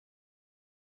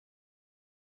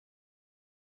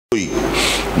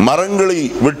மரங்களை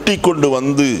வெட்டி கொண்டு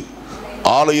வந்து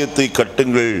ஆலயத்தை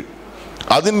கட்டுங்கள்,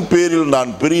 அதன் பேரில்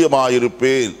நான்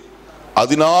பிரியமாயிருப்பேன்,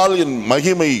 அதனால் என்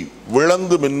மகிமை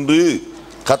விளங்கும் என்று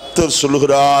கர்த்தர்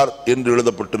சொல்கிறார் என்று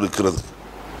எழுதப்பட்டிருக்கிறது.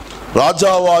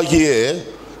 ராஜாவாகிய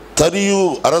தரியு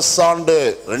அரசாண்ட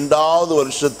 2வது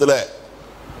வருஷத்துல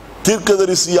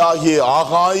தீர்க்கதரிசியாகிய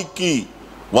ஆகாய்க்கு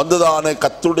வந்ததான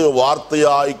கர்த்தருடைய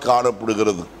வார்த்தையாய்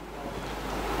காணப்படுகிறது.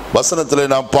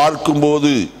 வசனத்தில் நாம்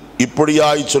பார்க்கும்போது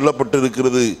இப்படியாய்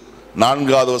சொல்லப்பட்டிருக்கிறது.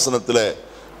 4வது வசனத்தில்,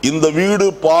 இந்த வீடு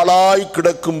பாழாய்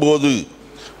கிடக்கும் போது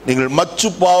நீங்கள் மச்சு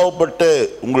பாவப்பட்ட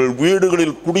உங்கள்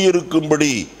வீடுகளில்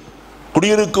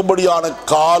குடியிருக்கும்படியான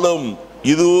காலம்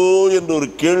இதுவோ என்று ஒரு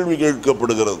கேள்வி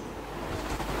கேட்கப்படுகிறது.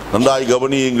 நன்றாய்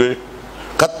கவனியுங்கள்.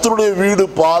 கர்த்தருடைய வீடு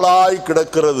பாழாய்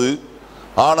கிடக்கிறது,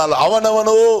 ஆனால்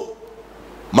அவனவனோ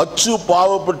மச்சு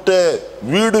பாவப்பட்ட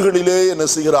வீடுகளிலே என்ன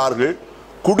செய்கிறார்கள்?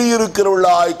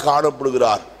 குடியிருக்கிறவர்களாய்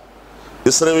காணப்படுகிறார்.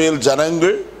 இஸ்ரவேல்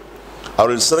ஜனங்கள்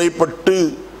அவர்கள் சிறைப்பட்டு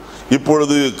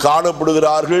இப்பொழுது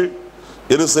காணப்படுகிறார்கள்.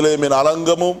 எருசலேமின்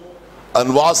அலங்கமும்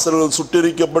அதன் வாசல்கள்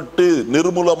சுட்டெரிக்கப்பட்டு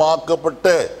நிர்மூலமாக்கப்பட்ட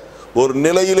ஒரு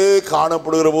நிலையிலே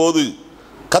காணப்படுகிற போது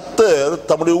கர்த்தர்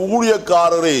தம்முடைய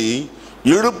ஊழியக்காரரை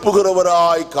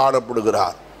எழுப்புகிறவராய்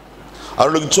காணப்படுகிறார்.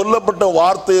 அவர்களுக்கு சொல்லப்பட்ட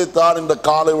வார்த்தையை தான் இந்த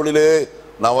காலைவெளியிலே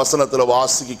நான் வசனத்தில்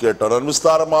வாசிக்க கேட்டேன். நான்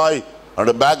விஸ்தாரமாய்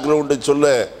அந்த பேக்ரவுண்டை சொல்ல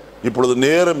இப்பொழுது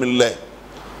நேரம் இல்லை.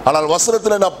 ஆனால்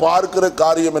வசனத்தில் நான் பார்க்கிற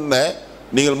காரியம் என்ன?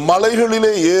 நீங்கள்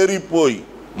மலைகளிலே ஏறி போய்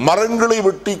மரங்களை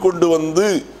வெட்டி கொண்டு வந்து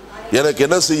எனக்கு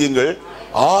என்ன செய்யுங்கள்?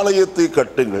 ஆலயத்தை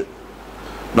கட்டுங்கள்.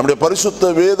 நம்முடைய பரிசுத்த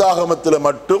வேதாகமத்தில்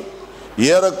மட்டும்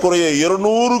ஏறக்குறைய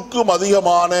 200க்கும்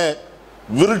அதிகமான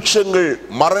விருட்சங்கள்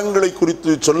மரங்களை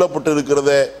குறித்து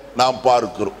சொல்லப்பட்டிருக்கிறத நாம்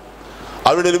பார்க்கிறோம்.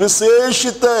 அவருடைய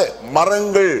விசேஷித்த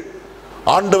மரங்கள்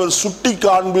ஆண்டவர் சுட்டி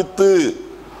காண்பித்து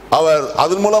அவர்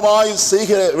அதன் மூலமாய்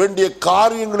செய்ய வேண்டிய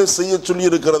காரியங்களை செய்ய சொல்லி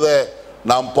இருக்கிறத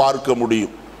நாம் பார்க்க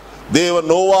முடியும். தேவன்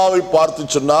நோவாவை பார்த்து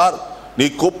சொன்னார், நீ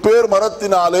கொப்பேர்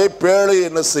மரத்தினாலே பேழை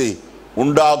என்ன செய்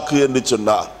உண்டாக்கு என்று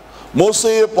சொன்னார்.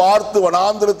 மோசேயை பார்த்து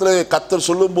வனாந்திரத்திலே கர்த்தர்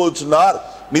சொல்லும் போது சொன்னார்,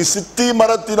 நீ சித்தி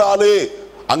மரத்தினாலே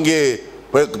அங்கே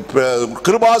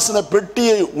கிருபாசன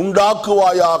பெட்டியை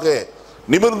உண்டாக்குவாயாக,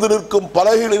 நிமிர்ந்து நிற்கும்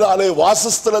பலகைகளினாலே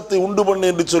வாசஸ்தலத்தை உண்டு பண்ணு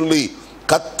என்று சொல்லி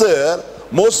கர்த்தர்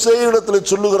மோசேயிடத்தில்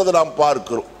சொல்லுகிறதை நாம்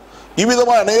பார்க்கிறோம்.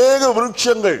 இவ்விதமான அநேக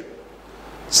விருட்சங்கள்,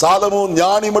 சாலமோன்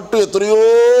ஞானி மட்டும் எத்தனையோ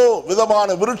விதமான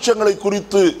விருட்சங்களை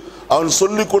குறித்து அவன்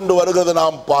சொல்லிக் கொண்டு வருகிறதை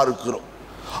நாம் பார்க்கிறோம்.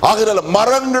 ஆகையால்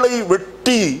மரங்களை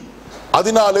வெட்டி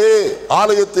அதனாலே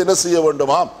ஆலயத்தை என்ன செய்ய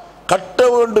வேண்டுமாம்? கட்ட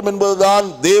வேண்டும் என்பதுதான்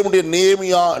தேவனுடைய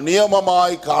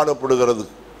நியமமாய் காணப்படுகிறது.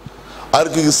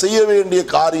 அதற்கு செய்ய வேண்டிய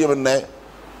காரியம் என்ன?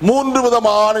 3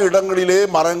 விதமான இடங்களிலே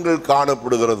மரங்கள்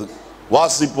காணப்படுகிறது.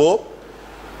 வாசிப்போம்.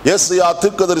 எஸ்ஐயா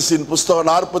தீர்க்கதரிசியின் புஸ்தகம்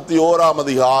 41ஆம்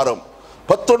அதிகாரம்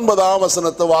 19ஆம்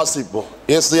வசனத்தை வாசிப்போம்.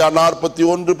 எஸ்ஐயா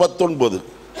 41:19.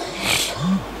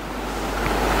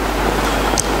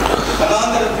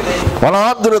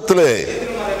 வனாந்திரத்திலே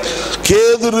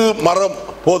கேதுரு மரம்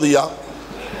போதியா?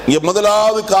 இங்க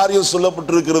முதலாவது காரியம்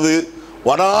சொல்லப்பட்டிருக்கிறது.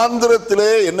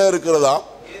 வனாந்திரத்திலே என்ன இருக்கிறதா?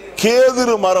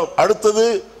 கேதுரு மரம். அடுத்தது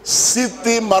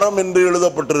சீத்தி மரம் என்று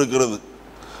எழுதப்பட்டிருக்கிறது.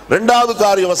 2வது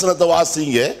காரிய வசனத்தை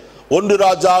வாசிங்க. 1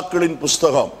 ராஜாக்களின்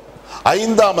புஸ்தகம்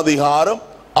 5ஆம் அதிகாரம்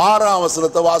 6ஆம்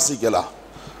வசனத்தை வாசிக்கலாம்.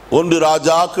 1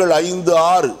 ராஜாக்கள்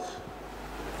 5:6.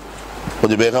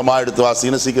 கொஞ்சம் வேகமா எடுத்து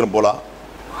வாசிங்க, சீக்கிரம் போலாம்.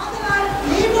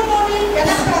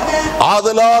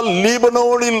 ஆதலால்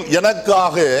லீபனோனில்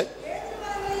எனக்காக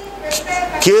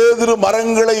கேதுரு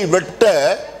மரங்களை வெட்ட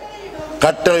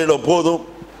கட்டளையிடும். போதும்.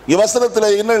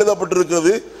 இவ்வசனத்தில் என்ன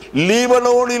எழுதப்பட்டிருக்கிறது?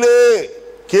 லீபனோனிலே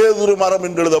கேதுரு மரம்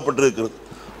என்று எழுதப்பட்டிருக்கிறது.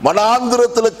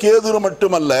 வனாந்திரத்தில் கேதுரு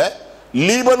மட்டுமல்ல,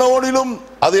 லீபனோனிலும்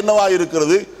அது என்னவா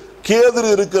இருக்கிறது? கேதுரு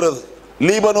இருக்கிறது.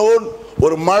 லீபனோன்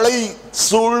ஒரு மலை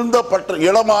சூழ்ந்த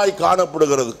இடமாய்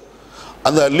காணப்படுகிறது.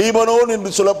 அந்த லீபனோன்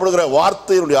என்று சொல்லப்படுகிற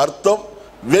வார்த்தையினுடைய அர்த்தம்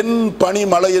வெண்பனி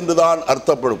மலை என்றுதான்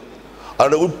அர்த்தப்படும்.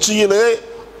 அதோட உச்சியிலே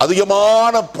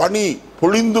அதிகமான பனி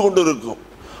பொழிந்து கொண்டிருக்கும்.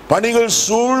 பனிகள்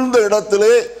சூழ்ந்த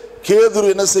இடத்திலே கேதுரு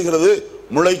என்ன செய்கிறது?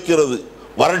 முளைக்கிறது.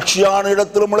 வறட்சியான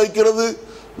இடத்தில் முளைக்கிறது.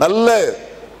 நல்ல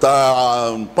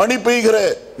பனி பெய்கிற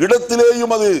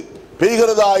இடத்திலேயும் அது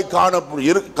பெய்கிறதாய்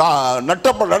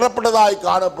நடப்பட்டதாய்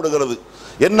காணப்படுகிறது.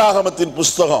 என்னாகமத்தின்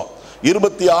புஸ்தகம்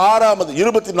 24ஆம்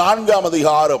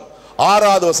அதிகாரம்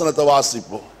 6வது வசனத்தை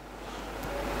வாசிப்போம்.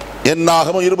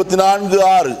 என்னாகமம்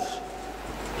 24:6.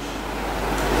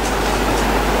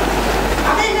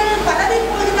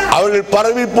 அவர்கள்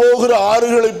பரவி போகிற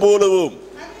ஆறுகளைப் போலவும்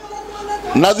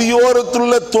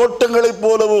நதியோரத்துள்ள தோட்டங்களைப்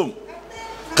போலவும்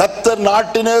கர்த்தர்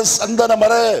நாட்டின சந்தன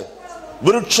மர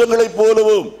விருட்சங்களைப்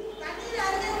போலவும்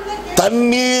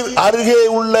தண்ணீர் அருகே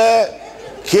உள்ள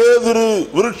கேதுரு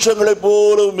விருட்சங்களை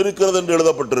போலும் இருக்கிறது என்று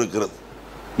எழுதப்பட்டிருக்கிறது.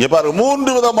 இங்க பாருங்க,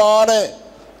 3 விதமான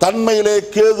தன்மையிலே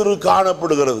கேதுரு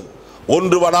காணப்படுகிறது.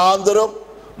 ஒன்று வனாந்தரம்,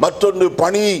 மற்றொன்று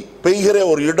பனி பெய்கிற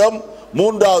ஒரு இடம்,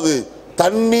 மூன்றாவது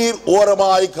தண்ணீர்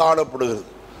ஓரமாய் காணப்படுகிறது.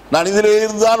 நான் இதிலே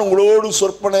இருந்தான் உங்களோடு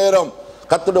சொற்ப நேரம்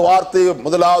கர்த்தருடைய வார்த்தையை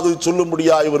முதலாவது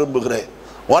சொல்லும்படியாய் விரும்புகிறேன்.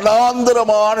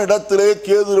 வனாந்தரமான இடத்திலே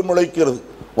கேதுரு முளைக்கிறது.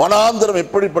 வனாந்தரம்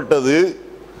எப்படிப்பட்டது?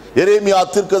 எரேமியா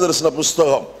தீர்க்கதரிசன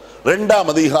புஸ்தகம் 2ஆம்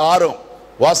அதிகாரம்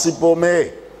வாசிப்போமே.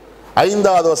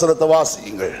 5வது வசனத்தை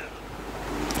வாசியுங்கள்.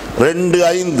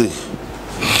 2:5.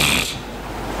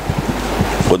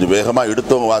 கொஞ்சம் வேகமா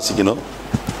எடுத்தவங்க வாசிக்கணும்.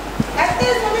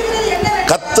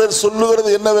 கர்த்தர் சொல்லுகிறது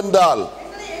என்னவென்றால்,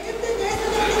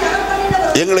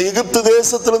 எங்களை எகிப்து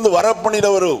தேசத்திலிருந்து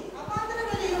வரப்பண்ணினவரும்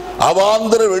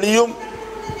அவாந்தர வெளியும்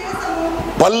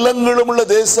பள்ளங்களும் உள்ள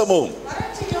தேசமும்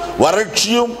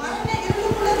வறட்சியும்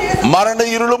மரண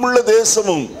இருளும் உள்ள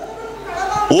தேசமும்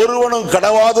ஒருவனும்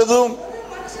கடவாததும்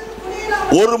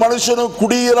ஒரு மனுஷனும்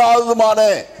குடியேறாததுமான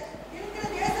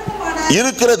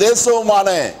இருக்கிற தேசமுமான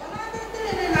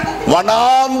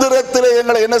வனாந்திரத்தில்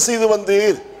எங்களை என்ன செய்து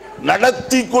வந்தீர்?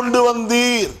 நடத்தி கொண்டு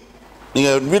வந்தீர்.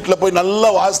 நீங்க வீட்டில் போய் நல்லா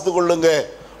வாசித்து கொள்ளுங்க.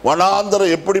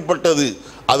 வனாந்திரம் எப்படிப்பட்டது?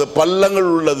 அது பள்ளங்கள்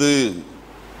உள்ளது.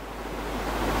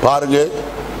 பாருங்க,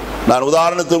 நான்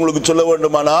உதாரணத்தை உங்களுக்கு சொல்ல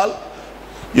வேண்டுமானால்,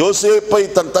 யோசேப்பை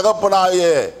தன் தகப்பனாய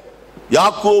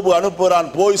யாக்கோபு அனுப்புகிறான்,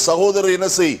 போய் சகோதரர் என்ன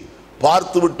செய்,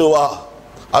 பார்த்து விட்டு வா.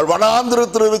 அவர்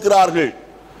வனாந்திரத்தில் இருக்கிறார்கள்.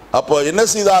 அப்போ என்ன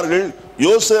செய்தார்கள்?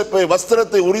 யோசேப்பை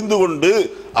வஸ்திரத்தை உரிந்து கொண்டு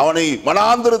அவனை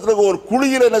வனாந்திரத்தில் ஒரு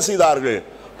குழியில் என்ன செய்தார்கள்?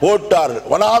 போட்டார்கள்.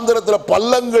 வனாந்திரத்தில்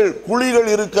பள்ளங்கள் குழிகள்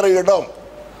இருக்கிற இடம்.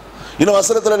 இன்னும்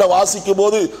வசனத்தில் வாசிக்கும்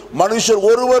போது, மனுஷர்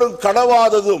ஒருவரும்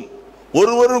கடவாததும்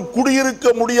ஒருவரும் குடியிருக்க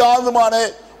முடியாதுமான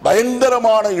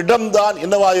பயங்கரமான இடம்தான்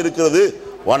என்னவா இருக்கிறது?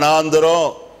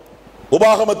 வனாந்திரம்.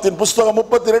 உபாகமத்தின் புஸ்தகம்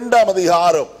 32ஆம்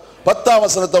அதிகாரம் 10ஆம்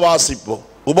வசனத்தை வாசிப்போம்.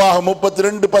 உபாகம்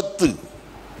 32:10.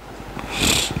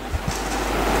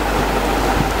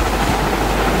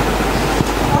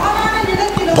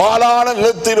 பாலான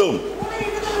நிலத்திலும்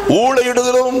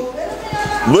ஊழையிடுதலும்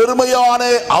வெறுமையான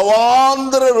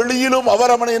அவாந்தர வெளியிலும்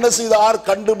அவர் அவனை என்ன செய்தார்?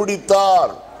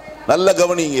 கண்டுபிடித்தார். நல்ல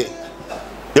கவனிங்க,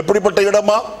 எப்படிப்பட்ட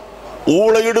இடமா?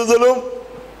 ஊழையிடுதலும்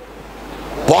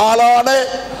பாலான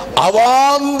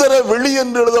அவாந்தர வெளி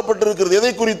என்று எழுதப்பட்டிருக்கிறது.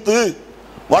 எதை குறித்து?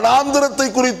 வனாந்திரத்தை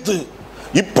குறித்து.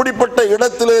 இப்படிப்பட்ட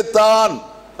இடத்திலே தான்,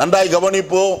 நன்றாய்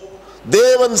கவனிப்போம்,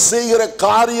 தேவன் செய்கிற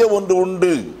காரியம் ஒன்று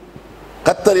உண்டு.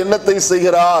 கர்த்தர் என்னத்தை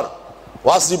செய்கிறார்?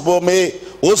 வாசிப்போமே.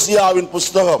 ஓசியாவின்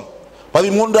புஸ்தகம்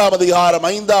 13ஆம் அதிகாரம்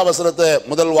 5ஆம் வசனத்தை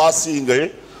முதல் வாசியுங்கள்.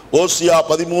 ஓசியா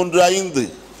 13:5.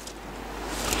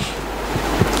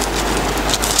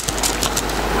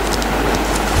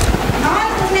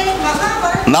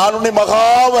 நான் உன்னை மகா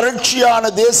வறட்சியான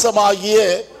தேசமாகிய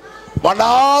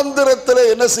வனாந்திரத்தில்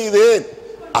என்ன செய்தேன்?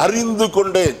 அறிந்து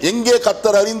கொண்டேன். எங்கே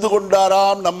கர்த்தர் அறிந்து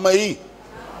கொண்டாராம் நம்மை?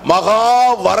 மகா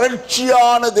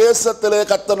வறட்சியான தேசத்திலே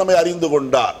கர்த்தர் நம்மை அறிந்து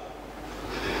கொண்டார்.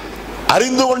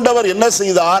 அறிந்து கொண்டவர் என்ன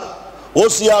செய்தார்?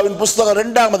 ஓசியாவின் புஸ்தகம்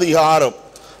 2ஆம் அதிகாரம்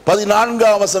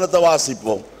 14ஆம் வசனத்தை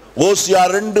வாசிப்போம். ஓசியா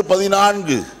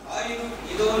 2:14.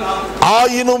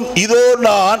 ஆயினும் இதோ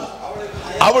நான்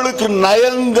அவளுக்கு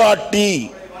நயங்காட்டி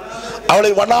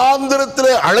அவளை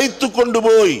வனாந்திரத்திலே அழைத்து கொண்டு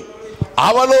போய்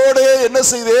அவளோட என்ன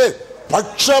செய்தேன்?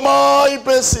 பட்சமாய்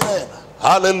பேசினேன்.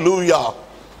 ஹல்லேலூயா.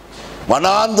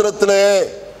 வனாந்திரத்திலே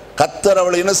கர்த்தர்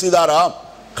அவளை என்ன செய்தாராம்?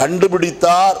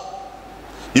 கண்டுபிடித்தார்.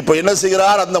 இப்ப என்ன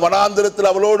செய்கிறார்? அந்த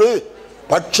வனாந்திரத்தில் அவளோடு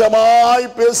பட்சமாய்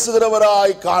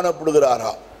பேசுகிறவராய்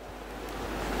காணப்படுகிறாரா?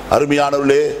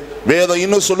 அருமையானவர்களே, வேதம்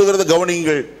இன்னும் சொல்லுகிறது,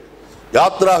 கவனியுங்கள்.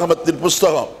 யாத்ராகமத்தின்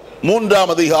புஸ்தகம்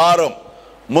 3ஆம் அதிகாரம்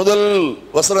முதல்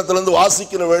வசனத்திலிருந்து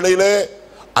வாசிக்கிற வேளையிலே,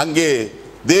 அங்கே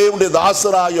தேவனுடைய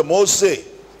தாசனாகிய மோசே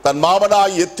தன்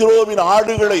மாமனாய் எத்திரோவின்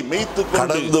ஆடுகளை மேய்த்து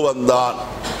கடந்து வந்தான்.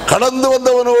 கடந்து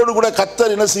வந்தவனோடு கூட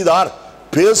கர்த்தர் என்ன செய்தார்?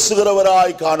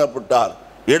 பேசுகிறவராய் காணப்பட்டார்.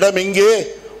 இடம் எங்கே?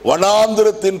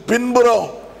 வனாந்திரத்தின் பின்புறம்.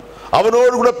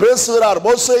 அவனோடு கூட பேசுகிறார்.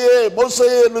 மோசேயே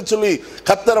மோசேயே என்று சொல்லி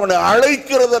கர்த்தர் அவனை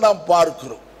அழைக்கிறதை நாம்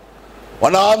பார்க்கிறோம்.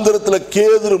 வனாந்திரத்தில்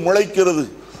கேதுரு முளைக்கிறது.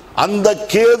 அந்த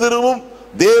கேதுருவும்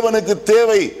தேவனுக்கு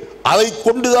தேவை. அதை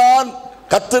கொண்டுதான்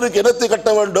கர்த்தருக்கு என்னத்தை கட்ட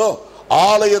வேண்டும்?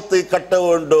 ஆலயத்தை கட்ட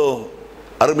வேண்டும்.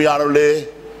 அருமையானவர்களே,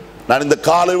 நான் இந்த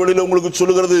காலை வேளையில் உங்களுக்கு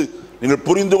சொல்லுகிறது நீங்கள்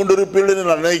புரிந்து கொண்டிருப்பீர்கள் என்று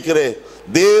நான் நினைக்கிறேன்.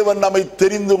 தேவன் நம்மை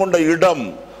தெரிந்து கொண்ட இடம்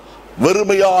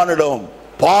வெறுமையான இடம்,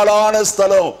 பாழான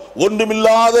ஸ்தலம்,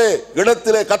 ஒன்றுமில்லாத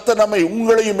இடத்திலே கர்த்தர் நம்மை,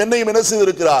 உங்களையும் என்னையும் என்ன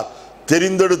செய்திருக்கிறார்?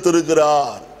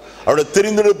 தெரிந்தெடுத்திருக்கிறார். அவருடைய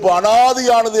தெரிந்தெடுப்பு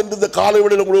அனாதியானது என்று இந்த காலை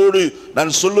வேளையில் உங்களோடு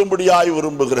நான் சொல்லும்படியாய்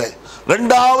விரும்புகிறேன்.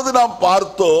 இரண்டாவது நாம்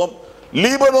பார்த்தோம்,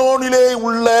 லீபனோனிலே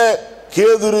உள்ள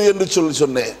கேதுரு என்று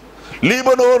சொன்னேன்.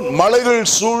 லீபனோன் மலைகள்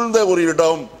சூழ்ந்த ஒரு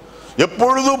இடம்,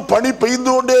 எப்பொழுதும் பனி பெய்து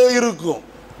கொண்டே இருக்கும்.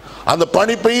 அந்த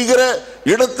பனி பெய்கிற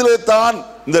இடத்திலே தான்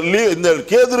இந்த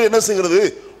கேதுரு என்ன செய்கிறது,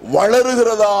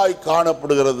 வளருகிறதாய்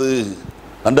காணப்படுகிறது.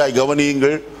 நன்றாய்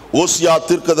கவனியுங்கள். ஓசியா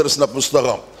தீர்க்கதரிசன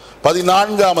புஸ்தகம்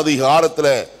 14ஆம்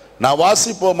அதிகாரத்தில் நான்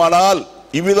வாசிப்போமானால்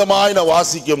இவ்விதமாய் நான்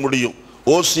வாசிக்க முடியும்.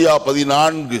 ஓசியா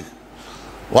 14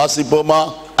 வாசிப்போமா?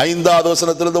 5வது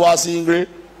வசனத்திலிருந்து வாசியுங்கள்.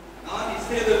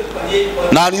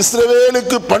 நான்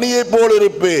இஸ்ரவேலுக்கு பனியை போல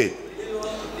இருப்பேன்,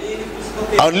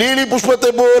 அவன் லீலி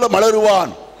புஷ்பத்தை போல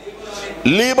மலருவான்,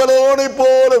 லீபனோனை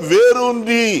போல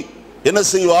வேரூன்றி என்ன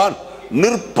செய்வான்,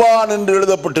 நிற்பான் என்று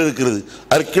எழுதப்பட்டிருக்கிறது.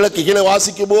 அது கிழக்கு கீழே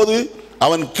வாசிக்கும் போது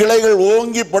அவன் கிளைகள்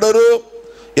ஓங்கி படரும்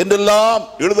என்றெல்லாம்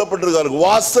எழுதப்பட்டிருக்கிறது,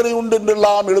 வாசனை உண்டு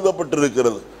என்றெல்லாம்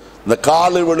எழுதப்பட்டிருக்கிறது. இந்த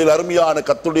காலை வேளையில் அருமையான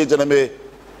கர்த்தருடைய ஜனமே,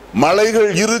 மலைகள்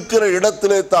இருக்கிற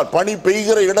இடத்திலே தான், பனி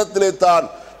பெய்கிற இடத்திலே தான்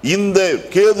இந்த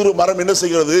கேதுரு மரம் என்ன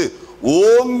செய்கிறது,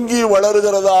 ஓங்கி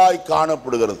வளருகிறதாய்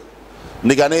காணப்படுகிறது.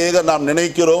 இன்னைக்கு அநேக நாம்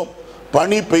நினைக்கிறோம்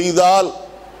பனி பெய்தால்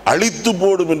அழித்து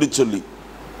போடும் என்று சொல்லி.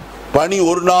 பனி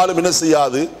ஒரு நாளும் என்ன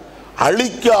செய்யாது,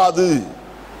 அழிக்காது.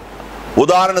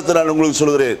 உதாரணத்தை நான் உங்களுக்கு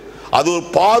சொல்கிறேன், அது ஒரு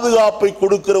பாதுகாப்பை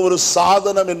கொடுக்கிற ஒரு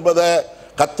சாதனம் என்பதை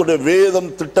கர்த்தருடைய வேதம்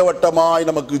திட்டவட்டமாய்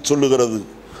நமக்கு சொல்லுகிறது.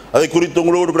 அதை குறித்து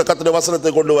உங்களோடு கூட கர்த்தருடைய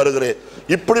வசனத்தை கொண்டு வருகிறேன்.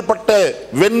 இப்படிப்பட்ட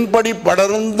வெண்பனி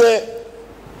படர்ந்த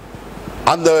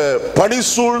அந்த பனி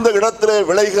சூழ்ந்த இடத்திலே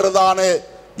விளைகிறதான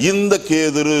இந்த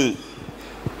கேதுரு,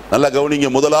 நல்ல கவனிங்க.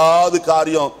 முதலாவது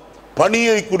காரியம்,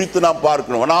 பனியை குறித்து நாம்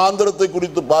பார்க்கணும். வனாந்திரத்தை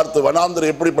குறித்து பார்த்து,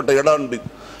 வனாந்திரம் எப்படிப்பட்ட இடம்,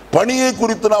 பனியை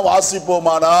குறித்து நாம்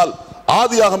வாசிப்போமானால்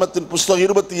ஆதியாகமத்தின் புஸ்தகம்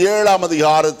 27ஆம்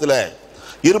அதிகாரத்தில்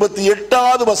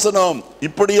 28வது வசனம்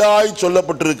இப்படியாய்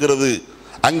சொல்லப்பட்டிருக்கிறது.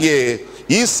 அங்கே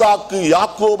ஈசாக்கு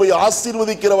யாக்கோபை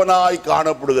ஆசீர்வதிக்கிறவனாய்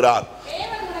காணப்படுகிறார்.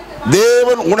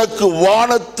 தேவன் உனக்கு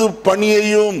வானத்து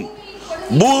பனியையும்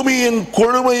பூமியின்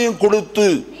கொழுமையும் கொடுத்து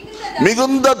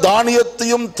மிகுந்த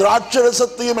தானியத்தையும்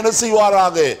திராட்சரசத்தையும் என்ன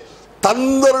செய்வாராக,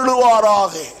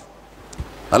 தந்தருளுவாராக.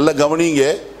 நல்ல கவனிங்க.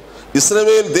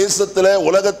 இஸ்ரவேல் தேசத்தில்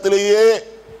உலகத்திலேயே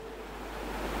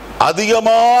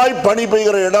அதிகமாய் பனி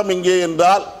பெய்கிற இடம் எங்கே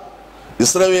என்றால்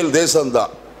இஸ்ரவேல்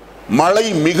தேசம்தான். மழை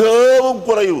மிகவும்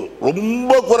குறைவு,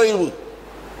 ரொம்ப குறைவு.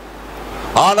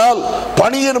 ஆனால்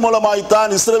பனியின்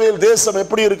மூலமாய்த்தான் இஸ்ரவேல் தேசம்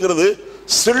எப்படி இருக்கிறது,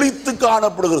 செழித்து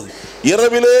காணப்படுகிறது.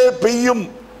 இரவிலே பெய்யும்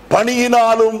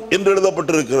பனியினாலும் என்று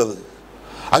எழுதப்பட்டிருக்கிறது.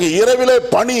 அங்கே இரவிலே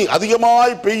பனி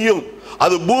அதிகமாய் பெய்யும்,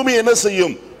 அது பூமி என்ன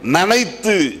செய்யும்,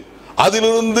 நனைத்து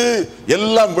அதிலிருந்து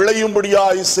எல்லாம்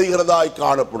விளையும்படியாய் செய்கிறதாய்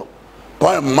காணப்படும்.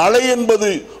 மழை என்பது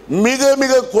மிக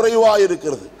மிக குறைவாய்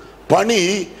இருக்கிறது. பனி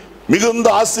மிகுந்த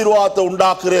ஆசீர்வாதத்தை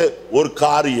உண்டாக்குற ஒரு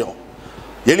காரியம்.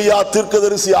 எலியா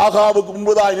தீர்க்கதரிசி ஆகாவுக்கு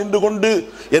முன்பதாய் நின்று கொண்டு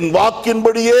என்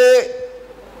வாக்கின்படியே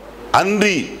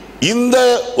அன்றி இந்த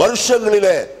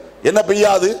வருஷங்களிலே என்ன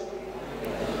பெய்யாது,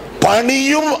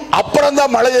 பனியும் அப்புறம்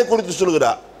தான் மழையை குறித்து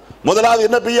சொல்கிறார். முதலாவது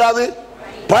என்ன பெய்யாது,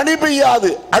 பனி பெய்யாது,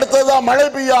 அடுத்ததான் மழை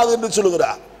பெய்யாது என்று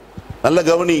சொல்கிறார். நல்ல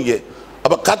கவனிங்க.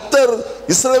 அப்ப கர்த்தர்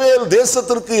இஸ்ரவேல்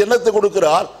தேசத்திற்கு என்னத்தை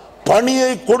கொடுக்கிறார்,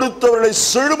 பனியை கொடுத்தவர்களை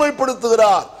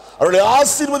செழுமைப்படுத்துகிறார், அவர்களை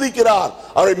ஆசீர்வதிக்கிறார்,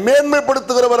 அவரை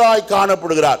மேன்மைப்படுத்துகிறவராய்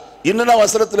காணப்படுகிறார். இன்னும்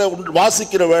வசனத்தில்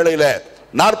வாசிக்கிற வேளையில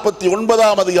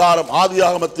 49ஆம் அதிகாரம்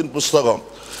ஆதியாகமத்தின் புஸ்தகம்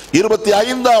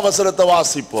 25ஆம் வசனத்தை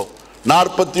வாசிப்போம்.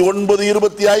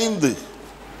 49:25.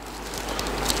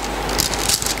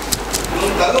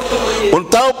 உன்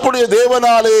தகப்பனுடைய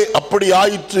தேவனாலே அப்படி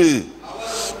ஆயிற்று,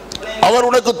 அவர்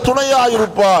உனக்கு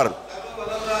துணையாயிருப்பார்,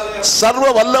 சர்வ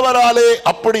வல்லவராலே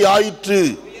அப்படி ஆயிற்று,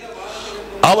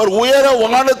 அவர் உயர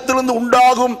வானத்திலிருந்து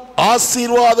உண்டாகும்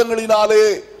ஆசீர்வாதங்களினாலே.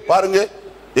 பாருங்க,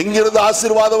 எங்கிருந்து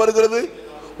ஆசீர்வாதம் வருகிறது,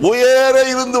 உயர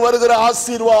இருந்து வருகிற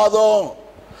ஆசீர்வாதம்.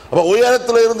 அப்ப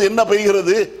உயரத்தில் இருந்து என்ன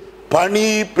பெய்கிறது, பனி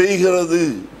பெய்கிறது.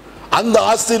 அந்த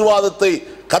ஆசீர்வாதத்தை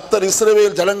கர்த்தர்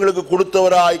இஸ்ரவேல் ஜனங்களுக்கு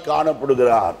கொடுத்தவராய்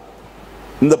காணப்படுகிறார்.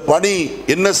 இந்த பனி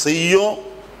என்ன செய்யும்,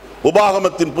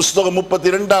 உபாகமத்தின் புஸ்தகம்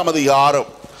 32ஆம் அதிகாரம்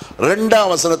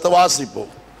 2ஆம் வசனத்தை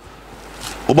வாசிப்போம்.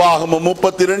 உபாகமம்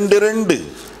 32:2.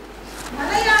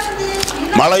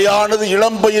 மழையானது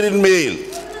இளம்பயிரின் மேல்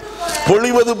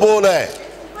பொழிவது போல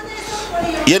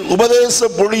என் உபதேச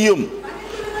பொழியும்,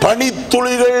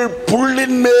 பனித்துளிகள்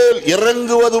புல்லின் மேல்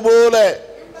இறங்குவது போல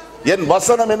என்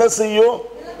வசனம் என்ன செய்யும்.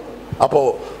 அப்போ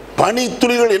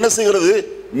பனித்துளிகள் என்ன செய்கிறது,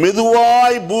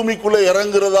 மெதுவாய் பூமிக்குள்ள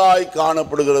இறங்குறதாய்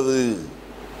காணப்படுகிறது.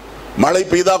 மழை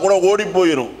பெய்தா கூட ஓடி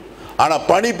போயிடும், ஆனா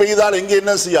பனி பெய்தால் எங்க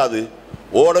என்ன செய்யாது,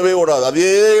 ஓடவே ஓடாது.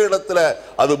 அதே இடத்துல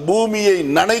அது பூமியை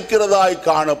நனைக்கிறதாய்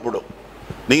காணப்படும்.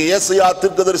 நீங்க ஏசாயா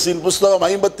தீர்க்கதரிசியின் புஸ்தகம்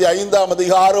 55ஆம்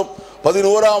அதிகாரம்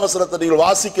 11ஆம் வசனத்தை நீங்கள்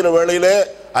வாசிக்கிற வேளையிலே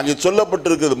அங்கே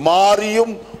சொல்லப்பட்டிருக்கிறது.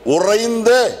 மாறியும் உறைந்த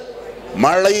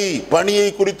மழை பனியை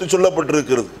குறித்து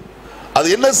சொல்லப்பட்டிருக்கிறது. அது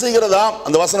என்ன செய்கிறதா?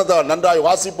 அந்த வசனத்தை நன்றாய்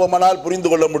வாசிப்போமானால் புரிந்து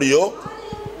கொள்ள முடியும்.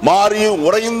 மாறியும்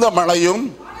உறைந்த மழையும்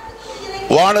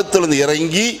வானத்திலிருந்து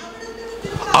இறங்கி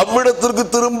அவ்விடத்திற்கு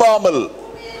திரும்பாமல்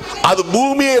அது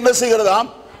பூமியை என்ன செய்கிறதாம்?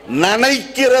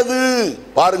 நனைக்கிறது.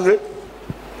 பாருங்கள்,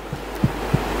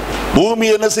 பூமி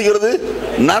என்ன செய்கிறது?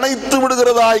 நனைத்து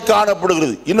விடுகிறதாய்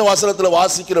காணப்படுகிறது. இன்னும் வசனத்தில்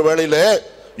வாசிக்கிற வேளையில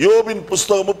யோபின்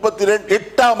புஸ்தகம்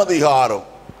 38ஆம் அதிகாரம்,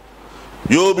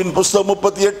 யோபின் புஸ்தகம்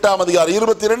 38ஆம் அதிகாரம்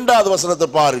 22வது வசனத்தை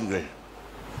பாருங்கள்.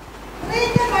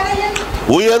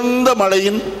 உயர்ந்த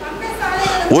மலையின்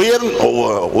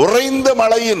உறைந்த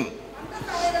மலையின்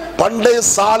பண்டைய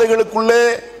சாலைகளுக்குள்ளே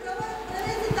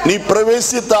நீ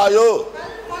பிரவேசித்தாயோ?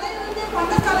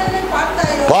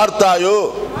 பார்த்தாயோ?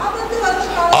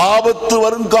 ஆபத்து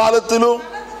வரும் காலத்திலும்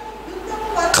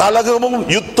கலகமும்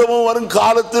யுத்தமும் வரும்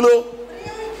காலத்திலும்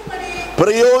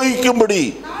பிரயோகிக்கும்படி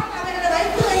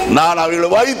நான் அவர்களை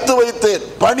வைத்தேன்.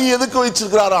 பணி எதுக்கு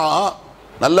வச்சிருக்கிறாரா?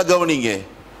 நல்ல கவனிங்க.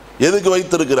 எதுக்கு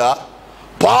வைத்திருக்கிறார்?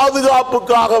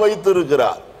 பாதுகாப்புக்காக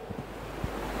வைத்திருக்கிறார்.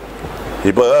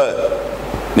 இப்ப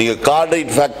நீங்க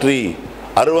கார்டைட் ஃபேக்டரி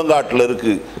அருவங்காட்டில்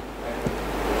இருக்கு.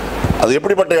 அது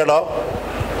எப்படிப்பட்ட இடம்?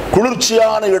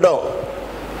 குளிர்ச்சியான இடம்.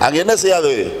 அங்க என்ன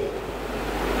செய்யாது?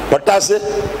 பட்டாசு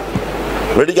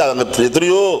வெடிக்காது. அங்க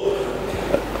எத்தனையோ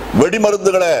வெடி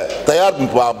மருந்துகளை தயார்,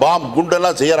 பாம்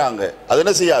குண்டெல்லாம் செய்யறாங்க. அது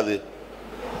என்ன செய்யாது?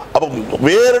 அப்ப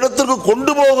வேற இடத்திற்கு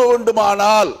கொண்டு போக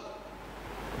வேண்டுமானால்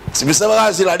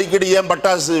விசவகாசியில் அடிக்கடி ஏன்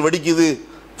பட்டாசு வெடிக்குது,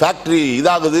 ஃபேக்டரி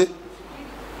இதாகுது?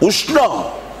 உஷ்ணம்.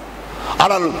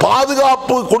 ஆனால்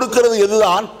பாதுகாப்பு கொடுக்கிறது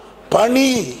எதுதான்? பனி.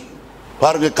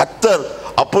 பாருங்க, கர்த்தர்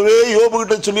அப்பவே யோபு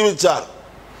கிட்ட சொல்லி வச்சார்.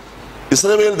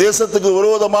 இஸ்ரவேல் தேசத்துக்கு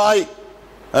விரோதமாய்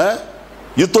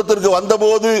யுத்தத்திற்கு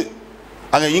வந்தபோது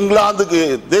அங்க இங்கிலாந்துக்கு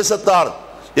தேசத்தார்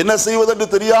என்ன செய்வதென்று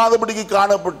தெரியாதபடிக்கு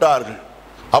காணப்பட்டார்கள்.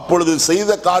 அப்பொழுது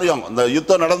செய்த காரியம், அந்த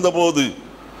யுத்தம் நடந்த போது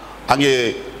அங்கே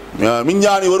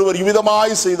விஞ்ஞானி ஒருவர்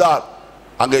இவ்விதமாய் செய்தார்.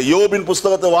 அங்கே யோபின்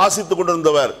புஸ்தகத்தை வாசித்துக்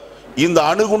கொண்டிருந்தவர், இந்த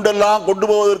அணுகுண்டெல்லாம் கொண்டு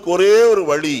போவதற்கு ஒரே ஒரு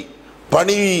வழி,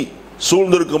 பனி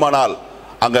சூழ்ந்திருக்குமானால்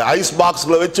அங்க ஐஸ்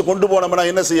பாக்ஸ்ல வச்சு கொண்டு போனோம்னா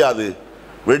என்ன செய்யாது?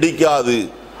 வெடிக்காது.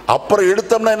 அப்புறம்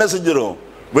எடுத்தோம்னா என்ன செஞ்சிடும்?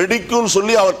 வெடிக்கும்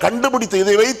சொல்லி அவர் கண்டுபிடித்த,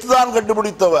 இதை வைத்துதான்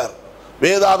கண்டுபிடித்தவர்.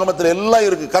 வேதாகமத்தில் எல்லாம்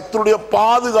இருக்கு. கர்த்தருடைய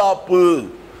பாதுகாப்பு.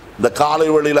 இந்த காலை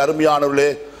வேளையில் அருமையானவர்களே,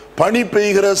 பனி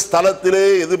பெய்கிற ஸ்தலத்திலே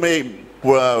எதுவுமே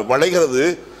விளைகிறது?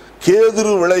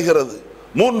 கேதுரு விளைகிறது.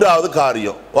 மூன்றாவது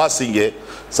காரியம் வாசிங்க.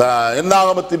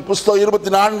 என்னாகமத்தின் புஸ்தகம்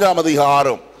 24ஆம்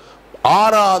அதிகாரம்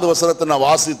 6வது வசனத்தை நான்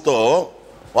வாசித்தோம்.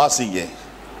 வாசிங்க.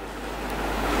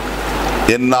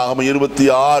 என்னாகமம்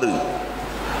 26.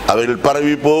 அவைகள்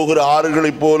பரவி போகிற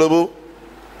ஆறுகளைப் போலவும்,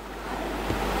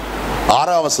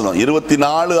 6ஆம் வசனம்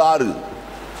 24:6,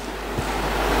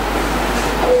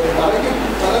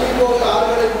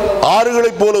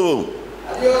 ஆறுகளைப் போலவும்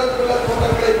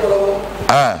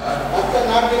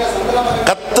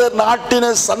கர்த்தர் நாட்டின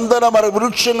சந்தன மர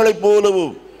விருட்சங்களைப்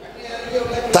போலவும்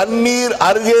தண்ணீர்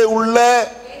அருகே உள்ள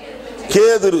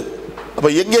கேதுரு. அப்ப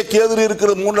எங்கே கேதுரு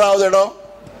இருக்கிறது? மூன்றாவது இடம்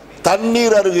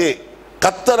தண்ணீர் அருகே.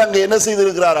 கர்த்தர் அங்கே என்ன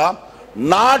செய்திருக்கிறாராம்?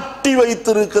 நாட்டி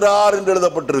வைத்திருக்கிறார் என்று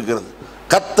எழுதப்பட்டிருக்கிறது.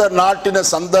 கர்த்தர் நாட்டின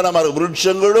சந்தன மர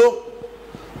விருட்சங்களும்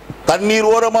தண்ணீர்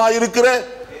ஓரமாயிருக்கிற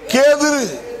கேதுரு.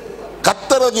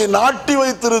 கர்த்தர் அங்கே நாட்டி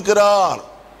வைத்திருக்கிறார்.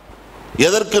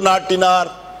 எதற்கு நாட்டினார்?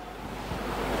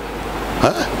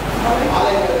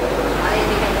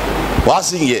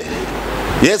 வாசிங்க.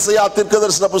 ஏசாயா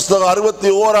தீர்க்கதரிசன புஸ்தகம்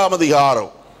 61ஆம்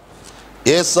அதிகாரம்,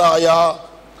 ஏசாயா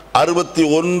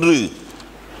 61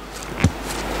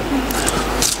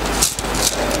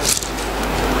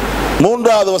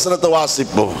 3வது வசனத்தை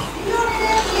வாசிப்போம்.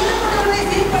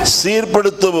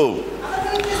 சீர்படுத்தவும்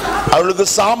அவளுக்கு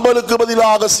சாம்பலுக்கு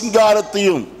பதிலாக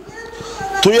சிங்காரத்தையும்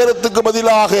துயரத்துக்கு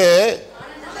பதிலாக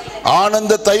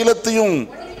ஆனந்த தைலத்தையும்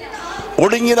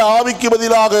ஒடுங்கின ஆவிக்கு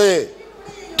பதிலாக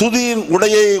துதியின்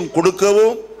உடையையும்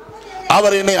கொடுக்கவும்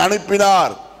அவர் என்னை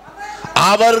அனுப்பினார்.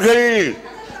 அவர்கள்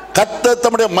கர்த்தர்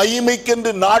தம்முடைய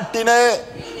மகிமைக்கென்று நாட்டின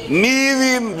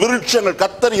நீதியின் விருட்சங்கள்.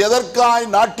 கர்த்தர் எதற்காய்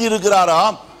நாட்டி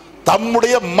இருக்கிறாராம்?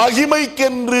 தம்முடைய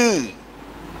மகிமைக்கென்று.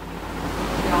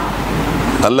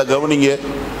 நல்ல கவனிங்க.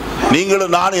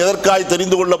 நீங்களும் நான் எதற்காய்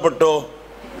தெரிந்து கொள்ளப்பட்டோம்?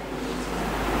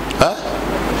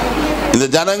 இந்த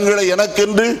ஜனங்களை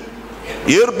எனக்கென்று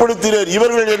ஏற்படுத்தினர்.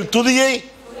 இவர்கள் என் துதியை,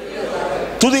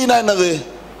 துதினா என்னது?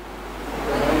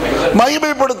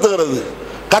 மகிமைப்படுத்துகிறது.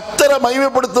 கர்த்தரை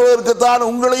மகிமைப்படுத்துவதற்கு தான்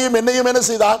உங்களையும் என்னையும் என்ன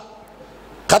செய்தார்?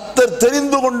 கர்த்தர்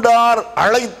தெரிந்து கொண்டார்,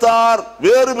 அழைத்தார்,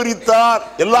 வேறு பிரித்தார்,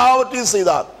 எல்லாவற்றையும்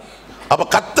செய்தார். அப்ப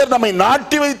கர்த்தர் நம்மை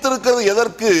நாட்டி வைத்திருக்கிறது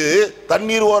எதற்கு?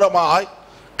 தண்ணீர் ஓரமாய்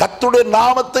கர்த்தருடைய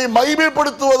நாமத்தை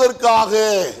மகிமைப்படுத்துவதற்காக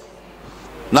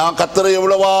நாம் கர்த்தரை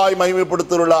எவ்வளவாய்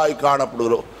மகிமைப்படுத்துவர்களாய்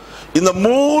காணப்படுகிறோம். இந்த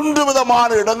 3 விதமான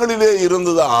இடங்களிலே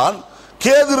இருந்துதான்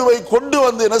கேதுருவை கொண்டு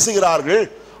வந்து என்ன செய்கிறார்கள்?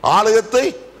 ஆலயத்தை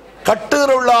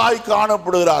கட்டுகிறவர்களாய்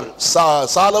காணப்படுகிறார்கள்.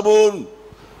 சாலமோன்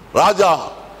ராஜா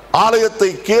ஆலயத்தை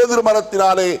கேதுரு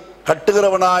மரத்தினாலே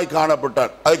கட்டுகிறவனாய்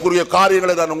காணப்பட்டார். அதுக்குரிய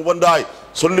காரியங்களை நான் ஒவ்வொன்றாய்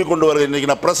சொல்லி கொண்டு வருகிறேன்.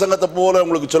 இன்னைக்கு நான் பிரசங்கத்தை போல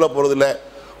உங்களுக்கு சொல்ல போறதில்லை,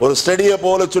 ஒரு ஸ்டடியை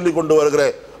போல சொல்லி கொண்டு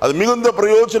வருகிறேன். அது மிகுந்த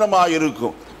பிரயோஜனமாய்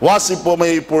இருக்கும். வாசிப்போமே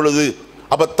இப்பொழுது.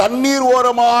 அப்ப தண்ணீர்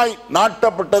ஓரமாய்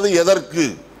நாட்டப்பட்டது எதற்கு?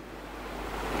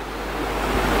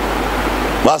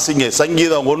 வாசிங்க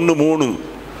சங்கீதம் 1:3.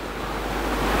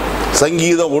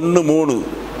 சங்கீதம் 1:3.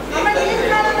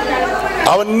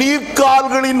 அவன்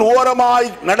நீர்க்கால்களின் ஓரமாய்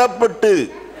நடப்பட்டு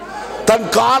தன்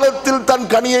காலத்தில் தன்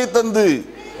கனியை தந்து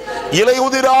இலை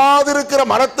உதிராதிருக்கிற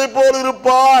மரத்தை போல்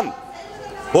இருப்பான்.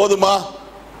 போதுமா?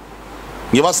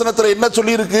 இங்க வசனத்துல என்ன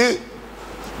சொல்லி இருக்கு?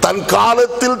 தன்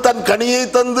காலத்தில் தன் கனியை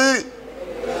தந்து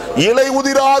இலை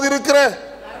உதிராதிருக்கிற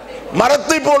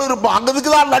மரத்தை போல் இருப்பான்.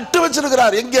 அங்கதுக்கு தான் நட்டு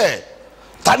வச்சிருக்கிறார். எங்க?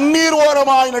 தண்ணீர்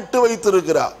ஓரமாய் நட்டு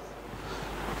வைத்திருக்கிறார்.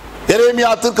 எரேமியா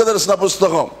தீர்க்கதரிசன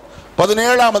புஸ்தகம்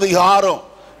 17ஆம் அதிகாரம்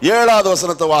 7வது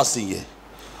வசனத்தை வாசிங்க.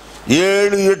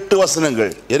 7-8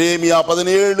 வசனங்கள். எரேமியா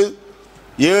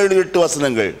 17:7-8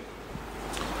 வசனங்கள்.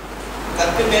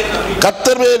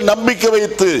 கர்த்தர் மேல் நம்பிக்கை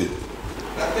வைத்து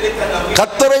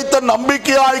கர்த்தரை தன்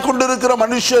நம்பிக்கையாய் கொண்டிருக்கிற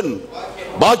மனுஷன்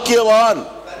பாக்கியவான்.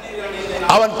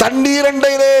 அவன் தண்ணீர்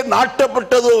அண்டையிலே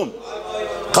நாட்டப்பட்டதும்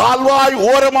கால்வாய்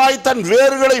ஓரமாய் தன்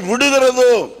வேர்களை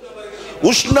விடுகிறதும்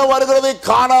உஷ்ணம் வருகிறதை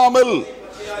காணாமல்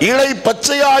இலை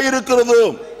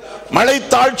பச்சையாயிருக்கிறதும் மழை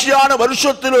தாழ்ச்சியான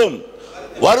வருஷத்திலும்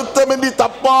வருத்தமின்றி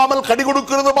தப்பாமல் கனி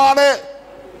கொடுக்கிறதுமான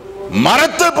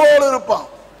மரத்தை போல இருப்பான்.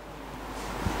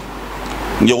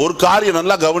 இங்க ஒரு காரியம்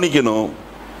நல்லா கவனிக்கணும்.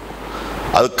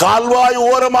 அது கால்வாய்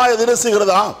ஓரமாய் என்ன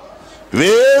செய்கிறதா?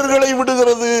 வேர்களை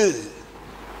விடுகிறது.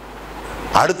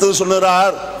 அடுத்தது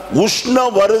சொன்னார்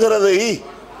உஷ்ணம் வருகிறதை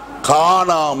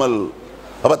காணாமல்.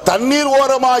 அப்ப தண்ணீர்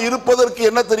ஓரமாய் இருப்பதற்கு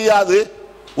என்ன தெரியாது?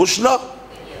 உஷ்ணம்.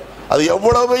 அது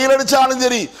எவ்வளவு வெயில் அடிச்சாலும்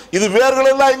சரி, இது வேர்கள்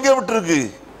எல்லாம் எங்கே விட்டுருக்கு?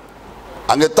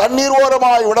 அங்க தண்ணீர்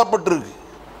ஓரமாய் விடப்பட்டிருக்கு.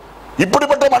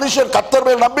 இப்படிப்பட்ட மனுஷன், கர்த்தர்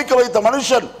மேல் நம்பிக்கை வைத்த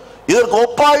மனுஷன் இதற்கு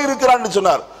ஒப்பாய் இருக்கிறான்னு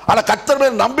சொன்னார். ஆனா கர்த்தர்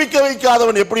மேல் நம்பிக்கை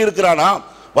வைக்காதவன் எப்படி இருக்கிறானா?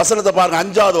 வசனத்தை பாருங்க,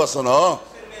 5வது வசனம்.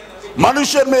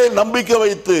 மனுஷன் மேல் நம்பிக்கை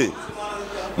வைத்து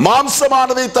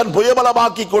மாம்சமானதை தன்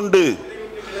புயபலமாக்கி கொண்டு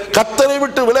கர்த்தரை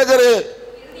விட்டு விலகிற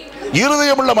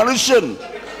இருதயமுள்ள மனுஷன்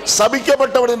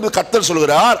சபிக்கப்பட்டவன் என்று கர்த்தர்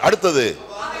சொல்கிறார். அடுத்தது,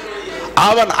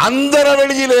 அவன் அந்தர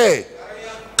வெளியிலே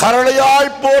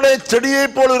கரளையாய் போல செடியை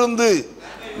போல் இருந்து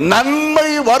நன்மை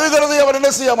வருகிறதை அவன்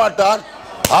என்ன செய்ய மாட்டான்.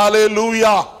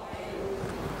 ஹல்லேலூயா.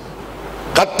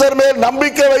 கர்த்தர் மேல்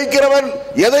நம்பிக்கை வைக்கிறவன்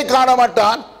எதை காண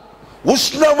மாட்டான்?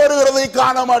 உஷ்ணம் வருகிறதை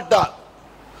காண மாட்டான்.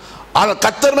 ஆனால்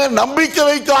கர்த்தர் மேல் நம்பிக்கை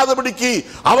வைக்காதபடிக்கு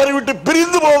அவரை விட்டு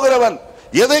பிரிந்து போகிறவன்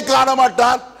எதை காண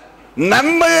மாட்டான்?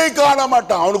 நன்மையை காண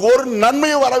மாட்டான். அவனுக்கு ஒரு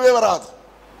நன்மையும் வரவே வராது.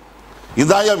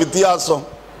 இதுதான் வித்தியாசம்.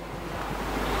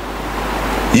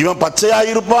 இவன் பச்சையா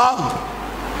இருப்பான்,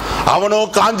 அவனோ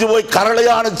காஞ்சி போய்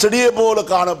கரளையான செடியை போல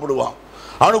காணப்படுவான்.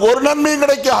 அவனுக்கு ஒரு நன்மையும்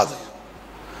கிடைக்காது.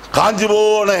 காஞ்சி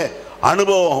போன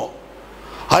அனுபவம்.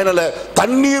 அதனால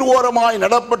தண்ணீர் ஓரமாய்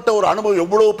நடப்பட்ட ஒரு அனுபவம்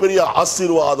எவ்வளவு பெரிய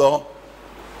ஆசீர்வாதம்.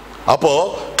 அப்போ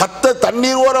கர்த்தர்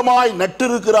தண்ணீர் ஓரமாய் நட்டு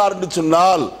இருக்கிறார் என்று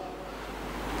சொன்னால்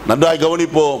நன்றாய்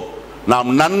கவனிப்போம். நாம்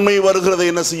நன்மை வருகிறதை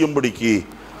என்ன செய்யும்படிக்கு,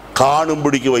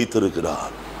 காணும்படிக்கு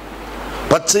வைத்திருக்கிறார்.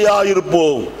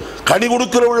 பச்சையாயிருப்போம், கனி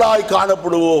கொடுக்கிறவர்களாய்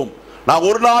காணப்படுவோம். நாம்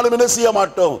ஒரு நாளும் என்ன செய்ய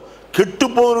மாட்டோம்? கெட்டு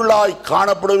போவர்களாய்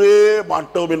காணப்படவே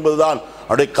மாட்டோம் என்பதுதான்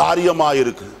அவருடைய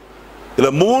காரியமாயிருக்கு.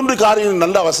 இதுல 3 காரியம்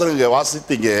நல்ல வசனங்க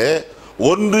வாசித்தீங்க.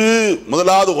 ஒன்று,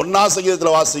 முதலாவது 1ஆம்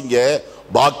சங்கீதத்தில் வாசிங்க,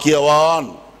 பாக்கியவான்.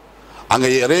 அங்க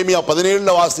எரேமியா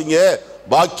 17 வாசிங்க,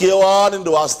 பாக்கியவான்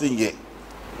என்று வாசித்தீங்க.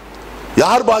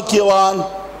 யார் பாக்கியவான்?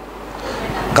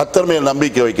 கர்த்தர் மேல்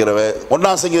நம்பிக்கை வைக்கிறவன்.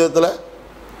 1ஆம் சங்கீதத்தில்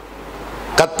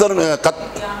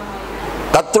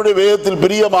கர்த்தருடைய வேதத்தில்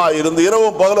பிரியமாய் இருந்து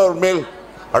இரவும் பகலும் மேல்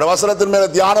வசனத்தின் மேல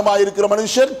தியானமாய் இருக்கிற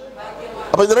மனுஷன்.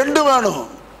 அப்ப இது 2 வேணும்.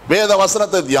 வேத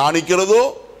வசனத்தை தியானிக்கிறதோ,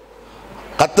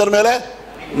 கர்த்தர் மேல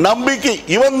நம்பிக்கை.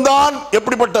 இவன் தான்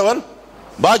எப்படிப்பட்டவன்?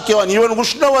 பாக்கியவான். இவன்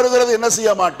உஷ்ணம் வருகிறது என்ன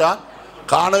செய்ய மாட்டான்?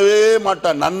 காணவே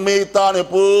மாட்டான். நன்மைத்தான்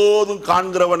எப்போதும்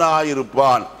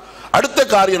காண்கிறவனாயிருப்பான். அடுத்த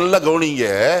காரியம் நல்லா கவனிங்க.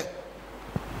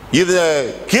 இது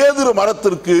கேதுரு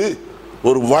மரத்திற்கு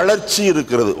ஒரு வளர்ச்சி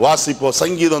இருக்கிறது. வாசிப்போம்.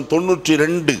 சங்கீதம்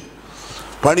 92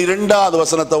 12வது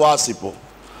வசனத்தை வாசிப்போம்.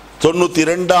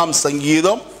 92ஆம்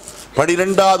சங்கீதம்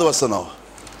 12வது வசனம்.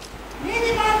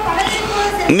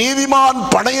 நீதிமான்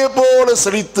பனையை போல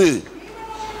செழித்து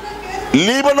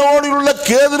லீபனோனில் உள்ள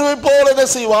கேதுருவை போல என்ன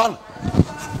செய்வான்?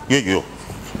 ஐயோ,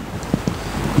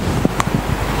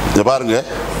 பாருங்க,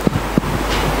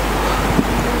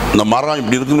 இந்த மரம்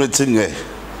இப்படி இருக்குன்னு வச்சுங்க.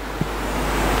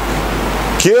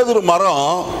 கேதுரு மரம்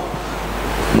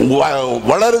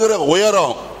வளர்கிற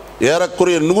உயரம்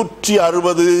ஏறக்குறைய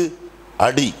 160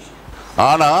 அடி.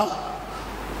 ஆனா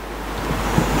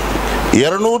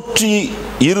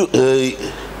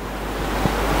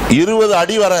 220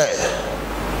 அடி வரை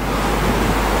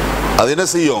அது என்ன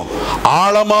செய்யும்?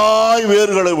 ஆழமாய்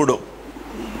வேர்களை விடும்.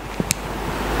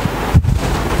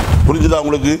 புரிஞ்சுதா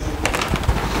உங்களுக்கு?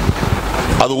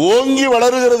 அது ஓங்கி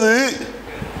வளருகிறது.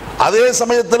 அதே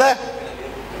சமயத்தில்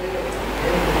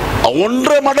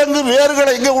 1.5 மடங்கு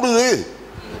வேர்களை எங்க விடுது?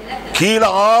 கீழே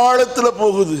ஆழத்தில்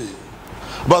போகுது.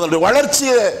 அதனுடைய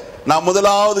வளர்ச்சியை நாம்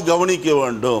முதலாவது கவனிக்க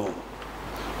வேண்டும்.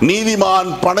 நீதிமான்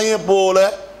பனையை போல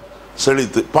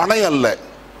செழித்து, பனை அல்ல,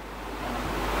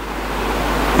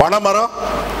 பனைமரம்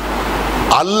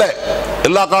அல்ல.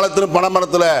 எல்லா காலத்திலும்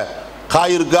பனைமரத்தில்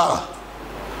காய் இருக்கா?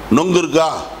 நொங்கு இருக்கா?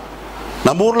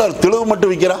 நம்ம ஊர்ல தெளிவு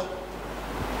மட்டும் விற்கிறா.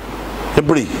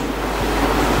 எப்படி?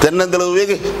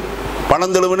 தென்னந்தெளிவு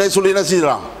பனந்தெளிவுனே சொல்லி என்ன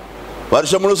செய்யறான்?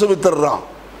 வருஷம் முழுசும் வித்துறான்.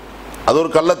 அது ஒரு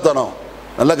கள்ளத்தனம்.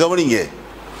 நல்லா கவனிங்க.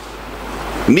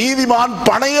 நீதிமான்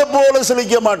பனையை போல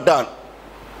செழிக்க மாட்டான்,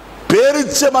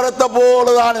 பேரிச்ச மரத்தை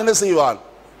போலதான் என்ன செய்வான்?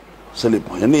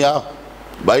 செழிப்பான். என்னையா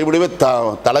பைபிளவே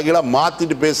தலைகீழா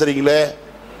மாத்திட்டு பேசுறீங்களே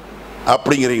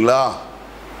அப்படிங்கிறீங்களா?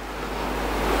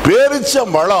 பேரிச்ச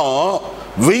மரம்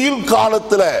வெயில்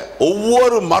காலத்துல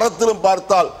ஒவ்வொரு மரத்திலும்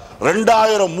பார்த்தால்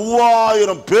 2000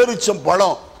 3000 பேரிச்சம்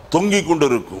பழம் தொங்கிக்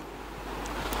கொண்டிருக்கும்.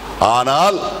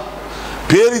 ஆனால்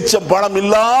பேரிச்சம் பழம்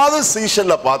இல்லாத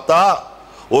சீசன்ல பார்த்தா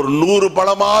ஒரு 100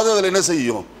 பழமாவது அதில் என்ன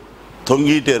செய்யும்?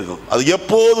 தொங்கிட்டே இருக்கும். அது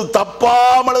எப்போது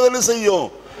தப்பாமல் என்ன செய்யும்?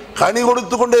 கனி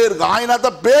கொடுத்து கொண்டே இருக்கும்.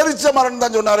 ஆயினாத்தான் பேரிச்ச மரம்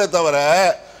தான் சொன்னாரே தவிர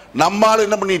நம்மால்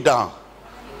என்ன பண்ணிட்டான்?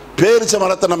 பேரிச்ச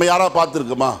மரத்தை நம்ம யாரா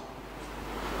பார்த்துருக்குமா?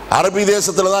 அரபி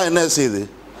தேசத்துல தான் என்ன செய்யுது?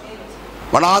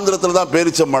 வனாந்திரத்தில் தான்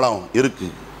பேரிச்ச மரம் இருக்கு.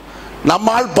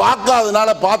 நம்மால் பார்க்காதனால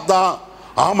பார்த்தான்.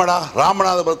 ஆமாடா,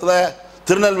 ராமநாதபுரத்தில்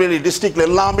திருநெல்வேலி டிஸ்ட்ரிக்ட்ல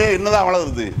எல்லாமே என்னதான்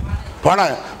வளருது? பனை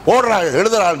போடுறா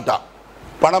எழுதுறான்ட்டான்,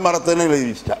 பனை மரத்தை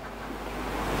எழுதிச்சிட்டா.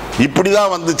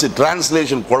 இப்படிதான் வந்துச்சு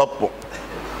டிரான்ஸ்லேஷன் குழப்பம்.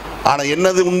 ஆனா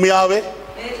என்னது உண்மையாவே?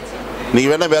 நீங்க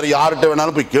வேணா வேற யார்கிட்ட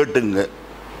வேணாலும் போய் கேட்டுங்க.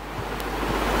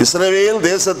 இஸ்ரவேல்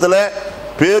தேசத்துல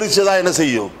பேரிச்சதான் என்ன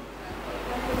செய்யும்?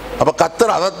 அப்ப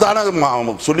கர்த்தர் அதைத்தானே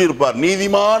சொல்லியிருப்பார்.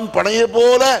 நீதிமான் பனையை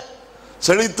போல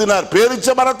செழித்தினார், பேரிச்ச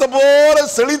மரத்தை போல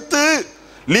செழித்து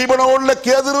லீபனோன்ல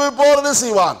கேதுருவை போல என்ன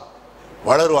செய்வான்?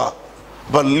 வளருவான்.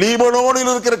 அப்ப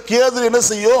லீபனோனில் இருக்கிற கேதுரு என்ன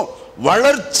செய்யும்?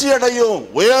 வளர்ச்சி அடையும்,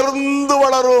 உயர்ந்து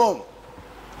வளரும்.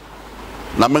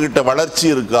 நம்ம கிட்ட வளர்ச்சி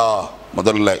இருக்கா?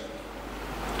 முதல்ல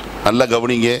நல்ல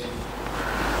கவனிங்க.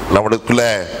 நம்மளுக்குள்ள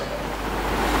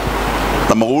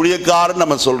நம்ம ஊழியக்காரன்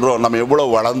நம்ம சொல்றோம், நம்ம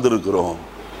எவ்வளவு வளர்ந்து இருக்கிறோம்.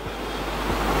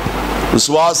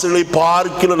 விசுவாசிகளை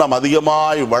பார்க்கிலும் நாம்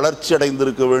அதிகமாய் வளர்ச்சி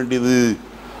அடைந்திருக்க வேண்டியது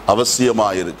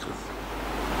அவசியமாயிருக்கு.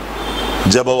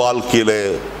 ஜப வாழ்க்கையில,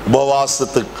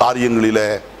 உபவாசத்து காரியங்களில,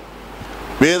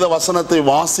 வேத வசனத்தை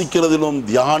வாசிக்கிறதிலும்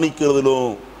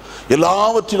தியானிக்கிறதிலும்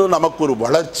எல்லாவற்றிலும் நமக்கு ஒரு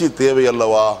வளர்ச்சி தேவை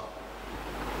அல்லவா?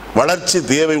 வளர்ச்சி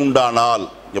தேவை உண்டானால்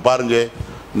இங்க பாருங்க,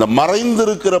 இந்த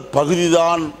மறைந்திருக்கிற பகுதி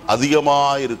தான்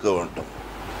அதிகமாக இருக்க வேண்டும்.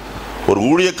 ஒரு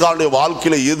ஊழியக்காரனுடைய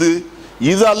வாழ்க்கையில எது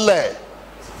இது அல்ல,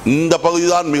 இந்த பகுதி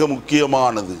தான் மிக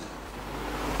முக்கியமானது.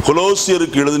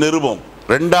 கொலோசியருக்கு எழுதின நிருபம்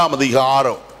 2ஆம்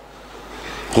அதிகாரம்,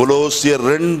 கொலோசியர்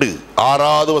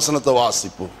 2:6 வசனத்தை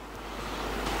வாசிப்போம்.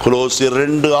 கொலோசியர்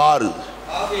 2:6.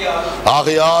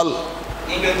 ஆகையால்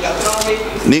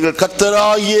நீங்கள்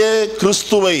கர்த்தராகிய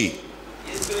கிறிஸ்துவை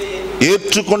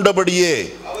ஏற்றுக்கொண்டபடியே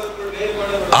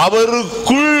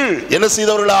அவருக்குள் என்ன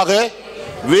செய்தவர்களாக?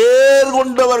 வேர்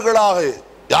கொண்டவர்களாக.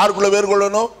 யாருக்குள்ள வேர்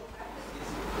கொள்ளணும்?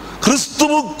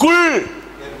 கிறிஸ்துவுக்குள்.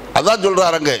 அதான்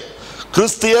சொல்றாருங்க,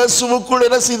 கிறிஸ்து இயேசுவுக்குள்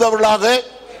என்ன செய்தவர்களாக?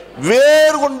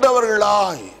 வேர்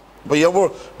கொண்டவர்களாய். இப்ப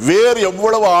வேர்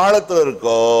எவ்வளவு ஆழத்தில்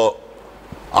இருக்கோ,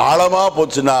 ஆழமா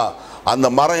போச்சுன்னா அந்த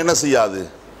மரம் என்ன செய்யாது?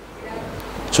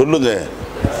 சொல்லுங்க,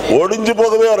 ஒடிஞ்சு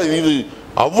போகவே வரும். இது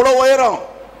அவ்வளவு உயரம்.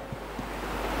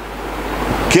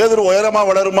 கேதுரு உயரமா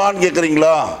வளருமான்னு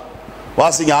கேட்குறீங்களா?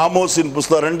 வாசிங்க ஆமோஸின்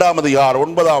புஸ்தகம் 2ஆம் அதிகாரம்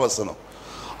 9ஆம் வசனம்.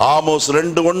 ஆமோஸ்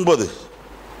 2:9.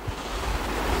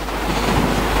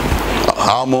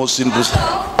 ஆமோஸின்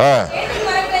புஸ்தகம்.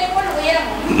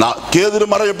 கேதுரு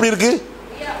மரம் எப்படி இருக்கு?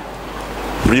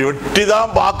 வெட்டி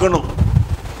தான் பார்க்கணும்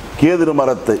கேதுரு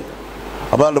மரத்தை.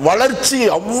 அப்ப அந்த வளர்ச்சி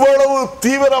அவ்வளவு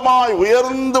தீவிரமாய்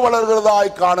உயர்ந்து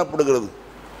வளர்கிறதாய் காணப்படுகிறது.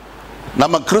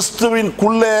 நம்ம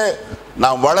கிறிஸ்துவின்குள்ளே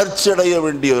நாம் வளர்ச்சி அடைய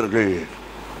வேண்டியவர்கள்.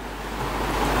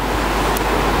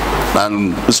 நான்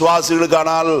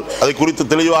விசுவாசிகளுக்கானால் அதை குறித்து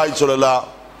தெளிவாய் சொல்லலாம்.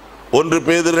 1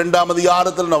 பேதுரு 2ஆம்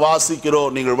அதிகாரத்தில் நான்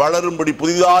வாசிக்கிறோம், நீங்கள் வளரும்படி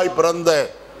புதிதாய் பிறந்த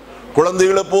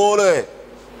குழந்தைகளை போல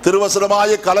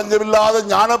திருவசனமாய கலங்கமில்லாத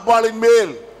ஞானப்பாலின்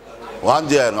மேல்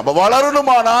வாஞ்சேன். அப்ப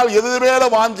வளரணுமானால் எது மேல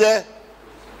வாஞ்ச?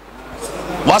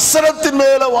 வசனத்தின்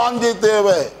மேல வாஞ்சை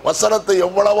தேவை. வசனத்தை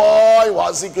எவ்வளவாய்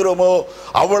வாசிக்கிறோமோ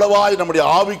அவ்வளவாய் நம்முடைய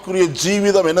ஆவிக்குரிய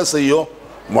ஜீவிதம் என்ன செய்யும்?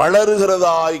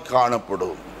 வளருகிறதாய்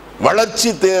காணப்படும். வளர்ச்சி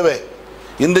தேவை.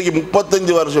 இன்றைக்கு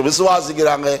 35 வருஷம்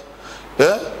விசுவாசிக்கிறாங்க,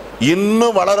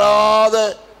 இன்னும் வளராத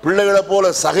பிள்ளைகளை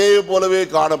போல சகையை போலவே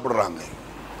காணப்படுறாங்க.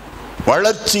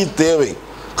 வளர்ச்சி தேவை,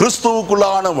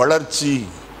 கிறிஸ்துவுக்குள்ளான வளர்ச்சி.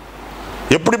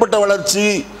 எப்படிப்பட்ட வளர்ச்சி?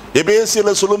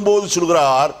 எபேசியர்ல சொல்லும்போது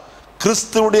சொல்கிறார்,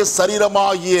 கிறிஸ்துவுடைய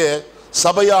சரீரமாகிய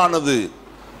சபையானது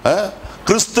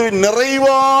கிறிஸ்துவின்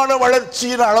நிறைவான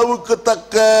வளர்ச்சியின் அளவுக்கு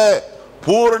தக்க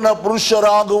பூரண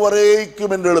புருஷராகும்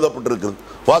வரைக்கும் என்று எழுதப்பட்டிருக்கிறது.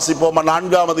 வாசிப்போமா?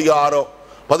 4ஆம் அதிகாரம்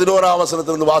 11ஆம்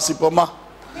வசனத்திலிருந்து வாசிப்போமா?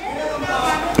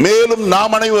 மேலும்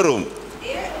நாம் அனைவரும்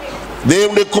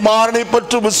தேவனுடைய குமாரனை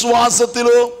பற்றி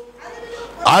விசுவாசத்திலும்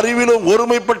அறிவிலும்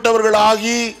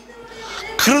ஒருமைப்பட்டவர்களாகி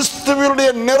கிறிஸ்துவினுடைய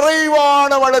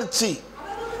நிறைவான வளர்ச்சி.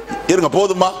 இருங்க,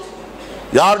 போதுமா?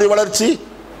 யாருடைய வளர்ச்சி?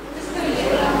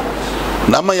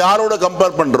 நம்ம யாரோட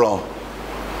கம்பேர் பண்றோம்?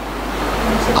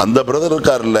 அந்த பிரதர்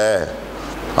இருக்காருல்ல,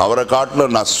 அவரை காட்டில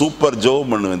நான் சூப்பர்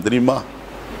ஜெபம் பண்ணுவேன் தெரியுமா?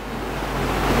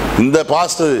 இந்த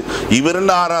பாஸ்டர் இவர்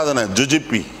என்ன ஆராதனை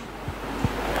ஜுஜிப்பி,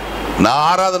 நான்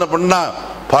ஆராதனை பண்ணா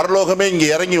பரலோகமே இங்க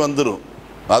இறங்கி வந்துடும்.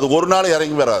 அது ஒரு நாள்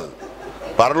இறங்கி வராது.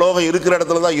 பரலோகம் இருக்கிற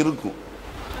இடத்துல தான் இருக்கும்.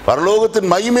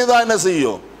 பரலோகத்தின் மகிமை தான் என்ன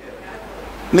செய்யும்?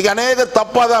 இன்னைக்கு அநேக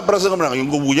தப்பா தான் பிரசங்கம்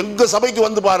பண்ணாங்க. எங்க சபைக்கு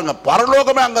வந்து பாருங்க,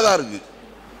 பரலோகமே அங்கதான் இருக்கு.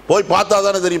 போய் பார்த்தா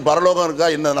தானே தெரியும் பரலோகம் இருக்கா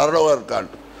என்ன நரலோகம்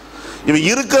இருக்கான்ட்டு. இவன்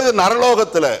இருக்கிறது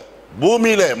நரலோகத்துல,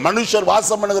 பூமியில மனுஷர்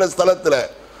வாசம் பண்ணுகிற ஸ்தலத்துல.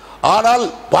 ஆனால்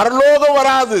பரலோகம்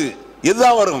வராது.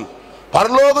 எதுதான் வரும்?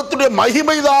 பரலோகத்துடைய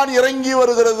மகிமை தான் இறங்கி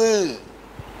வருகிறது.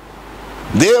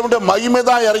 தேவனுடைய மகிமை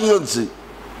தான் இறங்கி வந்துச்சு.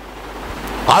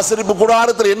 ஆசரிப்பு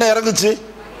கூடாரத்தில் என்ன இறங்குச்சு?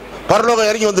 பரலோகம்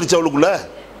இறங்கி வந்துருச்சு. அவளுக்குள்ள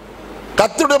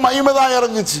கர்த்தருடைய மகிமை தான்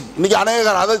இறங்குச்சு. இன்னைக்கு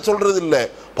அநேகர் அதை சொல்றது இல்லை.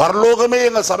 பரலோகமே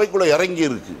எங்க சபைக்குள்ள இறங்கி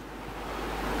இருக்கு.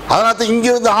 அதனால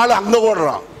இங்கிருந்து ஆள் அங்க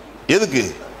ஓடுறான். எதுக்கு?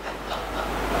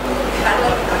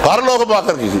 பரலோகம்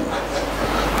பார்க்கறதுக்கு.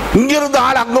 இங்கிருந்து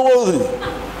ஆள் அங்க போகுது.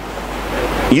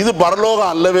 இது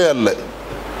பரலோகம் அல்லவே அல்ல.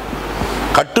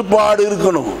 கட்டுப்பாடு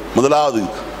இருக்கணும். முதலாவது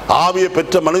ஆவியை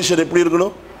பெற்ற மனுஷன் எப்படி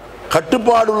இருக்கணும்?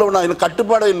 கட்டுப்பாடு உள்ளவனா. இல்லை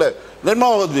கட்டுப்பாடே இல்லை.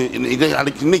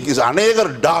 இன்னைக்கு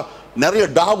அநேகர் நிறைய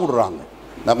டாவ் விடுறாங்க.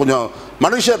 நான் கொஞ்சம்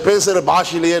மனுஷர் பேசுகிற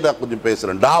பாஷையிலேயே நான் கொஞ்சம்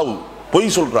பேசுகிறேன். டாவு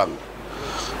பொய் சொல்கிறாங்க.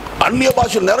 அந்நிய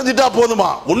பாஷை நிறைஞ்சிட்டா போதுமா?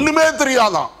 ஒன்றுமே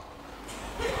தெரியாதான்.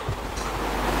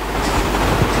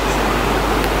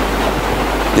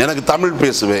 எனக்கு தமிழ்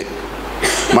பேசுவேன்,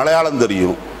 மலையாளம்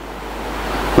தெரியும்.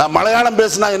 நான் மலையாளம்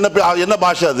பேசினா என்ன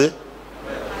பாஷை? அது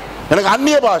எனக்கு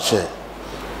அந்நிய பாஷை.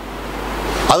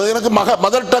 அது எனக்கு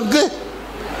மதர் டங்கு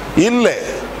இல்லை.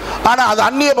 ஆனா அது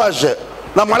அந்நிய பாஷை.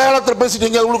 நான் மலையாளத்தில் பேசிட்டு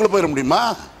எங்கேயாவது உள்ளுக்குள்ள போயிட முடியுமா?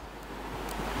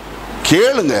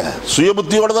 கேளுங்க, சுய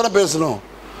புத்தியோட தானே பேசணும்.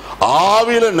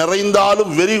 ஆவியில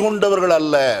நிறைந்தாலும் வெறி கொண்டவர்கள்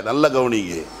அல்ல. நல்ல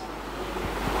கவனிங்க.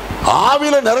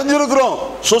 ஆவியில நிறைஞ்சிருக்கிறோம்,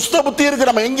 சுஸ்த புத்தி இருக்கு.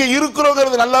 நம்ம எங்க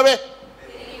இருக்கிறோங்கிறது நல்லாவே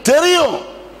தெரியும்.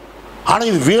 ஆனா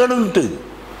இது வேணும்ட்டு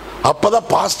அப்பதான்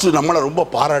பாஸ்டர் நம்மளை ரொம்ப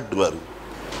பாராட்டுவார்.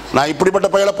 நான் இப்படிப்பட்ட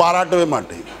பையனை பாராட்டவே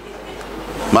மாட்டேன்.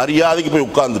 மரியாதைக்கு போய்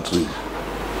உட்கார்ந்துட்டு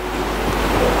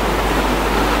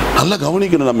நல்லா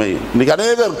கவனிக்கணும். நம்ம இன்னைக்கு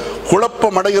அநேகர்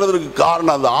குழப்பம் அடைகிறதுக்கு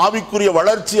காரணம் அந்த ஆவிக்குரிய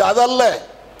வளர்ச்சி அதல்ல.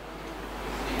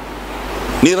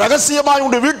 நீ ரகசியமாய்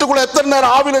உங்க வீட்டுக்குள்ள எத்தனை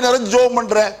நேரம் ஆவியில நிறைஞ்சு ஜெபம்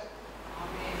பண்ற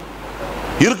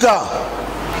இருக்கா?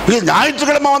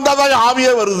 ஞாயிற்றுக்கிழமை வந்தாதான்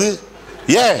ஆவியே வருது.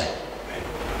 ஏன்?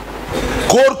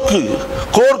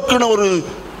 கோர்க்குன்னு ஒரு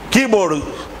கீபோர்டு,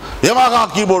 எமாகா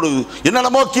கீபோர்டு,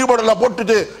 என்னென்னமோ கீபோர்டு எல்லாம்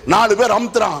போட்டுட்டு 4 பேர்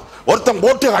அமுத்துறான். ஒருத்தன்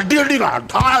போட்டு அடி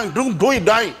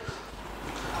டாய்.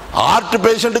 ஹார்ட்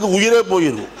பேஷண்ட்டுக்கு உயிரே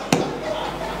போயிடும்.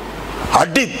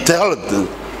 அடி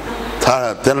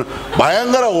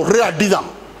பயங்கர ஒரே அடிதான்.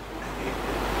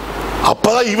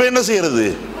 அப்பதான் இவன் என்ன செய்யறது?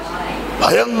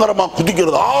 பயங்கரமா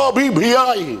குதிக்கிறது.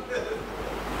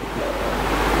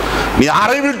 நீ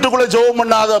அறை வீட்டுக்குள்ள ஜெபம்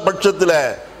பண்ணாத பட்சத்துல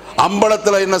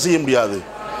அம்பலத்துல என்ன செய்ய முடியாது.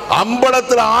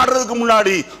 அம்பலத்துல ஆடுறதுக்கு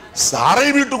முன்னாடி அறை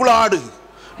வீட்டுக்குள்ள ஆடு.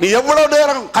 நீ எவ்வளவு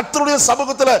நேரம் கர்த்தருடைய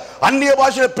சமூகத்துல அந்நிய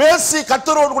பாஷையில பேசி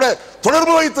கர்த்தரோடு கூட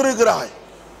தொடர்பு வைத்திருக்கிறாய்?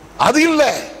 அது இல்ல.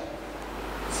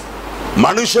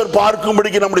 மனுஷர்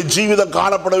பார்க்கும்படிக்கு நம்முடைய ஜீவிதம்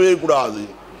காணப்படவே கூடாது.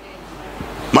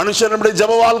 மனுஷர் நம்முடைய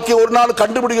ஜெப வாழ்க்கை ஒரு நாள்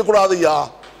கண்டுபிடிக்க கூடாது. ஐயா,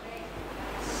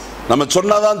 நம்ம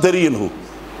சொன்னாதான் தெரியணும்.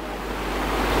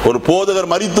 ஒரு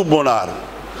போதகர் மரித்து போனார்.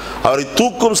 அவரை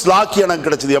தூக்கும் ஸ்லாக்கி எனக்கு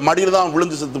கிடைச்சது. என் மடியில் தான்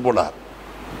விழுந்து செத்து போனார்.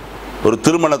 ஒரு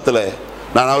திருமணத்தில்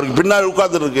நான் அவருக்கு பின்னாடி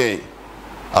உட்கார்ந்துட்டு இருக்கேன்.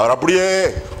 அவர் அப்படியே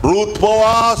ரூத்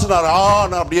போவாசினார்.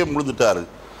 அப்படியே விழுந்துட்டார்,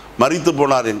 மரித்து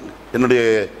போனார். என்னுடைய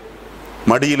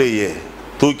மடியிலேயே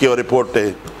தூக்கி அவரை போட்டு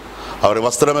அவரை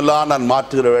வஸ்திரமெல்லாம் நான்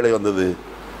மாற்றுகிற வேலை வந்தது.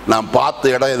 நான்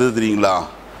பார்த்த இடம் எது தெரியுங்களா?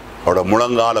 அவரோட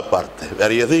முழங்காலை பார்த்தேன்,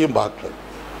 வேற எதையும் பார்க்கல.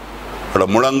 அவரோட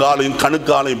முழங்காலையும்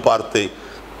கணுக்காலையும் பார்த்தேன்,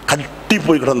 கட்டி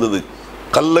போய் கிடந்தது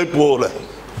கல்லை போல.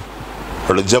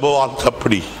 அவரோட ஜெபவான்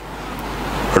அப்படி.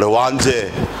 அவரோட வாஞ்ச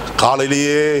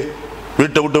காலையிலேயே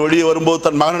வீட்டை விட்டு வெளியே வரும்போது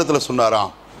தன் மகனிடத்தில்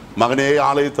சொன்னாராம், மகனே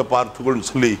ஆலயத்தை பார்த்துக்கொள்னு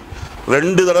சொல்லி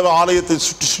 2 தடவை ஆலயத்தை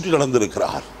சுற்றி சுற்றி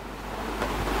நடந்திருக்கிறார்.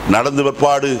 நடந்து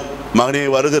பிற்பாடு, மகனே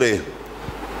வருகிறேன்,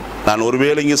 நான்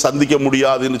ஒருவேளை இங்கே சந்திக்க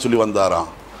முடியாதுன்னு சொல்லி வந்தாராம்.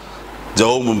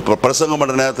 ஜெபம் பிரசங்கம்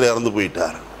பண்ணுற நேரத்தில் இறந்து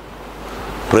போயிட்டார்.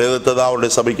 பிரேதத்தை தான்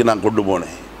அவருடைய சபைக்கு நான் கொண்டு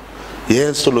போனேன்.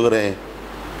 ஏன் சொல்லுகிறேன்?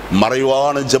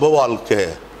 மறைவான ஜெப வாழ்க்கை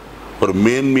ஒரு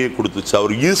மேன்மையை கொடுத்துச்சு.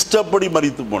 அவர் இஷ்டப்படி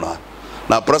மரித்து போனார்.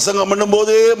 நான் பிரசங்கம்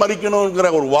பண்ணும்போதே மரிக்கணுங்கிற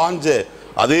ஒரு வாஞ்ச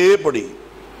அதேபடி.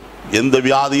 எந்த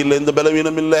வியாதி இல்லை, எந்த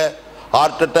பலவீனம் இல்லை,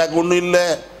 ஹார்ட் அட்டாக் ஒன்றும் இல்லை.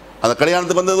 அந்த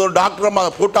கல்யாணத்துக்கு வந்தது ஒரு டாக்டர்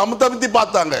போட்டு அமுத்தி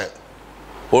பார்த்தாங்க,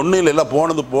 ஒன்றும் இல்லை, எல்லாம்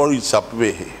போனது போயிடுச்சு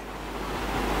அப்பவே.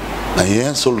 நான்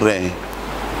ஏன் சொல்கிறேன்?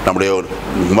 நம்முடைய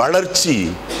வளர்ச்சி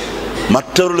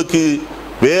மற்றவர்களுக்கு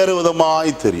வேறு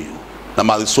விதமாய் தெரியும்.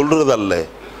 நம்ம அது சொல்கிறதல்ல,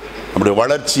 நம்முடைய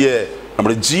வளர்ச்சியை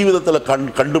நம்முடைய ஜீவிதத்தில்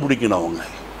கண்டுபிடிக்கணும். அவங்க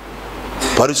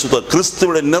பரிசுத்த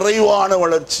கிறிஸ்துவுடைய நிறைவான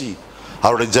வளர்ச்சி,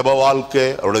 அவருடைய ஜெப வாழ்க்கை,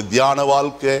 அவருடைய தியான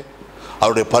வாழ்க்கை,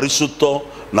 அவருடைய பரிசுத்தம்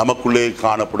நமக்குள்ளே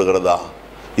காணப்படுகிறதா?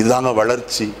 இதுதாங்க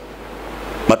வளர்ச்சி.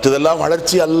 மற்றதெல்லாம்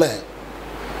வளர்ச்சி அல்ல.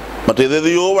 மற்ற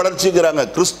எதையோ வளர்ச்சிக்கிறாங்க.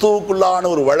 கிறிஸ்துவுக்குள்ளான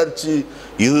ஒரு வளர்ச்சி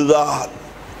இதுதான்.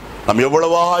 நாம்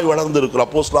எவ்வளவாய் வளர்ந்திருக்கிறோம்.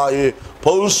 அப்போஸ்தலனாகிய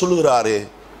பவுல் சொல்லுகிறாரே,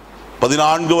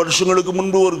 14 வருஷங்களுக்கு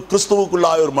முன்பு ஒரு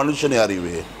கிறிஸ்துவுக்குள்ளாய் ஒரு மனுஷனை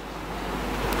அறிவேன்.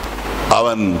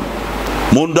 அவன்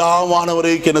 3ஆம்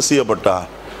ஆனவரைக்கு என்ன செய்யப்பட்டான்?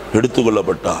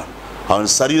 எடுத்துக்கொள்ளப்பட்டான். அவன்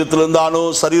சரீரத்தில் இருந்தானோ,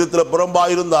 சரீரத்தில்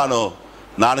புறம்பாயிருந்தானோ,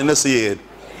 நான் என்ன செய்ய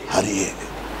அறியேன்.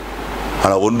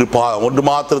 ஆனால் ஒன்று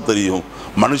மாத்திரம் தெரியும்,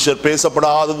 மனுஷர்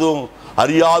பேசப்படாததும்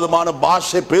அறியாதமான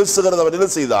பாஷை பேசுகிறத அவன் என்ன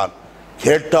செய்தான்?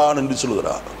 கேட்டான் என்று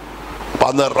சொல்கிறார்.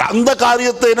 அந்த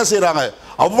காரியத்தை என்ன செய்யறாங்க?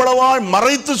 அவ்வளவா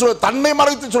மறைத்து தன்னை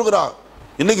மறைத்து சொல்கிறார்.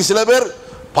 இன்னைக்கு சில பேர்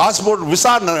பாஸ்போர்ட்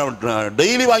விசா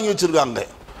டெய்லி வாங்கி வச்சிருக்காங்க.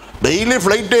 டெய்லி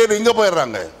ஃப்ளைட் எங்க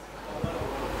போயிடுறாங்க?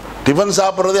 டிஃபன்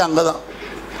சாப்பிட்றதே அங்கதான்.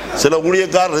 சில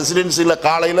ஊழியக்கார் ரெசிடென்சியில்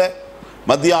காலையில்,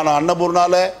 மத்தியானம்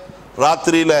அன்னபூர்ணால,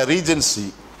 ராத்திரியில் ரீஜென்சி.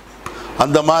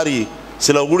 அந்த மாதிரி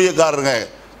சில ஊழியக்காரங்க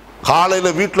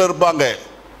காலையில் வீட்டில் இருப்பாங்க,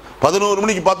 11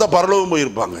 மணிக்கு பார்த்தா பரலோகம்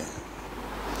போயிருப்பாங்க,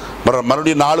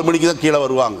 மறுபடியும் 4 மணிக்கு தான் கீழே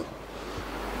வருவாங்க.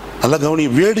 நல்ல கவனி,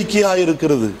 வேடிக்கையாக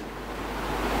இருக்கிறது.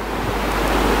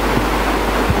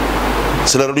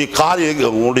 சிலருடைய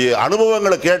உங்களுடைய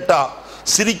அனுபவங்களை கேட்டா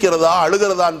சிரிக்கிறதா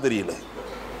அழுகிறதான்னு தெரியல.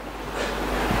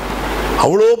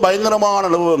 அவ்வளோ பயங்கரமான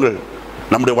அனுபவங்கள்.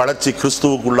 நம்முடைய வளர்ச்சி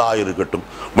கிறிஸ்துவுக்குள்ளாக இருக்கட்டும்.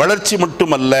 வளர்ச்சி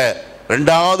மட்டுமல்ல,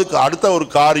 ரெண்டாவது அடுத்த ஒரு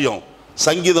காரியம்,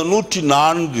 சங்கீதம்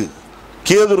 104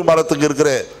 கேதுரு மரத்துக்கு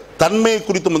இருக்கிற தன்மை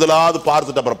குறித்து முதலாவது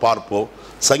பார்த்துட்டு அப்புறம் பார்ப்போம்.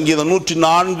 சங்கீதம்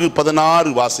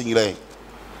 104:16 வாசிங்களேன்.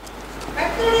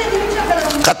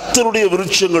 கர்த்தருடைய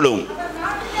விருட்சங்களும்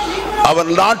அவர்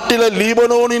நாட்டில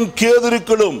லீபனோனின்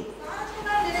கேதுருக்களும்.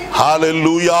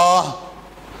 ஹல்லேலூயா.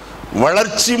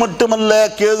 வளர்ச்சி மட்டுமல்ல,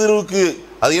 கேதுருவுக்கு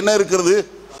அது என்ன இருக்கிறது?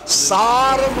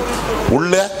 சாரம்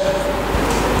உள்ள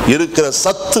இருக்கிற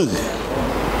சத்து.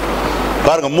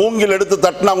 பாருங்க, மூங்கில் எடுத்து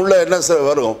தட்டினா உள்ள என்ன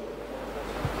வரும்?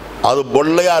 அது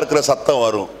பொல்லையா இருக்கிற சத்தம்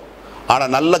வரும். ஆனா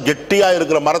நல்ல கெட்டியா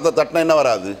இருக்கிற மரத்தை தட்டினா என்ன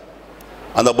வராது?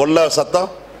 அந்த பொல்ல சத்தம்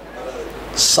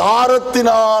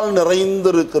சாரத்தினால்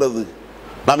நிறைந்திருக்கிறது.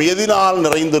 நாம் எதினால்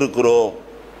நிறைந்திருக்கிறோம்?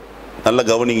 நல்ல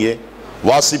கவனிங்க,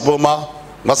 வாசிப்போமா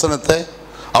வசனத்தை?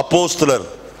 அப்போஸ்தலர்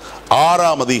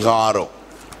 6ஆம் அதிகாரம்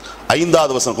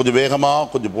 5வது வசனம். கொஞ்சம் வேகமா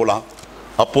கொஞ்சம் போலாம்.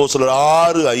 அப்போஸ்தலர்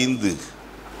 6:5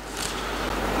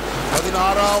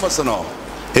 16ஆம் வசனம்.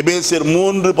 எபேசியர்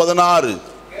 3:16.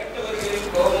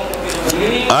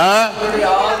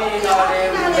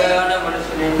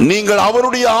 நீங்கள்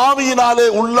அவருடைய ஆவியினாலே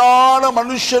உள்ளான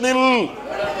மனுஷனில்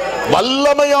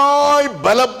வல்லமையாய்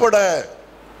பலப்பட.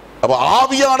 அப்ப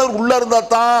ஆவியானவர் உள்ள இருந்தா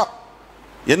தான்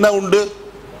என்ன உண்டு?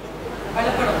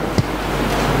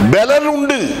 பலன்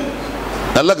உண்டு.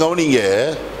 நல்ல கவனிங்க,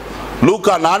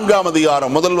 லூக்கா 4ஆம்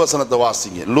அதிகாரம் 1 வசனத்தை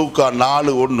வாசிங்க. லூக்கா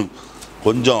 4:1.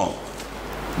 கொஞ்சம்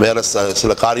வேற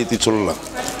சில காரியத்தை சொல்லலாம்.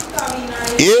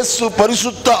 இயேசு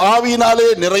பரிசுத்த ஆவியினாலே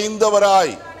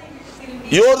நிறைந்தவராய்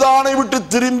யோர்தானை விட்டு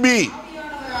திரும்பி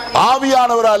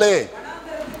ஆவியானவராலே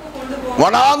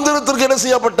வனாந்திரத்திற்கு என்ன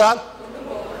செய்யப்பட்டார்?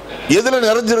 எதுல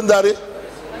நிறைஞ்சிருந்தாரு?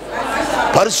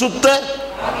 பரிசுத்த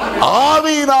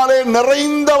ஆவியினாலே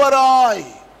நிறைந்தவராய்.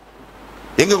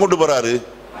 எங்க கொண்டு போறாரு?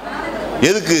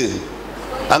 எதுக்கு?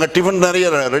 அங்க டிஃபன் நிறைய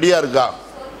ரெடியா இருக்கா?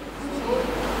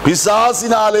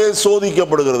 பிசாசினாலே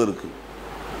சோதிக்கப்படுகிறது இருக்கு.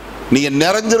 நீங்க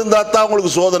நிறைஞ்சிருந்தா தான்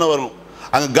உங்களுக்கு சோதனை வரும்.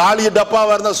 அங்க காலிய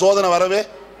டப்பாவா இருந்தா சோதனை வரவே.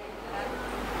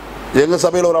 எங்க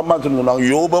சபையில் ஒரு அம்மா சொன்னாங்க,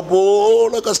 யோப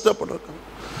போல கஷ்டப்பட்டிருக்காங்க,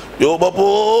 யோப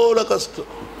போல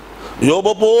கஷ்டம்,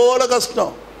 யோப போல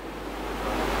கஷ்டம்.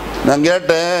 நான்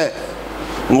கேட்டேன்,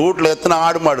 உங்க வீட்டில் எத்தனை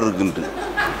ஆடு மாடு இருக்குன்ட்டு.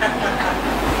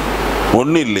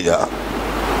 ஒன்றும் இல்லையா?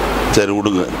 சரி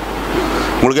விடுங்க.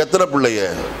 உங்களுக்கு எத்தனை பிள்ளைங்க?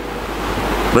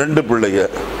 2 பிள்ளைங்க.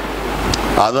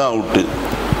 அதான் விட்டு.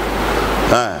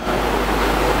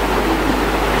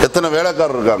 எத்தனை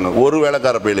வேலைக்காரர் இருக்காங்க? ஒரு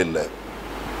வேலைக்கார பையில இல்லை.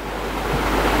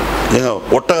 ஏங்க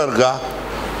ஒட்டகம் இருக்கா?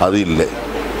 அது இல்லை.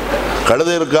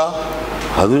 கழுதை இருக்கா?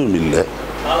 அதுவும் இல்லை.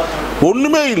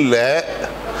 ஒண்ணுமே இல்லை.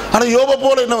 ஆனா யோப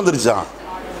போல என்ன வந்துருச்சான்?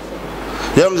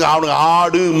 அவனுக்கு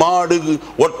ஆடு மாடு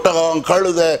ஒட்டகம்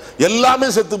கழுதை எல்லாமே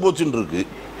செத்து போச்சுன்னு இருக்கு.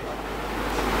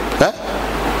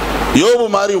 யோபு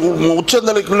மாதிரி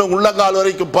உச்சந்தலைக்குள்ள உள்ளங்கால்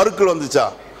வரைக்கும் பருக்கள் வந்துச்சா?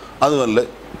 அதுவும் இல்லை.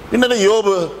 இன்னொன்னு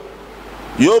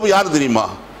யோபு யார் தெரியுமா?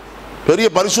 பெரிய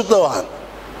பரிசுத்தவான்,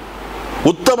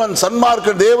 உத்தமன், சன்மார்க்க,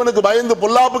 தேவனுக்கு பயந்து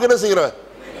பொல்லாப்புக்கு என்ன செய்கிற.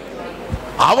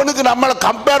 அவனுக்கு நம்மளை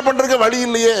கம்பேர் பண்றதுக்கு வழி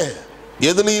இல்லையே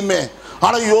எதுலையுமே.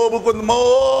 ஆனா யோபுக்கு வந்து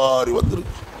மாறி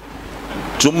வந்துருக்கு.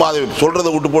 சும்மா அதை சொல்றதை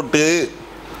விட்டு போட்டு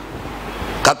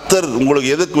கர்த்தர் உங்களுக்கு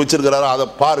எதுக்கு வச்சிருக்கிறாரோ அதை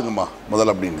பாருங்கம்மா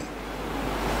முதல்ல அப்படின்னு.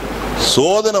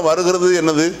 சோதனை வருகிறது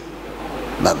என்னது?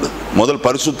 நல்லது. முதல்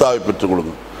பரிசுத்தாவை பெற்றுக்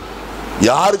கொடுங்க.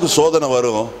 யாருக்கு சோதனை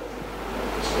வரும்?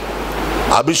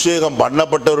 அபிஷேகம்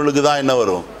பண்ணப்பட்டவர்களுக்கு தான் என்ன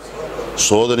வரும்?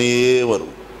 சோதனையே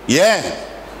வரும். ஏன்?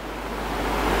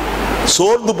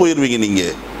 சோர்ந்து போயிருவீங்க.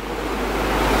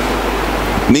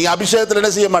 நீங்க அபிஷேகத்தில்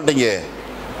என்ன செய்ய மாட்டீங்க,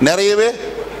 நிறையவே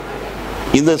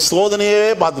இந்த சோதனையே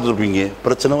பார்த்துட்டு இருப்பீங்க.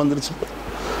 பிரச்சனை வந்துருச்சு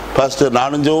பாஸ்டர்,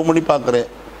 நானும் ஜெபம் பண்ணி பார்க்குறேன்.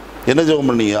 என்ன ஜெபம்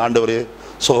பண்ணீங்க? ஆண்டவரே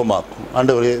சுகமாக்கும்,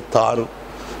 ஆண்டவரே தாரும்,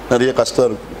 நிறைய கஷ்டம்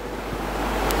இருக்கு.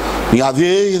 நீ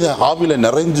அதே இதை ஆவியில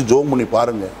நிறைஞ்சு ஜெபம் பண்ணி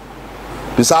பாருங்க.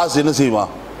 பிசாசு என்ன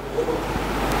செய்வான்?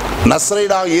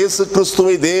 நசரேயனாகிய இயேசு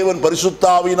கிறிஸ்துவை தேவன்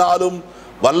பரிசுத்தாவினாலும்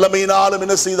வல்லமையினாலும்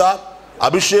என்ன செய்தார்?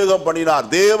 அபிஷேகம் பண்ணினார்.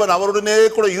 தேவன் அவருடனே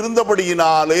கூட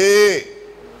இருந்தபடியினாலே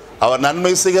அவர்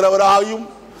நன்மை செய்கிறவராயும்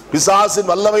பிசாசின்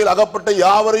வல்லமையில் அகப்பட்ட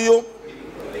யாவரையும்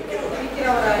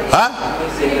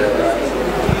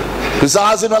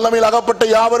பிசாசின் வல்லமையில் அகப்பட்ட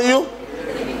யாவரையும்.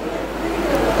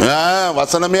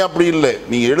 வசனமே அப்படி இல்லை.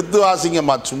 நீங்க எடுத்து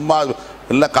வாசிங்கம்மா. சும்மா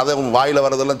இல்ல கதை வாயில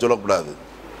வரதெல்லாம் சொல்லக்கூடாது.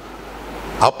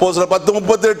 அப்போஸ்தலர்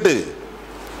 10:38,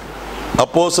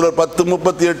 அப்போஸ்தலர்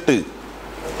 10:38.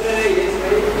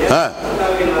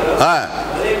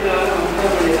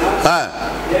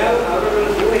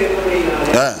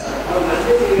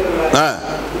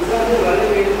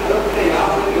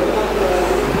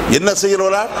 என்ன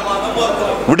செய்கிறவரா?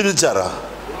 விடுவிச்சாரா?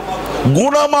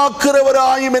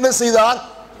 குணமாக்குறவராயும் என்ன செய்தார்?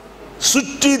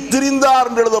 சுற்றி திரிந்தார்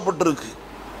என்று எழுதப்பட்டிருக்கு.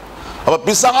 அப்ப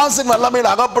பிசாசின்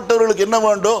வல்லமையில் அகப்பட்டவர்களுக்கு என்ன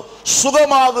வேண்டும்?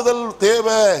 சுகமாகுதல்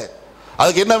தேவை.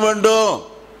 அதுக்கு என்ன வேண்டும்?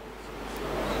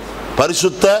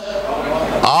 பரிசுத்த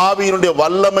ஆவியினுடைய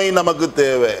வல்லமை நமக்கு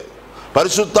தேவை.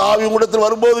 பரிசுத்த ஆவி உங்களிடத்தில்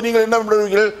வரும்போது நீங்கள் என்ன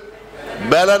பண்ணுவீர்கள்?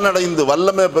 பலன் அடைந்து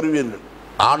வல்லமை பெறுவீர்கள்.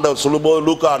 ஆண்டவர் சொல்லும்போது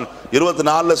லூக்கா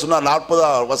 24 சொன்னார்,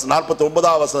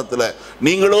 49 வசனத்துல,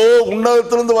 நீங்களோ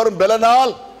உன்னதத்திலிருந்து வரும்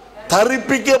பலனால்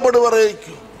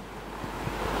தரிப்பிக்கப்படுவரைக்கும்.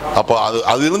 அப்ப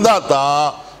அது இருந்தா தான்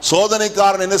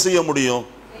சோதனைக்காரன் என்ன செய்ய முடியும்?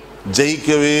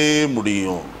 ஜெயிக்கவே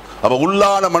முடியும். அப்ப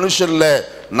உள்ளான மனுஷன்ல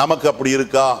நமக்கு அப்படி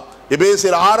இருக்கா?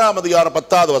 எபேசியர்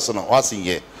 6:10 வாசிங்க.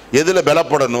 எதுல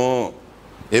பலப்படணும்?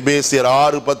 எபேசியர்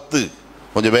 6:10.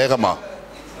 கொஞ்சம் வேகமா.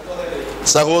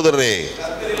 சகோதரரே,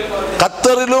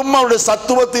 கர்த்தரிலும் அவருடைய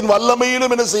சத்துவத்தின்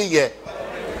வல்லமையிலும் என்ன செய்யுங்க?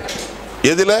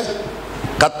 எதுல?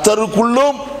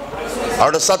 கர்த்தருக்குள்ளும்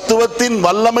அவருடைய சத்துவத்தின்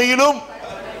வல்லமையிலும்.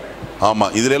 ஆமா,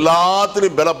 இதுல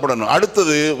எல்லாத்திலும் பலப்படணும்.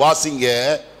 அடுத்தது வாசிங்க,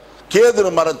 கேதுரு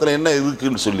மரத்துல என்ன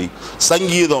இருக்குன்னு சொல்லி.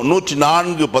 சங்கீதம்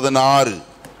 104:16.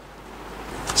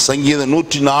 சங்கீதம்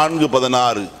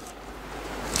 104:16.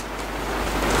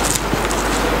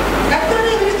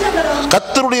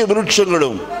 கர்த்தருடைய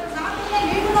விருட்சங்களும்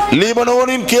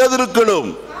லீபனோனின் கேதுருக்களும்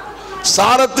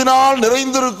சாரத்தினால்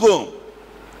நிறைந்திருக்கும்.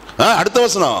 அடுத்த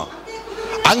வசனம்,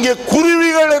 அங்கே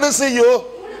குருவிகள் என்ன செய்யும்?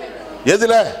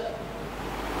 எதுல?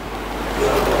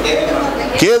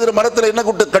 கேதுரு மரத்துல என்ன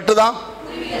கட்டுதான்?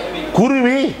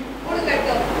 குருவி.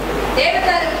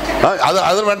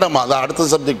 அது வேண்டாமா, அது அடுத்த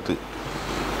சப்ஜெக்ட்.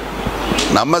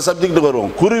 நம்ம சப்ஜெக்ட்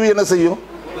வருவோம். குருவி என்ன செய்யும்?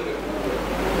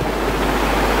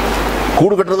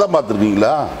 கூடு கட்டுறதா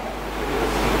பார்த்துருக்கீங்களா?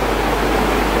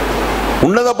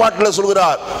 உன்னத பாட்டில்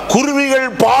சொல்கிறார், குருவிகள்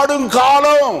பாடும்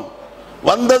காலம்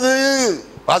வந்தது.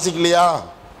 வாசிக்கலையா?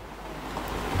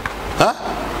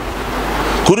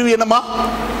 குருவி என்னமா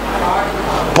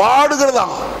பாடுகிறதா?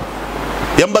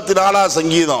 84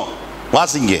 சங்கீதம்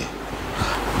வாசிங்க.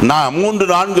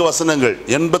 3-4 வசனங்கள்.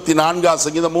 84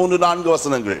 சங்கீதம் 3-4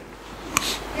 வசனங்கள்.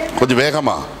 கொஞ்சம்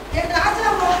வேகமா.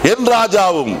 என்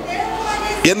ராஜாவும்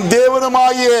என்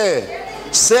தேவனுமாகிய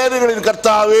சேனைகளின்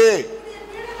கர்த்தாவே,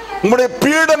 உம்முடைய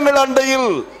பீடங்கள் அண்டையில்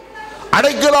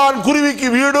அடைக்கலான் குருவிக்கு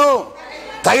வீடும்,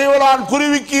 தகைவலான்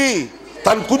குருவிக்கு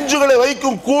தன் குஞ்சுகளை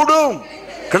வைக்கும் கூடும்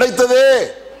கிடைத்ததே.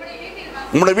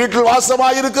 உம்முடைய வீட்டில்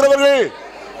வாசமாய் இருக்கிறவர்கள்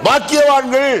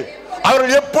பாக்கியவான்கள்.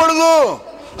 அவர்கள் எப்பொழுதும்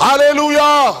அல்லேலூயா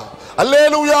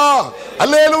அல்லேலூயா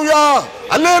அல்லேலூயா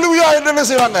அல்லேலூயா என்று என்ன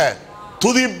செய்வாங்க?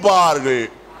 துதிப்பார்கள்.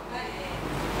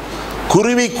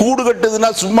 குருவி கூடு கட்டுதுன்னா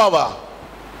சும்மாவா?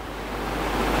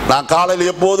 நான்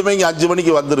காலையில் எப்போதுமே இங்கே 5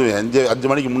 மணிக்கு வந்துடுவேன்.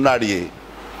 5 மணிக்கு முன்னாடியே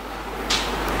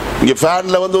இங்கே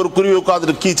ஃபேனில் வந்து ஒரு குருவி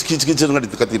உட்காந்துட்டு கீச்சு கீச்சு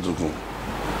கீச்சுன்னு கத்திட்டு இருக்கும்.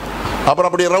 அப்புறம்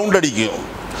அப்படியே ரவுண்ட் அடிக்கும்.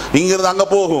 இங்கிருந்து அங்கே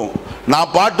போகும்.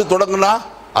 நான் பாட்டு தொடங்குனா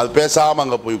அது பேசாமல்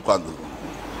அங்கே போய் உட்காந்துக்கும்.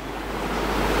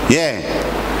 ஏன்?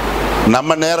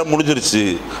 நம்ம நேரம் முடிஞ்சிருச்சு.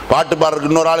 பாட்டு பாடுறதுக்கு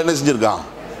இன்னொரு ஆள் என்ன செஞ்சிருக்கான்?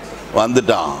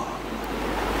 வந்துட்டான்.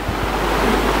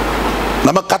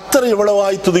 நம்ம கர்த்தரை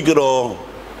எவ்வளவாய் துதிக்கிறோம்.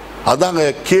 அதாங்க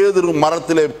கேதுரு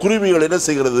மரத்திலே குருவிகள் என்ன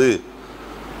செய்கிறது?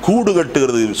 கூடு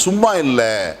கட்டுகிறது. சும்மா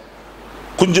இல்லை,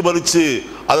 குஞ்சு பறிச்சு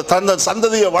அதை தந்த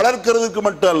சந்ததியை வளர்க்கிறதுக்கு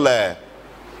மட்டும் அல்ல,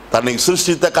 தன்னை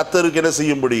சிருஷ்டித்த கர்த்தருக்கு என்ன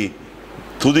செய்யும்படி?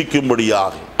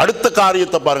 துதிக்கும்படியாக. அடுத்த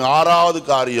காரியத்தை பாருங்க. 6வது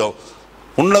காரியம்.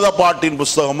 உன்னத பாட்டின்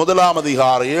புஸ்தகம் 1ஆம்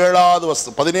அதிகாரம்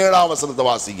 17ஆம் வசனத்தை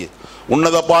வாசிங்க.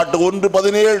 உன்னத பாட்டு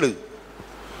 1:17.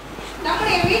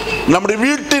 நம்முடைய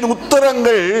வீட்டின்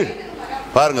உத்தரங்கள்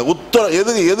பாருங்க. உத்தரம்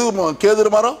எது கேதுரு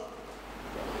மரம்?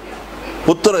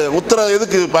 உத்தரம்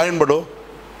எதுக்கு பயன்படும்?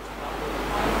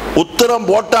 உத்தரம்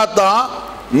போட்டாதான்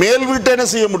மேல் வீட்டை என்ன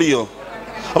செய்ய முடியும்?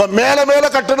 அப்ப மேல மேல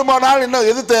கட்டணுமானால் என்ன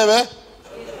எது தேவை?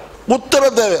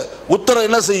 உத்தரம் தேவை. உத்தரம்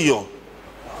என்ன செய்யும்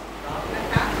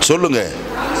சொல்லுங்க?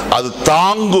 அது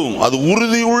தாங்கும். அது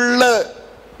உறுதியுள்ள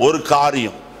ஒரு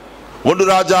காரியம். 1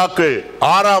 ராஜாக்கள்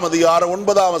 6ஆம் அதிகாரம்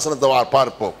 9ஆம் வசனத்தை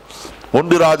பார்ப்போம்.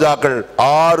 1 ராஜாக்கள்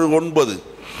 6:9.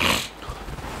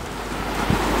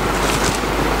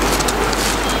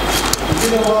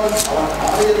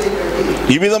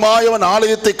 இவ்விதமாய் அவன்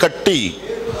ஆலயத்தை கட்டி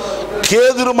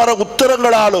கேதுரு மர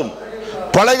உத்தரங்களாலும்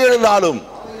பலகைகளினாலும்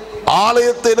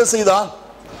ஆலயத்தை என்ன செய்தான்?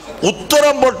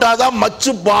 உத்தரம் போட்டாதான்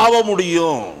மச்சு பாவ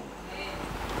முடியும்.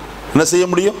 என்ன செய்ய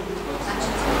முடியும்?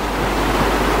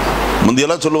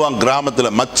 முந்தியெல்லாம் சொல்லுவாங்க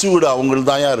கிராமத்தில் மச்சு வீடு அவங்களுக்கு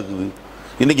தான் இருக்குது.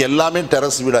 இன்னைக்கு எல்லாமே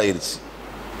டெரஸ் வீடு ஆயிடுச்சு.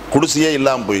 குடிசையே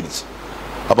இல்லாமல் போயிடுச்சு.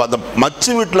 அப்போ அந்த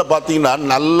மச்சு வீட்டில் பார்த்தீங்கன்னா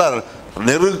நல்ல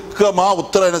நெருக்கமாக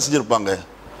உத்தரம் என்ன செஞ்சுருப்பாங்க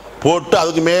போட்டு,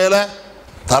 அதுக்கு மேலே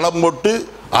தளம் போட்டு,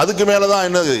 அதுக்கு மேலே தான்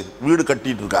என்னது வீடு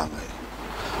கட்டிட்டு இருக்காங்க.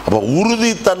 அப்போ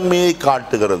உறுதித்தன்மையை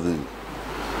காட்டுகிறது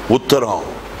உத்தரம்.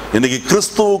 இன்னைக்கு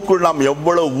கிறிஸ்துவுக்குள் நாம்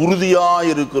எவ்வளவு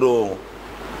உறுதியாக இருக்கிறோம்.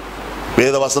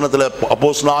 வேத வசனத்தில்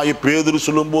அப்போஸ்தலனாகிய பேதுரு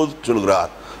சொல்லும்போது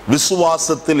சொல்கிறார்,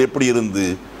 விசுவாசத்தில் எப்படி இருந்து?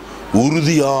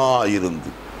 உறுதியாயிருந்து.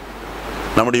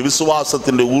 நம்முடைய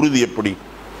விசுவாசத்தின் உறுதி எப்படி?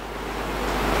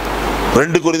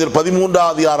 2 கொரிந்தியர்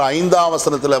 13ஆம் அதிகாரம் 5ஆம்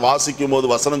வசனத்தில் வாசிக்கும் போது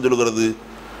வசனம் சொல்கிறது,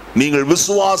 நீங்கள்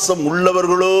விசுவாசம்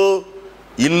உள்ளவர்களோ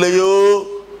இல்லையோ?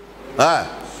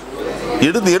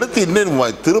 எடுத்து இன்னும்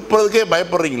திருப்பறதுக்கே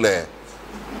பயப்படுறீங்களே.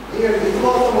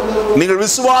 நீங்கள்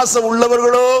விசுவாசம்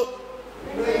உள்ளவர்களோ,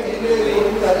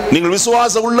 நீங்கள்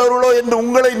விசுவாசம் உள்ளவர்களோ என்று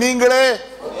உங்களை நீங்களே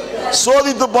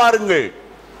சோதித்து பாருங்கள்.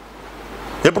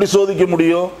 எப்படி சோதிக்க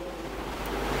முடியும்?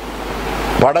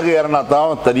 படகு ஏறினா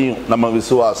தான் தெரியும் நம்ம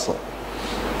விசுவாசம்.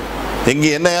 எங்க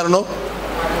என்ன ஏறணும்?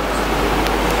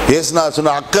 ஏசுனா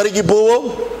சொன்ன அக்கறைக்கு போவோம்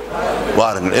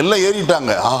வாருங்கள். எல்லாம்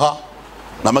ஏறிட்டாங்க. ஆஹா,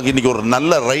 நமக்கு இன்னைக்கு ஒரு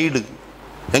நல்ல ரைடு.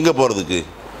 எங்க போறதுக்கு?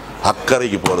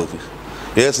 அக்கறைக்கு போறதுக்கு.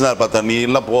 ஏசுனார் பார்த்தா, நீ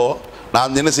எல்லாம் போ,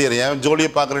 நான் என்ன செய்யறேன், என் ஜோலியை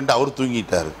பார்க்குறேன்ட்டு அவர்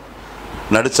தூங்கிட்டார்.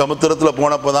 நடுச்சமுத்திரத்தில்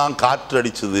போனப்போதான் காற்று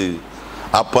அடிச்சது.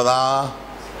 அப்போதான்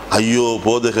ஐயோ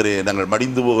போதுகிறே, நாங்கள்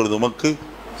மடிந்து போகிறது உமக்கு.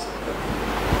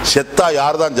 செத்தா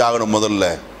யார் தான் ஜாகணும் முதல்ல?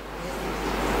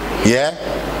 ஏன்?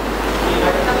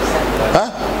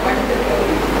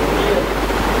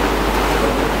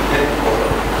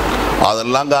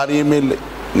 அதெல்லாம் காரியமே இல்லை.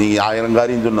 நீங்க 1000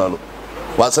 காரியம் சொன்னாலும்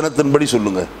வசனத்தின்படி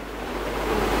சொல்லுங்க.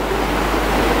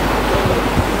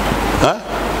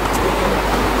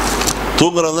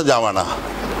 தூங்குறவன் தான் ஜாவானா?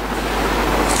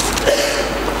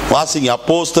 வாசிங்க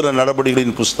அப்போஸ்தலர்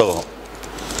நடபடிகளின் புஸ்தகம்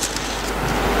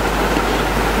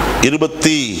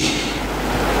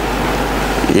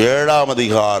 27ஆம்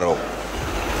அதிகாரம்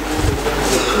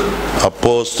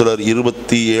அப்போஸ்தலர்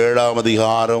 27ஆம்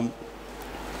அதிகாரம்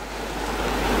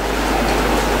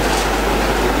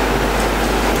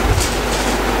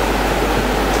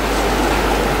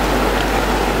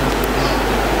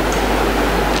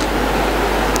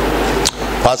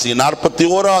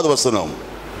 41வது வசனம்.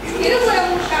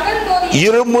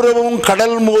 இருமுறவும்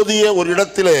கடல் மோதிய ஒரு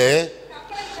இடத்திலே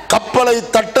கப்பலை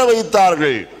தட்ட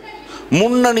வைத்தார்கள்.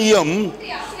 முன்னணியம்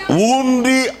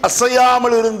ஊன்றி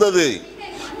அசையாமல் இருந்தது.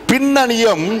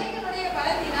 பின்னணியம்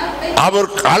அவர்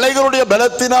அலைகளுடைய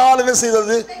பலத்தினால் என்ன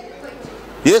செய்தது?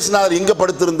 இயேசுநாதர் இங்க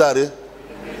படுத்திருந்தாரு.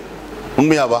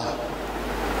 உண்மையாவா?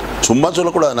 சும்மா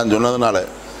சொல்லக்கூடாது, நான் சொன்னதுனால.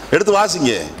 எடுத்து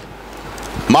வாசிங்க.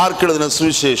 மார்க் எழுதின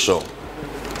சுவிசேஷம்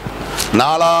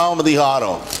 4ஆம்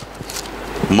அதிகாரம்.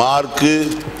 மார்க்கு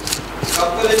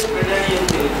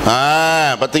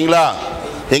பாத்தீங்களா?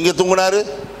 எங்க தூங்கினாரு?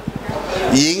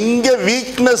 எங்க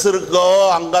வீக்னஸ் இருக்கோ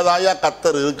அங்கதாயா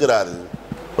கர்த்தர் இருக்கிறாரு.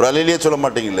 ஒரு அலையிலேயே சொல்ல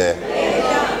மாட்டீங்களே.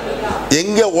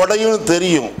 எங்க உடையும்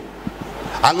தெரியும்,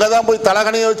 அங்கதான் போய்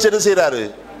தலகணையை வச்சு என்ன செய்யறாரு?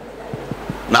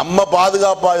 நம்ம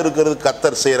பாதுகாப்பா இருக்கிறது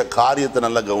கர்த்தர் செய்யற காரியத்தை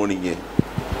நல்லா கவனிங்க.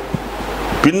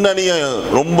 பின்னணிய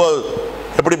ரொம்ப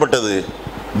எப்படிப்பட்டது?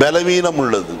 பலவீனம்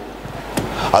உள்ளது.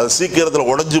 அது சீக்கிரத்தில்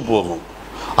உடைஞ்சு போகும்.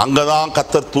 அங்கதான்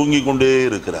கர்த்தர் தூங்கி கொண்டே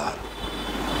இருக்கிறார்.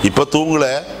 இப்ப தூங்கல,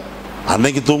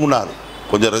 அன்னைக்கு தூங்கினார்,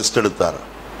 கொஞ்சம் ரெஸ்ட் எடுத்தார்.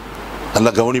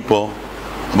 நல்லா கவனிப்போம்.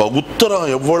 நம்ம உத்தரம்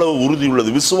எவ்வளவு உறுதி உள்ளது.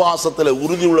 விசுவாசத்தில்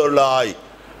உறுதி உள்ளவர்களாய்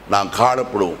நாம்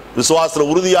காணப்படுவோம்.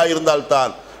 விசுவாசத்தில் உறுதியாய்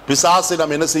இருந்தால்தான் பிசாசை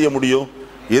நாம் என்ன செய்ய முடியும்?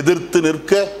 எதிர்த்து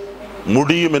நிற்க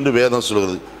முடியும் என்று வேதம்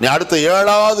சொல்கிறது. நீ அடுத்த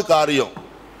 7வது காரியம்,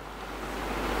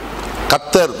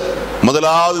 கர்த்தர்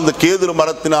முதலாவது இந்த கேதுரு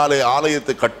மரத்தினாலே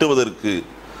ஆலயத்தை கட்டுவதற்கு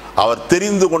அவர்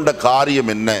தெரிந்து கொண்ட காரியம்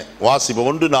என்ன? வாசிப்போம்.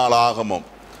 1 நாளாகமம்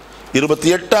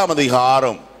 28ஆம்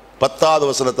அதிகாரம் 10வது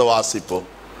வசனத்தை வாசிப்போம்.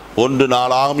 1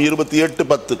 நாளாகமம்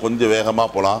 28:10. கொஞ்சம் வேகமா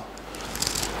போலாம்.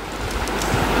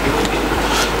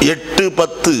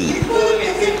 8:10.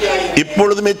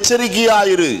 இப்பொழுதும்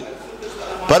எச்சரிக்கையாயிரு,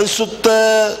 பரிசுத்த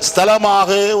ஸ்தலமாக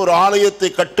ஒரு ஆலயத்தை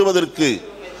கட்டுவதற்கு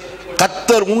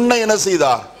கர்த்தர் உன்னை என்ன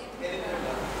செய்தார்?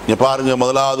 பாருங்க,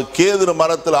 முதலாவது கேதுரு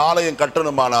மரத்தில் ஆலயம்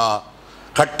கட்டணுமானா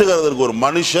கட்டுகிறதற்கு ஒரு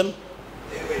மனுஷன்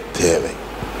தேவை.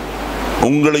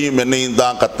 உங்களையும் என்னையும்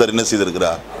தான் கர்த்தர் என்ன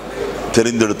செய்திருக்கிறார்?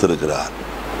 தெரிந்தெடுத்திருக்கிறார்.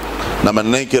 நம்ம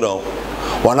நினைக்கிறோம்,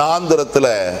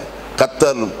 வனாந்தரத்தில்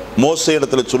கர்த்தர் மோசே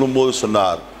இடத்துல சொல்லும்போது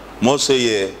சொன்னார்,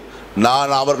 மோசேயே,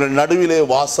 நான் அவர்கள் நடுவிலே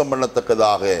வாசம்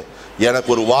பண்ணத்தக்கதாக எனக்கு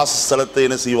ஒரு வாசஸ்தலத்தை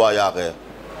என்ன செய்வாயாக?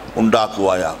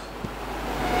 உண்டாக்குவாயாக.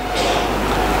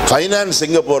 ஃபைனான்ஸ்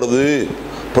எங்க போறது?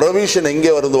 ப்ரொவிஷன்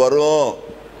எங்கே வரும்?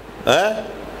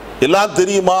 எல்லாம்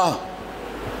தெரியுமா?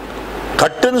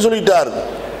 கட்டுன்னு சொல்லிட்டார்.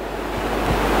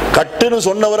 கட்டுன்னு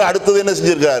சொன்னவர் அடுத்தது என்ன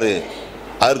செஞ்சிருக்காரு?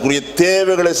 அதற்குரிய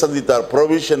தேவைகளை சந்தித்தார்.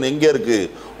 ப்ரொவிஷன் எங்க இருக்கு?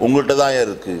 உங்கள்கிட்ட தான்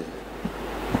இருக்கு.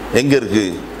 எங்க இருக்கு?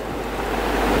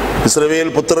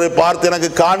 இஸ்ரவேல் புத்திரரை பார்த்து எனக்கு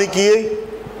காணிக்கையை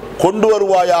கொண்டு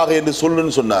வருவாயாக என்று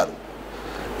சொல்லுன்னு சொன்னார்.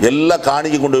 எல்லாம்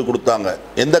காணிக்கை கொண்டு போய் கொடுத்தாங்க.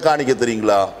 எந்த காணிக்கை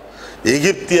தெரியுங்களா?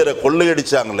 எகிப்தியரை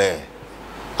கொள்ளையடிச்சாங்களே,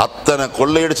 அத்தனை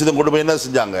கொள்ளையடிச்சதும் கொண்டு போய் என்ன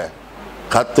செஞ்சாங்க?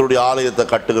 கர்த்தருடைய ஆலயத்தை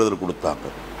கட்டுகிறதுக்கு கொடுத்தாங்க.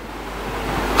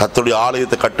 கர்த்தருடைய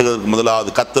ஆலயத்தை கட்டுகிறதுக்கு முதலாவது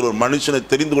கர்த்தர் ஒரு மனுஷனை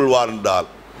தெரிந்து கொள்வார் என்றால்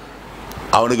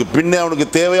அவனுக்கு பின்னே அவனுக்கு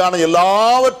தேவையான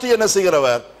எல்லாவற்றையும் என்ன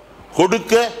செய்கிறவர்?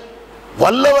 கொடுக்க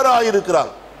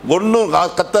வல்லவராயிருக்கிறார். ஒன்றும்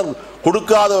கர்த்தர்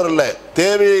கொடுக்காதவர் அல்ல,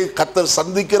 தேவையை கர்த்தர்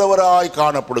சந்திக்கிறவராய்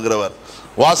காணப்படுகிறவர்.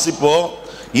 வாசிப்போம்.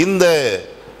 இந்த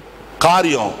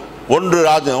காரியம் 1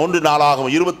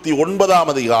 நாளாகமம்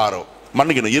 29ஆம் அதிகாரம்,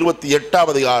 மன்னிக்கணும்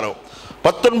 28ஆம் அதிகாரம்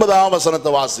 19ஆம்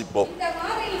வசனத்தை வாசிப்போம்.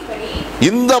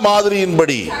 இந்த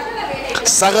மாதிரியின்படி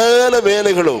சகல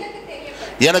வேலைகளும்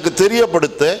எனக்கு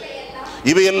தெரியப்படுத்த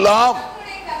இவையெல்லாம்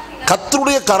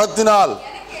கர்த்தருடைய கரத்தினால்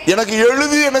எனக்கு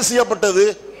எழுதி என்ன செய்யப்பட்டது?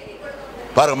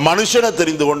 பாரு, மனுஷனை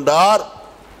தெரிந்து கொண்டார்.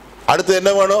 அடுத்து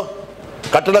என்ன வேணும்?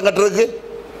 கட்டடம் கட்டுறதுக்கு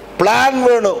பிளான்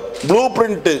வேணும், ப்ளூ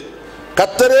பிரிண்ட்.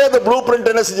 கர்த்தரே இந்த ப்ளூ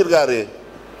பிரிண்ட் என்ன செஞ்சிருக்காரு?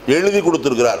 எழுதி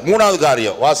கொடுத்திருக்கிறார். 3வது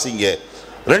காரியம் வாசிங்க.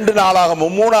 2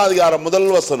 நாளாகமம் 3ஆம் அதிகாரம்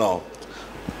 1 வசனம்.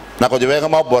 நான் கொஞ்சம்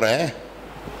வேகமா போறேன்.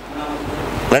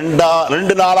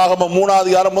 2 நாளாகமம் 3ஆம்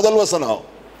அதிகாரம் 1 வசனம்.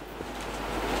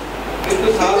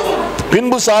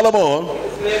 பின்பு சாலமோன்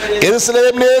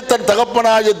எருசலேமிலே தன்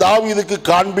தகப்பனாகிய தாவீதுக்கு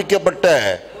காண்பிக்கப்பட்ட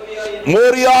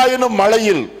மோரியா எனும்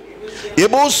மலையில்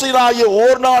எபூசியனாகிய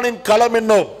ஓர்னானின் களம்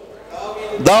என்னும்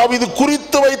தாவீது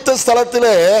குறித்து வைத்த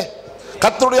ஸ்தலத்திலே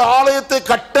கர்த்தருடைய ஆலயத்தை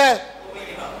கட்ட.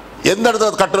 எந்த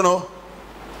இடத்துல கட்டணும்?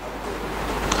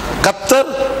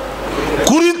 கர்த்தர்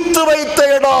குறித்து வைத்த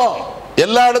இடம்.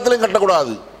 எல்லா இடத்திலையும்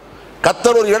கட்டக்கூடாது.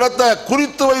 கர்த்தர் ஒரு இடத்தை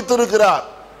குறித்து வைத்து இருக்கிறார்.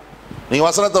 நீங்க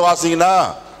வசனத்தை வாசிங்கன்னா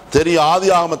தெரியும்.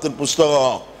 ஆதியாகமத்தின்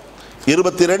புஸ்தகம்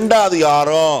 22ஆம்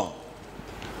அதிகாரம்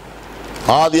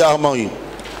ஆதியாகமம்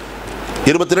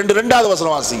 22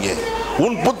 வசனம் வாசிங்க.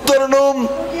 உன் புத்திரனும்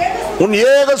உன்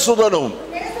ஏகசுதனும்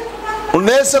உன்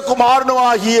நேசகுமாரனும்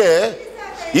ஆகிய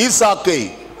ஈசாக்கை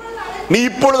நீ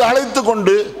இப்பொழுது அழைத்து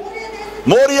கொண்டு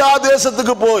மோரியா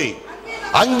தேசத்துக்கு போய்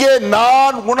அங்கே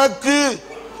நான் உனக்கு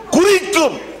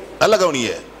குறிக்கும். நல்ல கவனிய,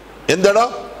 எந்த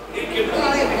இடம்?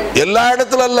 எல்லா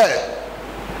இடத்துல அல்ல.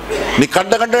 நீ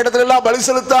கண்ட இடத்துல எல்லாம் பலி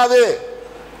செலுத்தாதே.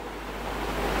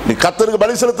 நீ கர்த்தருக்கு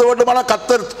பலி செலுத்த வேண்டுமானா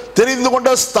கர்த்தர் தெரிந்து கொண்ட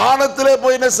ஸ்தானத்திலே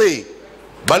போய் என்ன செய்,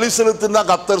 பலி செலுத்துன்னு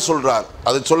கர்த்தர் சொல்றார்.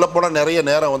 அது சொல்ல போனா நிறைய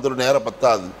நேரம் வந்துடும், நேரம்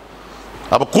பத்தாது.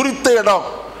 அப்ப குறித்த இடம்,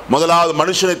 முதலாவது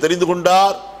மனுஷனை தெரிந்து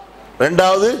கொண்டார்,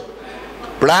 இரண்டாவது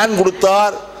பிளான்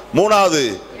கொடுத்தார், மூணாவது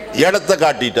இடத்தை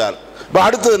காட்டிட்டார். இப்ப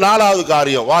அடுத்தது நாலாவது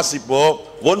காரியம் வாசிப்போம்.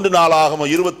 1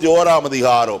 நாளாகமம் 21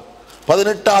 அதிகாரம்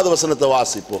 18வது வசனத்தை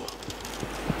வாசிப்போம்.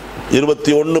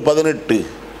 21:18.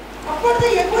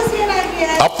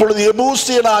 அப்பொழுது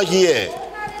எபூசியனாகிய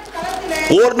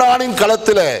ஓர்னானின்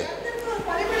களத்திலே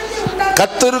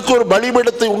கர்த்தருக்கு ஒரு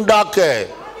பலிபீடத்தை உண்டாக்க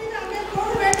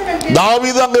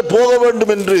தாவீது அங்கே போக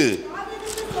வேண்டும் என்று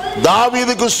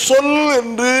தாவீதுக்கு சொல்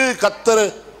என்று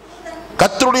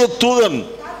கர்த்தருடைய தூதன்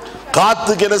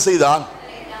காத்துக்கு என்ன செய்தான்?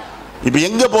 இப்ப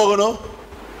எங்க போகணும்?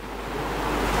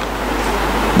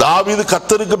 தாவீது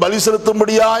கர்த்தருக்கு பலி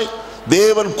செலுத்தும்படியாய்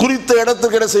தேவன் குறித்த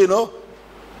இடத்துக்கு என்ன செய்யணும்?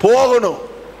 போகணும்.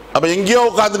 அப்ப எங்கேயோ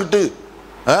உட்காந்துக்கிட்டு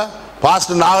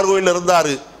பாஸ்டர் நாகர்கோவில்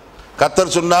இருந்தாரு,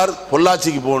 கர்த்தர் சொன்னார்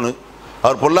பொள்ளாச்சிக்கு போகணும்.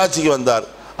 அவர் பொள்ளாச்சிக்கு வந்தார்.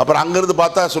 அப்புறம் அங்கிருந்து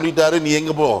பார்த்தா சொல்லிட்டாரு, நீ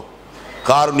எங்க போ,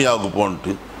 காருண்யாவுக்கு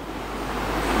போன்ட்டு.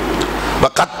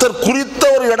 கர்த்தர் குறித்த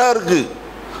ஒரு இடம் இருக்கு.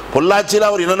 பொள்ளாச்சியில்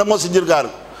அவர் என்னென்னமோ செஞ்சிருக்காரு,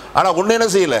 ஆனா ஒண்ணு என்ன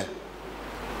செய்யல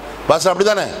பாஸ்டர்,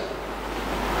 அப்படித்தானே?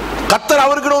 கர்த்தர்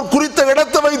அவருக்கு ஒரு குறித்த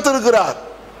இடத்தை வைத்திருக்கிறார்.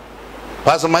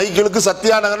 பாஸ்டர் மைக்கேலுக்கு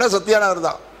சத்யாநகர்னா சத்யாநகர்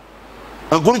தான்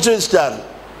குறிச்சு வச்சிட்டார்.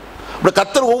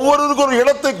 கர்த்தர் ஒவ்வொருவருக்கும் ஒரு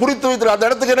இடத்தை குறித்து வைத்திருக்கிறார். அந்த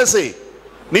இடத்துக்கு என்ன செய்,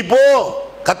 நீ போ.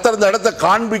 கர்த்தர் அந்த இடத்தை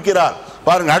காண்பிக்கிறார்.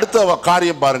 பாருங்க அடுத்த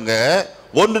காரியம் பாருங்க.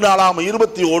 1 நாளாகமம்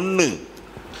 21,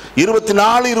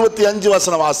 24, 25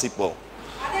 வசனம் வாசிப்போம்.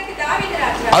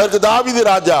 அதற்கு தாவீது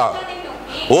ராஜா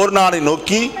ஓர்னானை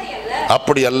நோக்கி,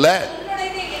 அப்படி அல்ல,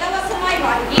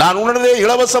 நான் உன்னுடைய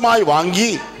இலவசமாய் வாங்கி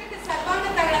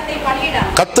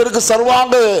கர்த்தருக்கு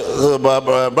சர்வாங்க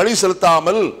பலி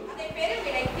செலுத்தாமல்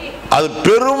அது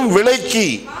பெரும் விலைக்கு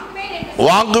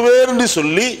வாங்குவேன் என்று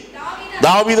சொல்லி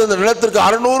தாவீது அந்த நிலத்திற்கு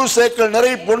 600 சேக்கல்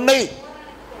நிறைய பொன்னை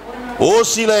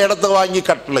ஓசியில இடத்தை வாங்கி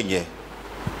கட்டலைங்க.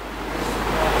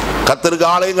 கர்த்தருக்கு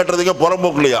ஆலயம் கட்டுறதுங்க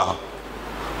புறம்போக்கு இல்லையா?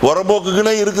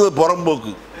 புறம்போக்குன்னே இருக்குது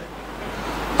புறம்போக்கு.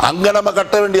 அங்க நம்ம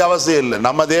கட்ட வேண்டிய அவசியம் இல்லை.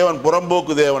 நம்ம தேவன்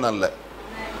புறம்போக்கு தேவன் அல்ல,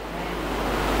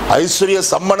 ஐஸ்வர்ய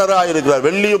சம்மனராக இருக்கிறார்.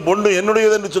 வெள்ளியும் பொண்ணும்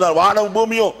என்னுடையது என்று சொன்னார், வானம்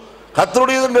பூமியும்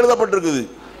கர்த்தருடையது என்று எழுதப்பட்டிருக்குது.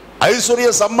 ஐஸ்வர்ய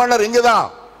சம்மனர் எங்கதான்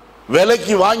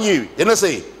விலைக்கு வாங்கி என்ன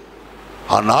செய்.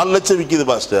 4 லட்சம் விற்கிது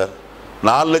பாஸ்டர்.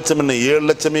 4 லட்சம் என்ன, 7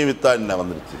 லட்சமே வித்தா என்ன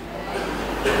வந்துருச்சு.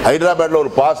 ஹைதராபாத்ல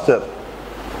ஒரு பாஸ்டர்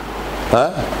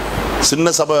சின்ன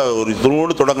சபை ஒரு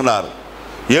இதோடு தொடங்கினார்.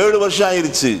 7 வருஷம்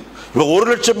ஆயிருச்சு. இப்ப 1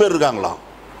 லட்சம் பேர் இருக்காங்களாம்.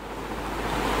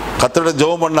 கர்த்தரோட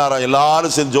ஜெபம் பண்ணாரா,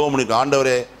 எல்லாரும் சேர்ந்து ஜெபம் பண்ணிருக்கோம்.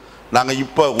 ஆண்டவரே, நாங்க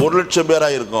இப்ப 1 லட்சம் பேரா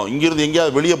இருக்கோம். இங்கிருந்து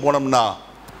எங்கேயாவது வெளியே போனோம்னா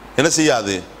என்ன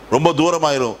செய்யாது, ரொம்ப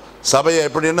தூரமாயிரும். சபையை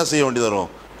எப்படி என்ன செய்ய வேண்டியது வரும்,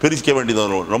 பிரிக்க வேண்டியது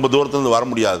வரும். ரொம்ப தூரத்துலேருந்து வர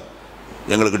முடியாது.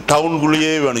 எங்களுக்கு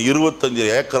டவுனுக்குள்ளேயே வேணும் 25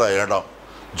 ஏக்கரா இடம்.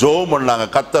 ஜெபம் பண்ணாங்க.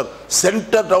 கர்த்தர்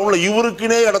சென்டர் டவுன்ல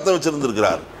இவருக்குனே இடத்த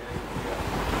வச்சிருந்திருக்கிறார்.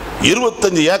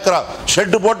 25 ஏக்கரா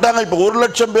ஷெட் போட்டாங்க. இப்ப 1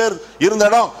 லட்சம் பேர் இருந்த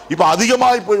இடம் இப்ப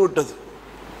அதிகமாகி போய்விட்டது.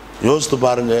 யோசித்து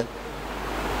பாருங்க,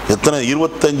 எத்தனை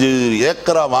 25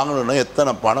 ஏக்கரா வாங்கணும்னா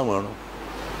எத்தனை பணம் வேணும்.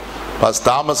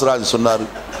 தாமஸ் ராஜ் சொன்னாரு,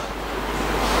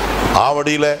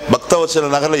 ஆவடியில பக்தவச்சல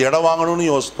நகர்ல இடம் வாங்கணும்னு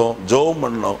யோசித்தோம், ஜெபம்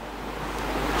பண்ணோம்.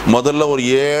 முதல்ல ஒரு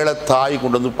ஏழை தாய்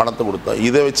கொண்டு வந்து பணத்தை கொடுத்தா,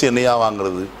 இதை வச்சு என்னையா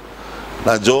வாங்குறது.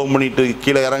 நான் ஜெபம் பண்ணிட்டு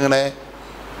கீழே இறங்கினேன்.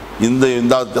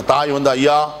 இந்த தாய் வந்து,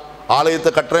 ஐயா ஆலயத்தை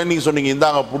கட்டுறேன்னு நீங்க சொன்னீங்க,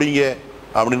 இந்தாங்க பிடிங்க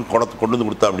அப்படின்னு கொண்டு வந்து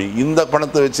கொடுத்தா. அப்படி இந்த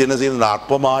பணத்தை வச்சு என்ன செய்யுது, நான்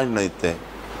அற்பமா நினைத்தேன்.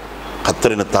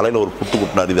 கர்த்தர் என்ன தலையில ஒரு குட்டு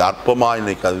குட்டினார். இது அற்பமா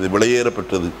நினைக்காது, இது விலையேற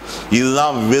பெற்றது,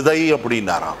 இதுதான் விதை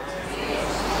அப்படின்னாராம்.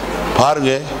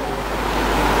 பாருங்க,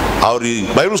 அவர்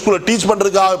பைபிள் ஸ்கூல்ல டீச்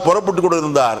பண்றதுக்காக புறப்பட்டு கூட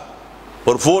இருந்தார்.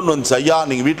 ஒரு ஃபோன் வந்துச்சு, ஐயா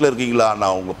நீங்க வீட்டில் இருக்கீங்களா,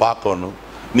 நான் உங்களை பார்க்கணும்.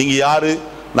 நீங்க யாரு?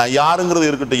 நான் யாருங்கிறது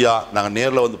இருக்கட்டும் ஐயா, நாங்கள்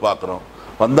நேரில் வந்து பார்க்குறோம்.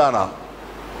 வந்தானா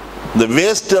இந்த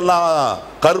வேஸ்ட் எல்லாம்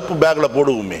கருப்பு பேக்ல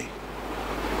போடுவோமே,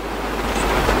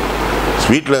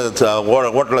 வீட்டில்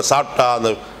ஹோட்டலில் சாப்பிட்டா அந்த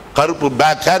கருப்பு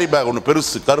பேக், கேரி பேக் ஒன்று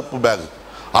பெருசு கருப்பு பேக்,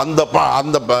 அந்த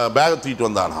பேக்கை தூக்கிட்டு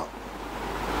வந்தானா.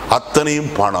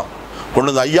 அத்தனையும் பணம் கொண்டு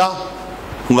வந்து, ஐயா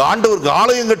உங்க ஆண்டவருக்கு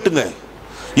ஆலயம் கட்டுங்க,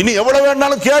 இனி எவ்வளவு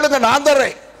வேணாலும் கேளுங்க, நான்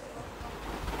தர்றேன்.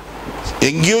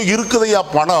 எங்கேயோ இருக்குதையா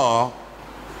பணம்.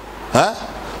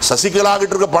 சசிகலா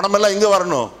கிட்ட இருக்க பணம் எல்லாம் எங்க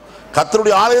வரணும்?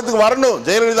 கர்த்தருடைய ஆலயத்துக்கு வரணும்.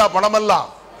 ஜெயலலிதா பணம் எல்லாம்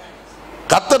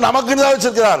கர்த்தர் நமக்குன்னு தான்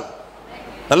வச்சிருக்கிறார்.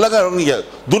 நல்ல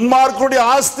துன்மார்க்கருடைய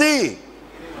ஆஸ்தி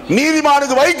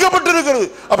நீதிமானுக்கு வைக்கப்பட்டிருக்கிறது.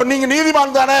 அப்ப நீங்க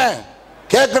நீதிமான் தானே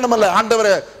கேட்கணும்ல.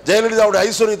 ஆண்டவரே, ஜெயலலிதாவுடைய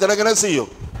ஐஸ்வர்யத்தை எனக்கு என்ன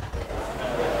செய்யும்?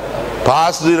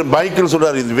 பாஸ்டர் மைக்கேல்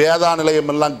சொல்றாரு, இது வேதா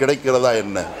நிலையம் எல்லாம் கிடைக்கிறதா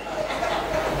என்ன?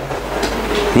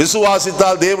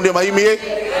 விசுவாசித்தால் தேவனுடைய மகிமையை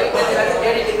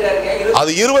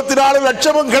அது 24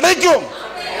 லட்சமும் கிடைக்கும்.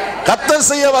 கர்த்தர்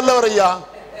செய்ய வல்லவர் ஐயா.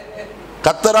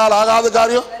 கர்த்தரால் ஆகாத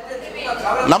காரியம்.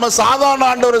 நம்ம சாதாரண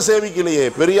ஆண்டவரை சேவிக்கலையே,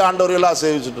 பெரிய ஆண்டவரை எல்லாம்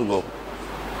சேவிச்சுட்டு இருக்கோம்.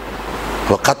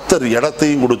 கர்த்தர்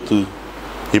இடத்தையும் கொடுத்து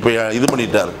இப்ப இது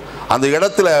பண்ணிட்டார். அந்த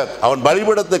இடத்துல அவன்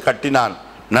பலிபீடத்தை கட்டினான்.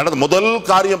 நடந்த முதல்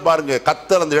காரியம் பாருங்க,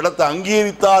 கர்த்தர் அந்த இடத்தை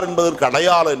அங்கீகரித்தார் என்பதற்கு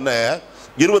அடையாளம் என்ன?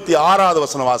 26வது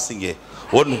வசனம் வாசிங்க.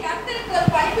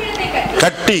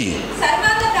 கட்டி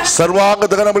சர்வாங்க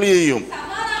தகன பலியையும்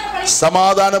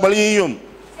சமாதான பலியையும்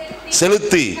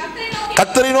செலுத்தி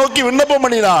கர்த்தரை நோக்கி விண்ணப்பம்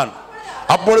பண்ணினான்.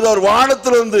 அப்பொழுது அவர்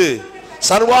வானத்திலிருந்து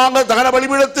சர்வாங்க தகன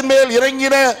பலிபீடத்தின் மேல்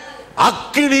இறங்கின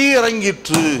அக்கினி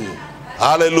இறங்கிற்று.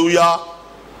 ஹல்லேலூயா.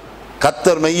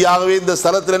 கர்த்தர் மெய்யாகவே இந்த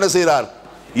ஸ்தலத்தில் என்ன செய்கிறார்?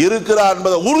 இருக்கிறார்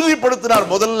என்பதை உறுதிப்படுத்தினார்.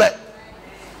 முதல்ல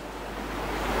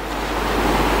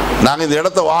நாங்க இந்த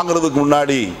இடத்தை வாங்குறதுக்கு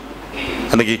முன்னாடி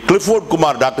அன்னைக்கு Clifford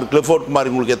Kumar, doctor Clifford Kumar,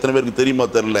 உங்களுக்கு எத்தனை பேருக்கு தெரியுமா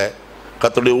தெரியல,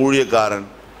 கர்த்தருடைய ஊழியக்காரன்.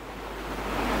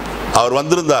 அவர்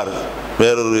வந்திருந்தார்,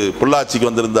 வேறொரு பொள்ளாச்சிக்கு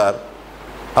வந்திருந்தார்.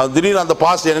 அவர் திடீர்னு அந்த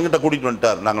பாஸ்டர் என்கிட்ட கூட்டிகிட்டு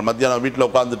வந்துட்டார். நாங்கள் மத்தியானம் வீட்டில்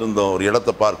உட்காந்துட்டு இருந்தோம், ஒரு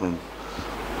இடத்தை பார்க்கணும்.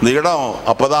 இந்த இடம்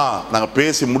அப்போதான் நாங்கள்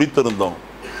பேசி முடித்திருந்தோம்.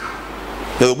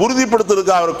 இதை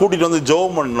உறுதிப்படுத்துறதுக்கு அவரை கூட்டிகிட்டு வந்து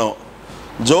ஜெபம் பண்ணோம்.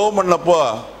 ஜெபம் பண்ணப்போ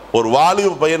ஒரு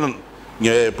வாலிப பையன்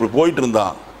இங்கே இப்படி போயிட்டு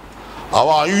இருந்தான்.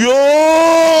 அவன்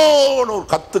ஐயோன்னு ஒரு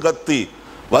கத்தி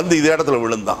வந்து இந்த இடத்துல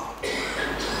விழுந்தான்.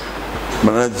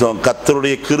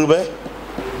 கர்த்தருடைய கிருபை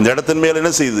இந்த இடத்தின் மேல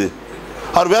என்ன செய்யுது?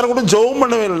 அவர் வேற கூட ஜெபம்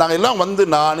பண்ணவே இல்லை. நாங்கள் எல்லாம் வந்து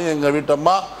நான் எங்கள்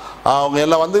வீட்டம்மா அவங்க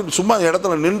எல்லாம் வந்து சும்மா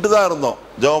இடத்துல நின்று தான் இருந்தோம்,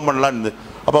 ஜெபம் பண்ணலான்னு.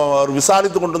 அப்போ அவர்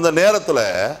விசாரித்து கொண்டு இருந்த நேரத்தில்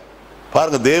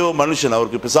பாருங்க, தேவ மனுஷன்,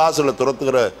 அவருக்கு பிசாசுகளை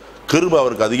துரத்துகிற கிருபை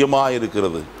அவருக்கு அதிகமாக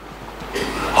இருக்கிறது.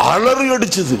 அலறி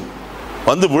அடிச்சது,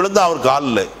 வந்து விழுந்தா அவர்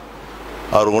காலில்.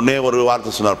 அவர் ஒன்னே ஒரு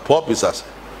வார்த்தை சொன்னார், போ பிசாசு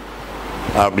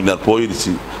அப்படின்னார்.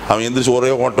 போயிடுச்சு. அவன் எந்திரிச்சு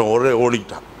ஒரே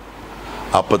ஓடிக்கிட்டான்.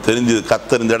 அப்போ தெரிஞ்சது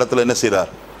கர்த்தர் இந்த இடத்துல என்ன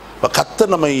செய்கிறார். இப்போ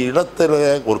கர்த்தர் நம்ம இடத்துல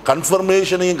ஒரு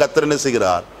கன்ஃபர்மேஷனையும் கர்த்தர் என்ன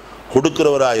செய்கிறார்?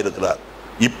 கொடுக்கிறவராக இருக்கிறார்.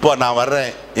 இப்போ நான்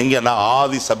வர்றேன் எங்கே? நான்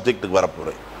ஆதி சப்ஜெக்டுக்கு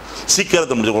வரப்போகிறேன்.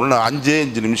 சீக்கிரத்தை முடிச்சு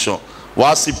 5 நிமிஷம்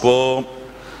வாசிப்போம்.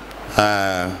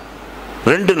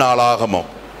 2 நாளாகமம்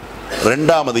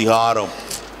 2ஆம் அதிகாரம்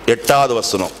 8வது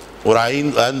வசனம். ஒரு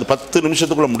 10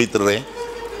 நிமிஷத்துக்குள்ள முடித்துறேன்.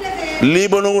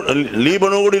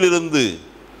 லீபனோடில் இருந்து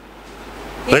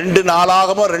 2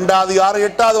 நாளாகமம் 2ஆம் அதிகாரம்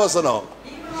 8வது வசனம்.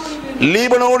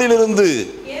 லீபனோடில் இருந்து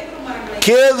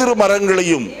கேதுரு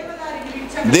மரங்களையும்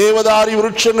தேவதாரி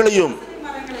விருட்சங்களையும்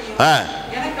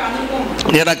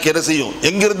எனக்கு என்ன செய்யும்?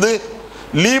 எங்கிருந்து?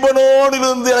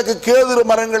 லீபனோடிலிருந்து எனக்கு கேதுரு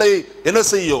மரங்களை என்ன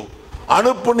செய்யும்?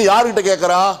 அனுப்புன்னு யார்கிட்ட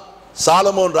கேட்கிறா?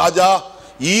 சாலமோன் ராஜா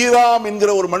ஈராம் என்கிற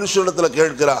ஒரு மனுஷனிடத்துல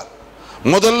கேட்கிறார்.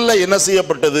 முதல்ல என்ன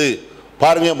செய்யப்பட்டது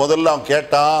பாருங்க. முதல்ல அவன்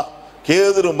கேட்டான்,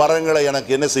 கேதுரு மரங்களை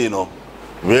எனக்கு என்ன செய்யணும்?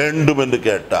 வேண்டும் என்று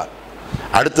கேட்டார்.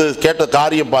 அடுத்து கேட்ட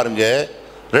காரியம் பாருங்க,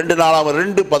 2 நாளாகமம்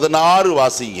 2:16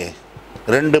 வாசிங்க.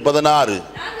 2:16.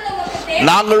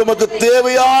 நாங்கள் உமக்கு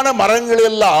தேவையான மரங்கள்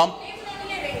எல்லாம்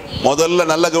முதல்ல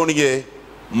நல்ல கவனிங்க,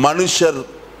 மனுஷர்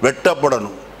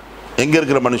வெட்டப்படணும். எங்க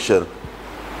இருக்கிற மனுஷர்?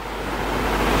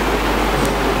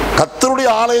 கர்த்தருடைய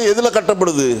ஆலயம் எதுல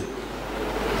கட்டப்படுது?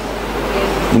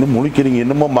 இன்னும் முழிக்கிறீங்க,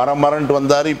 என்னமோ மரம்ட்டு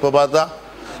வந்தாரு, இப்ப பார்த்தா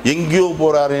எங்கேயோ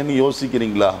போறாருன்னு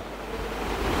யோசிக்கிறீங்களா?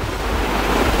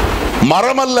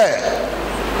 மரம் அல்ல,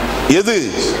 எது?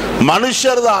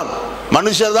 மனுஷர் தான்.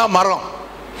 மனுஷர் தான் மரம்.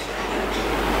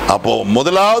 அப்போ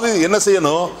முதலாவது என்ன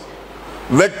செய்யணும்?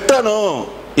 வெட்டணும்.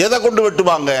 எதை கொண்டு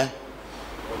வெட்டுவாங்க?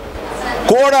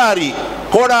 கோடாரி.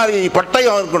 கோடாரி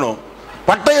பட்டயம் இருக்கணும்,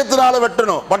 பட்டயத்தினால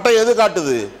வெட்டணும். பட்டயம் எது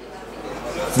காட்டுது?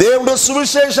 தேவனுடைய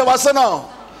சுவிசேஷ வசனம்.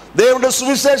 தேவனுடைய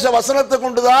சுவிசேஷ வசனத்தை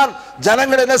கொண்டுதான்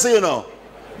ஜனங்கள் என்ன செய்யணும்?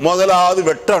 முதலாவது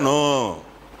வெட்டணும்.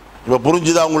 இப்ப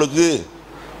புரிஞ்சுதா உங்களுக்கு?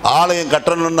 ஆலயம்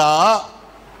கட்டணும்னா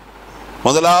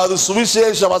முதலாவது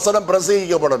சுவிசேஷ வசனம்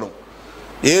பிரசங்கிக்கப்படணும்.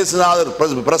 இயேசுநாதர்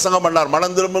பிரசங்கம் பண்ணார்,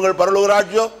 மனம் திரும்புங்கள் பரலோக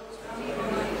ராஜ்யம்.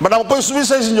 நம்ம போய்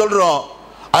சுவிசேஷம் சொல்றோம்,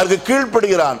 அதுக்கு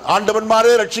கீழ்ப்படுகிறான்.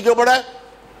 ஆண்டவன்மாரே ரட்சிக்கப்பட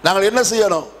நாங்கள் என்ன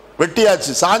செய்யணும்?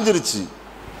 வெட்டியாச்சு, சாஞ்சிருச்சு.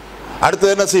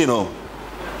 அடுத்து என்ன செய்யணும்?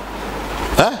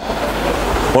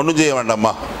 ஒன்றும் செய்ய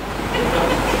வேண்டாமா?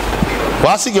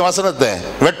 வாசிக்க வசனத்தை.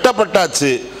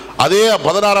 வெட்டப்பட்டாச்சு. அதே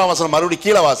 16ஆம் வசனம் மறுபடியும்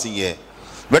கீழே வாசிங்க.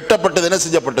 வெட்டப்பட்டது என்ன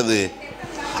செஞ்சப்பட்டது?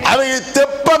 அவை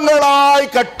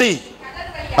தெப்பங்களாய் கட்டி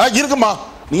இருக்குமா.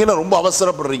 நீங்க ரொம்ப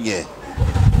அவசரப்படுறீங்க.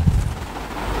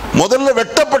 முதல்ல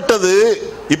வெட்டப்பட்டது,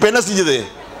 இப்ப என்ன செஞ்சது?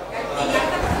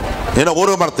 என்ன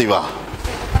ஒரு மரத்தை வா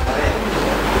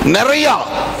நிறைய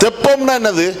தெப்பம்னா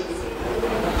என்னது?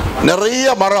 நிறைய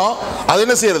மரம். அது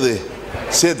என்ன செய்யறது?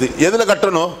 சேர்த்து எதுல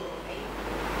கட்டணும்?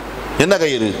 என்ன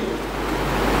கயிறு?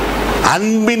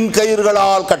 அன்பின்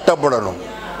கயிறுகளால் கட்டப்படணும்.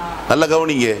 நல்ல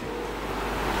கவனிங்க.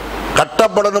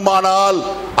 கட்டப்படணுமானால்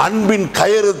அன்பின்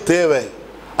கயிறு தேவை.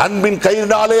 அன்பின்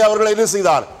கயிறினாலே அவர்களை என்ன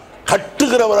செய்தார்?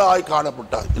 கட்டுகிறவராய்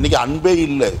காணப்பட்டார். இன்னைக்கு அன்பே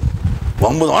இல்லை.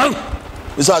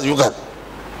 விசுவாசி உட்கார்,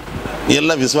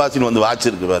 எல்லாம் விசுவாசின்னு வந்து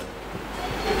வாச்சிருக்குவார்.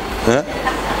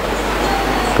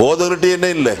 போதவர்கிட்ட என்ன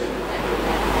இல்லை?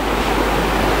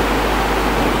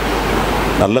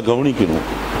 நல்லா கவனிக்கணும்.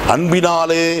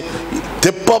 அன்பினாலே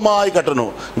தெப்பமாய்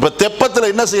கட்டணும். இப்ப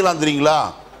தெப்பத்தில் என்ன செய்யலாம் தெரியுங்களா?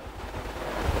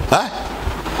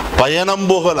 பயணம்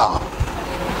போகலாம்.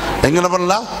 எங்க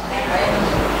பண்ணலாம்?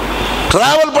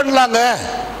 டிராவல் பண்ணலாங்க.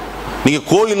 நீங்க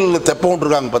கோயில் தெப்பம்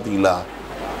விட்டுருக்காங்க பாத்தீங்களா?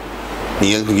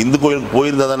 நீங்க இந்து கோயிலுக்கு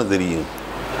போயிருந்தா தானே தெரியும்.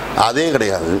 அதே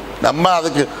கிடையாது. நம்ம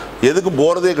அதுக்கு எதுக்கு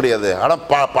போறதே கிடையாது. ஆனா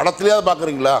படத்திலேயாவது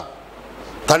பாக்குறீங்களா?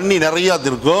 தண்ணி நிறைய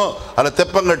இருக்கும். அதுல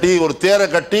தெப்பம் கட்டி ஒரு தேரை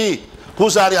கட்டி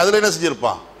பூசாரி அதுல என்ன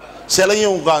செஞ்சிருப்பான்?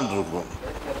 சிலையும் உட்கார்ந்து இருக்கும்.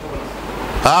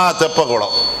 தெப்ப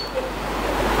குளம்.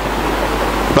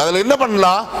 அதுல என்ன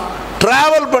பண்ணலாம்?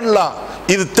 டிராவல் பண்ணலாம்.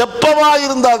 இது தெப்பமா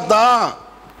இருந்தால் தான்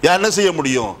என்ன செய்ய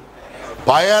முடியும்?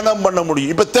 பயணம் பண்ண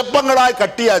முடியும். இப்ப தெப்பங்களாய்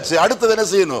கட்டியாச்சு. அடுத்தது என்ன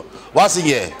செய்யணும்?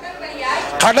 வாசிங்க.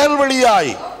 கடல்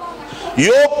வழியாய்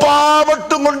யோப்பா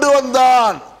மட்டும் கொண்டு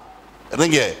வந்தான்.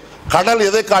 கடல்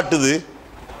எதை காட்டுது?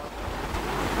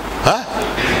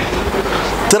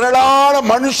 திரளான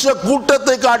மனுஷ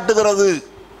கூட்டத்தை காட்டுகிறது.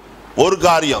 ஒரு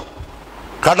காரியம்,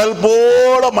 கடல்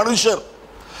போல மனுஷர்.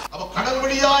 அப்ப கடல்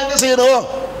வழியா என்ன செய்யணும்?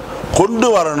 கொண்டு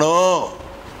வரணும்.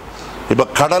 இப்ப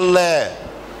கடல்ல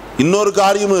இன்னொரு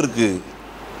காரியமும் இருக்கு.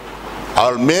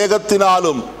 அவர்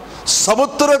மேகத்தினாலும்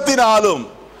சமுத்திரத்தினாலும்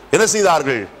என்ன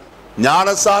செய்தார்கள்?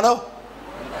 ஞானஸ்நானம்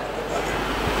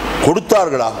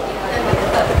கொடுத்தார்களா?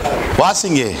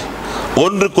 வாசிங்க.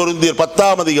 1 கொரிந்தியர்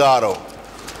 10ஆம் அதிகாரம்.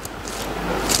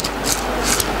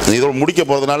 இதோட முடிக்க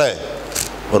போறதுனால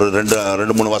ஒரு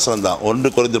 2-3 வசனம் தான். 1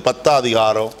 கொரிந்தியர் 10ஆம்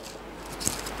அதிகாரம்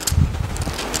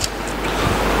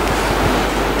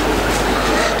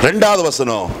 2வது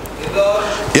வசனம்.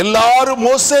 எல்லாரும்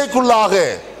மோசேக்குள்ளாக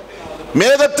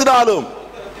மேகத்தினாலும்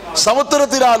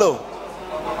சமுத்திரத்தினாலும்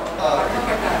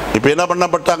இப்ப என்ன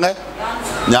பண்ணப்பட்டாங்க?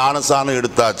 ஞானஸ்நானம்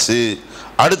எடுத்தாச்சு.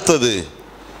 அடுத்தது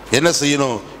என்ன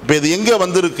செய்யணும்? இப்ப இது எங்க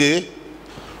வந்திருக்கு?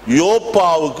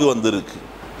 யோப்பாவுக்கு வந்திருக்கு.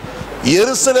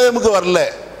 எருசலேமுக்கு வரல.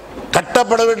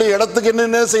 கட்டப்பட வேண்டிய இடத்துக்கு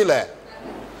என்ன செய்யல?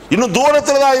 இன்னும்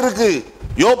தூரத்துல தான் இருக்கு.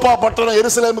 யோப்பா பட்டணம்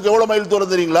எருசலேமுக்கு எவ்வளவு மைல்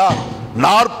தூரம் தெரியுங்களா?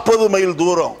 40 மைல்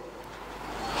தூரம்.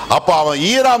 அப்ப அவன்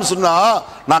ஈராம் சொன்னா,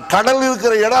 நான் கடல்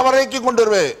இருக்கிற இடம் வரைக்கும் கொண்டு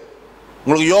வருவேன்.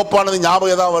 உங்களுக்கு யோப்பானது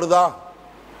ஞாபகம் ஏதாவது வருதா?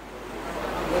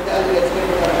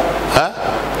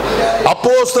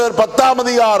 அப்போஸ்தலர் 10ஆம்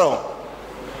அதிகாரம்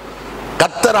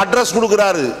கர்த்தர் அட்ரஸ்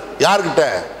கொடுக்கிறாரு. யார்கிட்ட?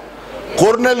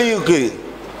 கொர்நேலியுக்கு.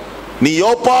 நீ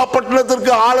யோப்பா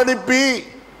பட்டணத்திற்கு ஆள் அனுப்பி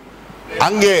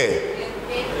அங்கே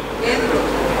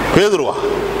பேதுருவா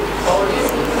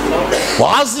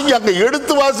வாசிங்க. அங்க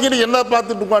எடுத்து வாசிக்க என்ன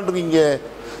பார்த்துட்டு உட்காந்துருக்கீங்க?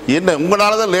 என்ன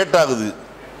உங்களாலதான் லேட் ஆகுது.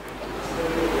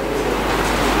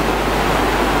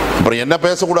 அப்புறம் என்ன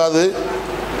பேசக்கூடாது?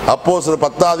 அப்போஸ்தலர்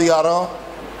 10ஆம் அதிகாரம்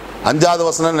 5வது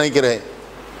வசனம் நினைக்கிறேன்.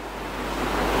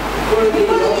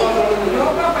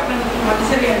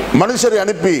 மனுஷரை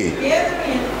அனுப்பி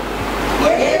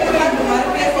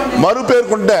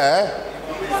மறுபேர் கொண்ட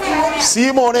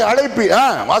சீமோனை அழைப்பி.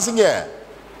 வாசிங்க.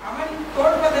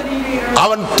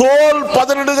 அவன் தோல்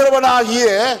பதனிடுகிறவனாகிய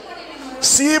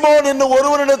சீமோன் என்னும்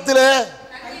ஒருவனிடத்தில்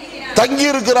தங்கி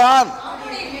இருக்கிறான்.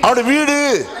 அவனுடைய வீடு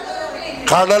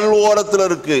கடல் ஓரத்தில்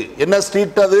இருக்கு. என்ன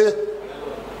ஸ்ட்ரீட் அது?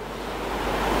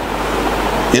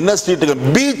 என்ன ஸ்ட்ரீட்?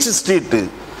 Beach street.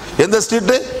 எந்த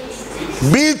ஸ்ட்ரீட்?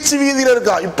 பீச் வீதியில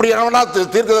இருக்கா. இப்படி அவனா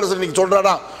தீர்க்கதரிசனம் நீங்க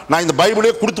சொல்றானா? நான் இந்த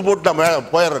பைபிளே கொடுத்து போட்டு நான்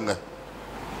போயிடுறேங்க.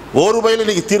 ஒரு பையில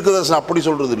நீங்க தீர்க்கதரிசனம் அப்படி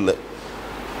சொல்றது இல்லை.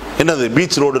 என்னது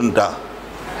பீச் ரோடுன்ட்டா?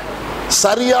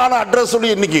 சரியான அட்ரஸ் சொல்லி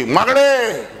இன்னைக்கு மகளே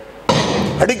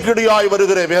அடிக்கடியாய்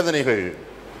வருகிற வேதனைகள்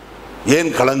ஏன்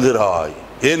கலங்குறாய்,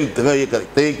 ஏன்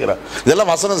தேய்க்கிறாய்?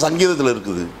 இதெல்லாம் வசனம் சங்கீதத்தில்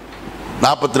இருக்குது.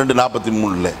 42,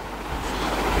 43.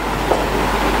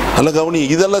 நல்ல கவனி.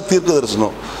 இதெல்லாம் தீர்க்க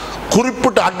தரிசனம்.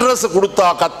 குறிப்பிட்ட அட்ரஸ் கொடுத்தா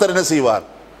கர்த்தர் என்ன செய்வார்?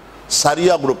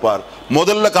 சரியா கொடுப்பார்.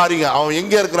 முதல்ல காரியம், அவன்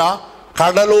எங்க இருக்கிறான்?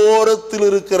 கடலோரத்தில்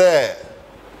இருக்கிற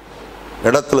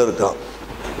இடத்துல இருக்கான்.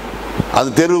 அது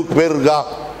தெருவுக்கு பேர் இருக்கா?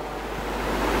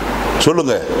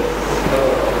 சொல்லுங்க.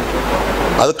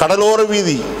 அது கடலோர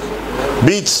வீதி,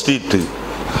 பீச் ஸ்ட்ரீட்.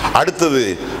 அடுத்தது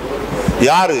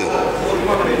யாரு?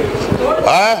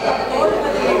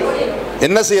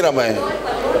 என்ன செய்யறாம?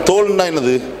 தோல்னா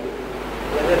என்னது?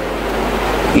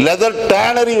 Leather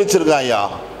tannery வச்சிருக்காயா.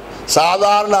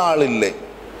 சாதாரண ஆள் இல்லை.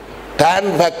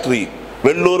 டேன் ஃபேக்டரி,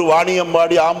 வெள்ளூர்,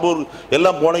 வாணியம்பாடி, ஆம்பூர்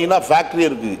எல்லாம் போனீங்கன்னா ஃபேக்டரி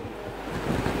இருக்கு.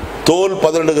 தோல்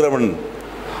பதனிடுகிறவன்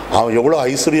அவன் எவ்வளோ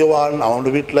ஐஸ்வர்யவான். அவனோட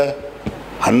வீட்டில்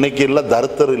அன்னைக்கு எல்லாம்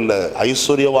தருத்தர் இல்லை,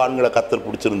 ஐஸ்வர்யவான்களை கத்தர்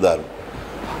பிடிச்சிருந்தார்.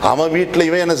 அவன் வீட்டில்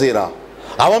இவன் என்ன செய்யறான்?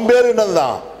 அவன் பேர்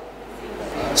என்னதுதான்?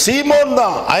 சீமோன்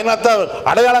தான். அதனால்தான்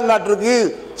அடையாளம் காட்டிருக்கு.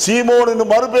 சீமோன்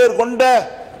என்னும் மறுபெயர் கொண்ட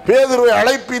பேதுருவை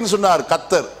அழைப்பின்னு சொன்னார்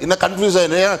கத்தர். இன்னும் கன்ஃபியூஸ்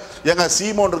ஆயிடுச்சு. எங்க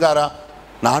சீமோன் இருக்காரா?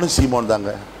 நானும் சீமோன்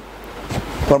தாங்க.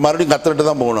 அப்புறம் மறுபடியும் கத்தர்கிட்ட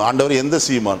தான் போகணும். ஆண்டவர் எந்த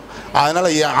சீமோன்? அதனால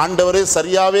ஆண்டவரே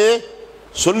சரியாவே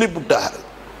சொல்லிவிட்டார்.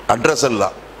 அட்ரஸ்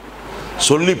எல்லாம்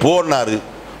சொல்லி போனாரு.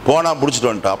 போனா பிடிச்சிட்டு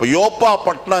வந்துட்டான். அப்ப யோப்பா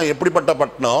பட்டணம் எப்படிப்பட்ட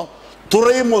பட்டணம்?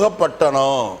 துறைமுக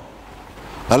பட்டணம்.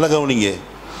 நல்ல கவனிங்க.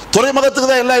 துறைமுகத்துக்கு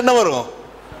தான் எல்லாம் என்ன வரும்?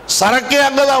 சரக்கே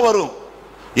அங்கதான் வரும்.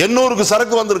 எண்ணூருக்கு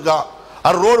சரக்கு வந்திருக்கான்.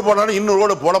 அது ரோடு போனாலும் இன்னும்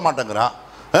ரோடு போட மாட்டேங்கிறான்.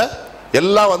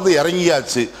 எல்லாம் வந்து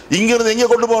இறங்கியாச்சு. இங்கிருந்து எங்க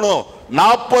கொண்டு போகணும்?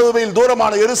 40 மைல்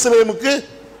தூரமான எருசலேமுக்கு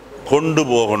கொண்டு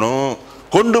போகணும்.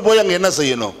 கொண்டு போய் அங்க என்ன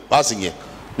செய்யணும்? வாசிங்க.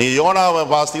 நீ யோனாவை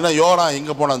வாசிங்கன்னா யோனா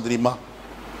எங்க போனான்னு தெரியுமா?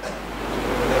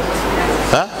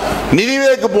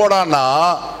 நினிவேக்கு போனான்னா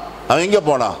அவன் எங்க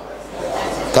போனான்?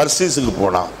 தர்சீசுக்கு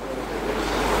போனான்.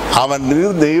 அவன்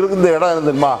இருந்த இடம்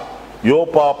தெரியுமா?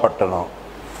 யோப்பா பட்டணம்.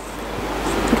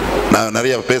 நான்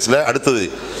நிறைய பேசல. அடுத்தது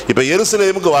இப்ப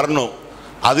எருசலேமுக்கு வரணும்.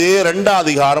 அதே 2ஆம்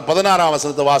அதிகாரம் 16ஆம்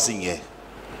வசனத்தை வாசிங்க.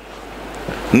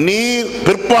 நீர்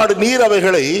பிற்பாடு நீர்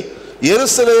அவைகளை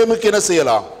எருசலேமுக்கு என்ன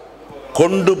செய்யலாம்?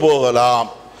 கொண்டு போகலாம்.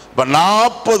 இப்ப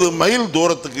 40 மைல்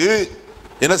தூரத்துக்கு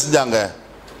என்ன செஞ்சாங்க?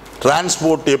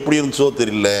 டிரான்ஸ்போர்ட் எப்படி இருந்துச்சோ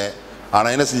தெரியல. ஆனா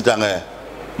என்ன செஞ்சிட்டாங்க?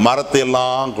 மரத்தை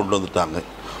எல்லாம் கொண்டு வந்துட்டாங்க.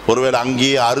 ஒருவேளை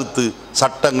அங்கேயே அறுத்து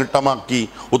சட்டம் கிட்டமாக்கி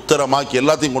உத்தரமாக்கி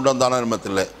எல்லாத்தையும் கொண்டு வந்தானே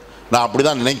இல்லை. நான்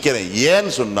அப்படிதான் நினைக்கிறேன்.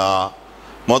 ஏன்னு சொன்னா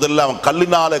முதல்ல அவன்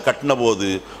கல்லினால கட்டின போது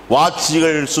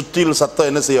வாட்சிகள் சுற்றில் சத்தம்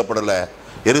என்ன செய்யப்படலை.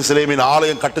 எருசலேமின்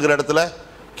ஆலயம் கட்டுகிற இடத்துல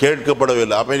கேட்கப்படவே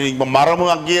இல்லை. அப்ப இப்ப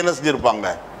மரமும் அங்கேயே என்ன செஞ்சிருப்பாங்க?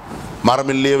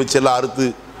 மரம் இல்லையே வச்சு எல்லாம் அறுத்து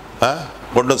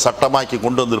கொண்டு சட்டமாக்கி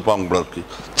கொண்டு வந்திருப்பாங்க உங்களுக்கு.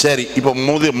 சரி, இப்ப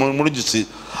முடிஞ்சிச்சு.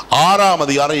 6ஆம்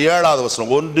அதிகாரம் 7வது வசனம்.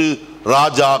 1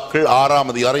 ராஜாக்கள் 6ஆம்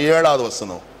அதிகாரம் 7வது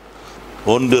வசனம்.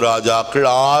 1 ராஜாக்கள்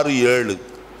 6:7.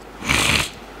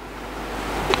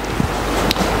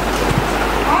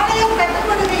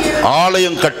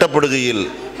 ஆலயம் கட்டப்படுகையில்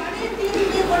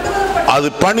அது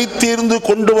பணி தீர்ந்து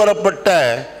கொண்டு வரப்பட்ட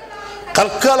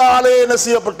கற்களாலே என்ன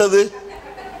செய்யப்பட்டது?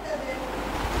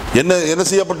 என்ன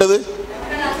செய்யப்பட்டது?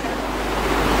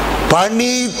 பணி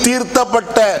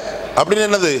தீர்த்தப்பட்ட. அப்படின்னு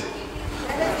என்னது?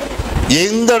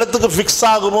 எந்த இடத்துக்கு பிக்ஸ்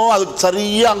ஆகுமோ அதுக்கு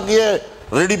சரியா அங்கேயே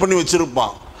ரெடி பண்ணி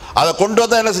வச்சிருப்பான். அதை கொண்டு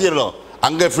வந்தா என்ன செய்யணும்?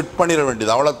 அங்கே ஃபிட் பண்ணிட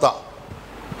வேண்டியது. அவ்வளவுதான்.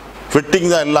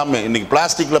 ஃபிட்டிங் தான் எல்லாமே. இன்னைக்கு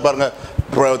பிளாஸ்டிக்ல பாருங்க,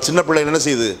 சின்ன பிள்ளை என்ன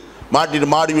செய்யுது? மாட்டிட்டு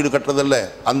மாடி வீடு கட்டுறதில்ல,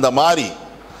 அந்த மாதிரி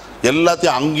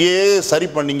எல்லாத்தையும் அங்கேயே சரி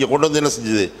பண்ணி இங்கே கொண்டு வந்து என்ன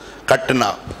செஞ்சது?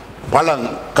 கட்டினான்.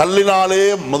 கல்லினாலே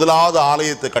முதலாவது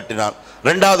ஆலயத்தை கட்டினான்.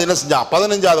 2வது என்ன செஞ்சான்?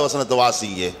 15வது வசனத்தை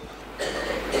வாசிங்க.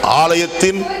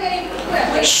 ஆலயத்தின்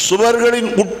சுவர்களின்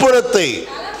உட்புறத்தை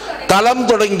தளம்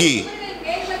தொடங்கி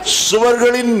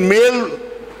சுவர்களின் மேல்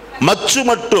மச்சு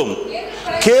மட்டும்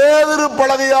கேதுரு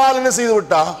பலகையால் என்ன செய்து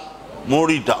விட்டான்?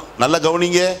 மூடிட்டான். நல்ல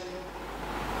கவனிங்க.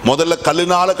 முதல்ல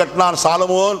கல்லினால கட்டினான்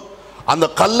சாலமோன். அந்த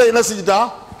கல்லை என்ன செஞ்சிட்டான்?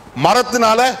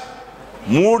 மரத்தினால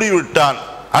மூடி விட்டான்.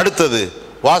 அடுத்தது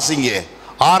வாசிங்க.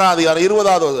 6ஆம் அதிகாரம்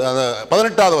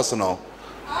 18வது வசனம்.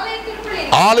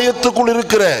 ஆலயத்துக்குள்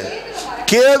இருக்கிற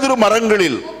கேதுரு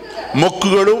மரங்களில்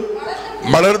மொக்குகளும்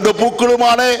மலர்ந்த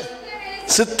பூக்களுமான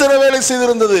சித்திர வேலை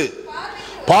செய்திருந்தது.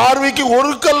 பார்வைக்கு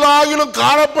ஒரு கல்லாகிலும்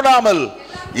காணப்படாமல்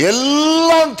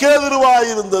எல்லாம்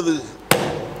கேதுருவாயிருந்தது.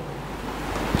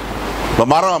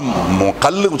 மரம்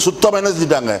கல்லு சுத்தமா என்ன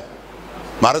செஞ்சிட்டாங்க?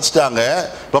 மறைச்சிட்டாங்க.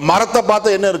 இப்ப மரத்தை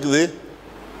பார்த்தா என்ன இருக்குது?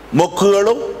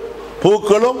 மொக்குகளும்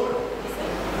பூக்களும்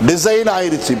டிசைன்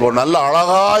ஆயிருச்சு. இப்போ நல்ல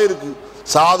அழகா இருக்கு.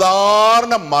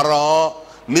 சாதாரண மரம்,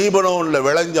 லீபனோன்ல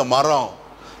விளைஞ்ச மரம்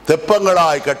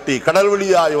தெப்பங்களாய் கட்டி கடல்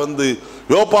வழியாய் வந்து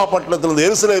யோப்பா பட்டணத்திலிருந்து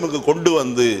எருசலேமுக்கு கொண்டு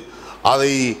வந்து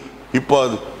அதை இப்போ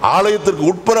ஆலயத்திற்கு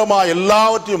உட்புறமா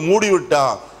எல்லாவற்றையும்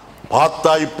மூடிவிட்டான்.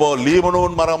 பார்த்தா இப்போ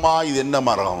லீபனோன் மரமா? இது என்ன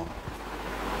மரம்?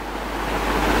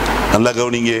 நல்ல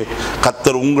கவனிங்க.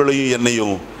 கர்த்தர் உங்களையும்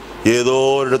என்னையும் ஏதோ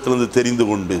இடத்திலிருந்து தெரிந்து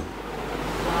கொண்டு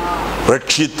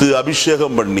ரட்சித்து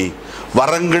அபிஷேகம் பண்ணி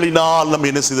வரங்களினால் நம்ம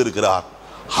என்ன செய்திருக்கிறார்?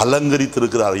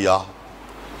 அலங்கரித்திருக்கிறார். ஐயா,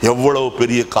 எவ்வளவு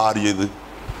பெரிய காரியம் இது!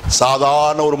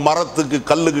 சாதாரண ஒரு மரத்துக்கு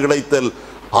கல்லுக்கு கிடைத்தல்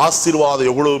ஆசீர்வாதம்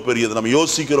எவ்வளவு பெரியது நம்ம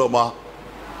யோசிக்கிறோமா?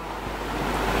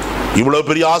 இவ்வளவு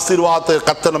பெரிய ஆசீர்வாதத்தை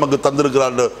கர்த்தர் நமக்கு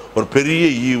தந்திருக்கிறார், ஒரு பெரிய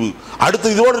ஈவு. அடுத்து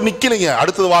இதோடு நிக்கலைங்க,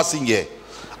 அடுத்தது வாசிங்க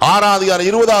 6ஆம் அதிகாரம்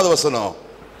 20வது வசனம்.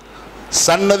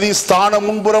 சன்னதி ஸ்தானம்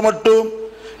முன்புறம் மட்டும்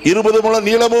 20 முழம்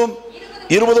நீளமும்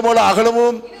 20 முழம்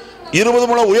அகலமும் 20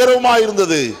 முழம் உயரமுமாய்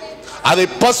இருந்தது. அதை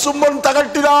பசும்பொன்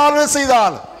தகட்டினாலே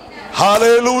செய்தான்.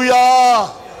 ஹல்லேலூயா.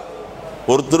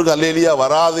 ஒருத்தருக்கு அல்லேலூயா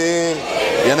வராதே,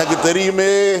 எனக்கு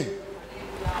தெரியுமே.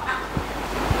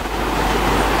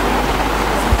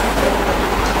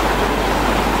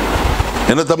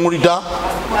 என்ன தம்முடிட்டா?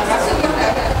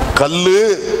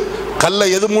 கல்லை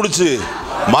எது முடிச்சு?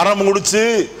 மரம் முடிச்சு.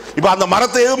 இப்ப அந்த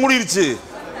மரத்தை எது முடிச்சு?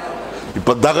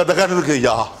 இப்ப தக தகன்னு இருக்கு.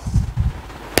 ஐயா,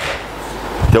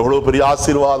 எவ்வளவு பெரிய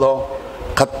ஆசீர்வாதம்!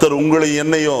 கர்த்தர் உங்களை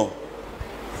என்னையும்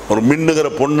ஒரு மின்னுகிற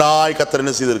பொன்னாய் கர்த்தர்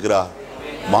என்ன செய்திருக்கிறார்?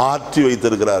 மாற்றி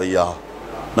வைத்திருக்கிறார். ஐயா,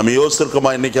 நம்ம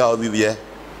யோசிச்சிருக்கோமா என்னைக்காவது இதைய?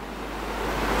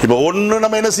 இப்ப ஒண்ணு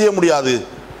நம்ம என்ன செய்ய முடியாது,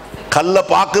 கல்லை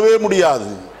பார்க்கவே முடியாது,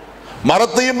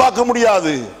 மரத்தையும் பார்க்க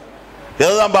முடியாது.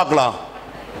 எதைதான் பார்க்கலாம்?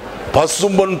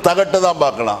 பசும்பொன் தகட்டை தான்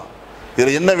பார்க்கலாம்.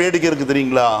 இதுல என்ன வேடிக்கை இருக்கு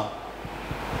தெரியுங்களா?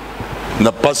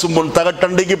 இந்த பசும்பொன்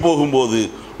தகட்டண்டைக்கு போகும்போது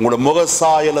உங்களோட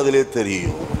முகசாயல் அதிலே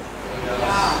தெரியும்.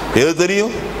 எது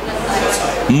தெரியும்?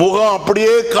 முகம்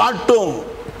அப்படியே காட்டும்.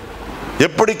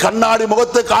 எப்படி கண்ணாடி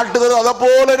முகத்தை காட்டுகிறது அதை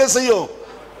போல என்ன செய்யும்?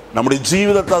 நம்முடைய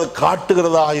ஜீவிதத்தை அது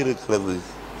காட்டுகிறதா இருக்கிறது.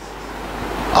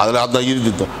 அதுல அந்த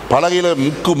பலகையில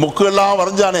முக்கு எல்லாம்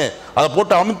வரைஞ்சானே, அதை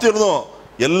போட்டு அமுத்திருந்தோம்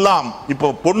எல்லாம்.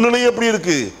 இப்ப பொண்ணுலயே எப்படி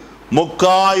இருக்கு?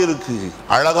 மொக்கா இருக்கு,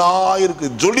 அழகா இருக்கு,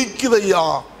 ஜொலிக்குது. ஐயா,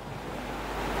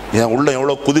 என் உள்ள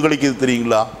எவ்வளவு குதிகளிக்குது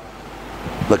தெரியுங்களா?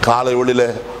 இந்த காலை ஒளியில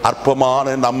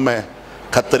அற்பமான நம்ம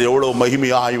கர்த்தர் எவ்வளவு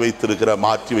மகிமையாய் வைத்திருக்கிற,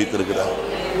 மாற்றி வைத்திருக்கிறார்.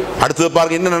 அடுத்தது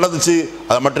பாருங்க என்ன நடந்துச்சு,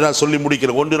 அதை மட்டும் நான் சொல்லி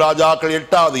முடிக்கிறேன். 1 ராஜாக்கள்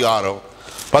 8ஆம் அதிகாரம்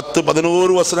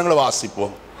 10-11 வசனங்களை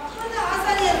வாசிப்போம்.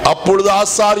 அப்பொழுது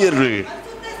ஆசாரியர்கள்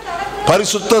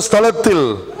பரிசுத்த ஸ்தலத்தில்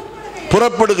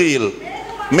புறப்படுகையில்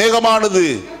மேகமானது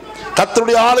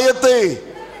கர்த்தருடைய ஆலயத்தை,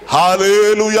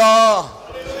 ஹல்லேலூயா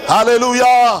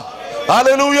ஹல்லேலூயா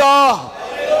ஹல்லேலூயா,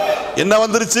 என்ன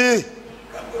வந்துருச்சு?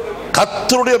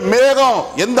 கர்த்தருடைய மேகம்.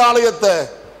 எந்த ஆலயத்தை?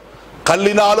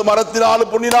 கல்லினாலும்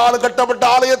மரத்தினாலும் பொன்னினாலும் கட்டப்பட்ட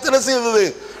ஆலயத்தை என்ன செய்தது?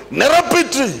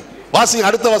 நிரப்பிற்று. வாசிங்க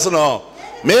அடுத்த வசனம்.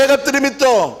 மேகத்து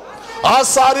நிமித்தம்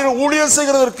ஆசாரியர் ஊழியம்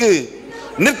செய்கிறதற்கு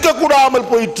நிற்க கூடாமல்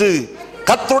போயிற்று.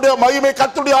 கர்த்தருடைய மகிமை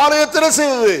கர்த்தருடைய ஆலயத்தை என்ன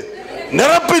செய்தது?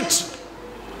 நிரப்பிற்று.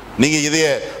 நீங்க இதைய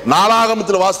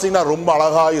நாளாகமத்தில் வாசித்தீங்கன்னா ரொம்ப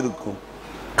அழகா இருக்கும்.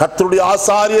 கர்த்தருடைய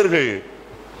ஆசாரியர்கள்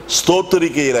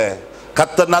ஸ்தோத்திரிக்கையில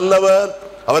கர்த்தர் நல்லவர்,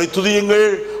 அவரை துதியுங்கள்,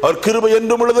 அவர் கிருபை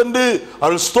என்றும் உள்ளதென்று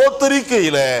அவர்கள்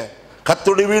ஸ்தோத்திரிக்கையில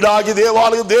கர்த்தருடைய வீடாகி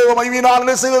தேவாலயம் தேவ மகிமையினால்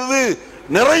என்ன செய்தது?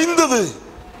 நிறைந்தது.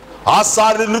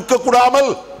 ஆசாரியர் நிற்க கூடாமல்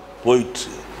போயிற்று.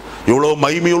 இவ்வளவு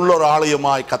மகிமையுள்ள ஒரு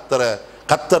ஆலயமாய்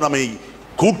கர்த்தர் நம்மை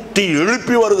கூட்டி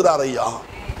எழுப்பி வருகிறார். ஐயா,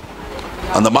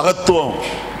 அந்த மகத்துவம்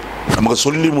நமக்கு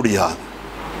சொல்லி முடியாது.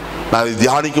 நான்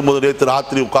தியானிக்கும் போது, நேற்று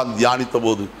ராத்திரி உட்கார்ந்து தியானித்த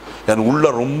போது என் உள்ள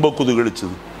ரொம்ப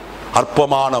குதூகலிச்சது.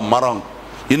 அற்பமான மரம்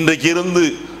இன்றைக்கு இருந்து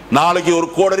நாளைக்கு ஒரு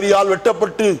கோடரியால்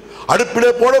வெட்டப்பட்டு அடுப்பிலே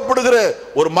போடப்படுகிற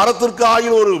ஒரு மரத்திற்கு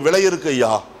ஆகிய ஒரு விலை இருக்கு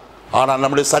ஐயா. ஆனால்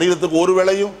நம்முடைய சரீரத்துக்கு ஒரு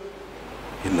விலையும்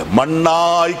இல்லை.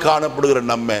 மண்ணாய் காணப்படுகிற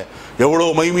நம்ம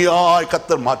எவ்வளவு மகிமையாய்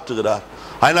கர்த்தர் மாற்றுகிறார்.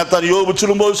 அதனால்தான் யோபு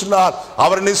சொல்லும்போது சொன்னார்,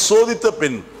 அவர் என்னை சோதித்த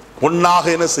பின் பொன்னாக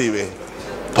என்ன செய்வேன்?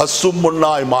 பசும்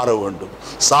பொன்னாய் மாற வேண்டும்.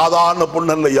 சாதாரண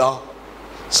பொண்ணு இல்லையா?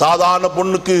 சாதாரண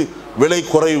பொண்ணுக்கு விலை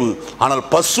குறைவு. ஆனால்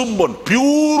பசும் பொன்,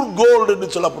 பியூர் கோல்டு என்று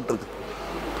சொல்லப்பட்டிருக்கு.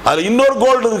 அதுல இன்னொரு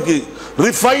கோல்டு இருக்கு,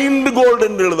 ரிஃபைன்டு கோல்டு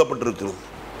என்று எழுதப்பட்டிருக்கிறது.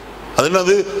 அது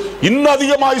என்னது? இன்னும்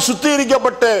அதிகமாய்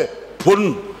சுத்திகரிக்கப்பட்ட பொன்.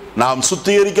 நாம்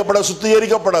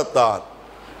சுத்திகரிக்கப்படத்தான்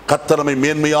கர்த்தர் நம்மை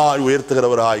மேன்மையாய்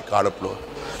உயர்த்துகிறவராய் காணப்படுவார்.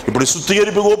 இப்படி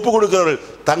சுத்திகரிப்புக்கு ஒப்பு கொடுக்கிறவர்கள்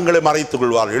தங்களை மறைத்துக்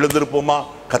கொள்வார். எழுந்திருப்போமா?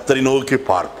 கர்த்தரை நோக்கி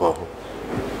பார்ப்போம்.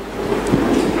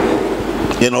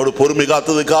 என்னோடு பொறுமை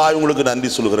காத்ததுக்காக உங்களுக்கு நன்றி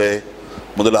சொல்கிறேன்.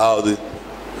 முதலாவது,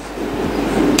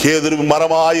 கேதுரு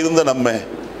மரமாயிருந்த நம்ம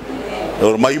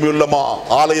ஒரு மகிமையுள்ள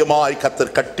ஆலயமாய்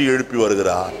கர்த்தர் கட்டி எழுப்பி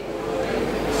வருகிறார்.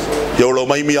 எவ்வளவு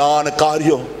மகிமையான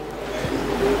காரியம்!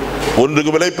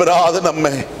 ஒன்றுக்கு விலை பெறாத நம்ம,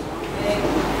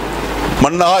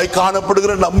 மண்ணாய்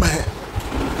காணப்படுகிற நம்ம,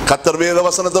 கர்த்தர் வேத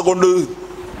வசனத்தை கொண்டு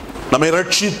நம்மை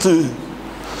ரட்சித்து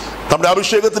நம்முடைய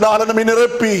அபிஷேகத்தினால நம்மை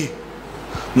நிரப்பி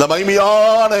இந்த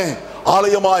மகிமையான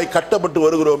ஆலயமாய் கட்டப்பட்டு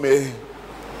வருகிறோமே.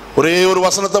 ஒரே ஒரு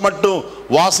வசனத்தை மட்டும்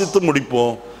வாசித்து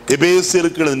முடிப்போம்.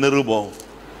 எபேசியருக்கு நிருபம்,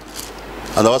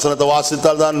 அந்த வசனத்தை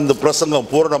வாசித்தால் தான் இந்த பிரசங்கம்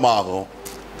பூரணமாகும்.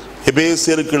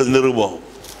 எபேசியருக்கு நிருபம்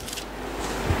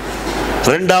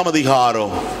 2ஆம்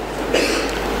அதிகாரம்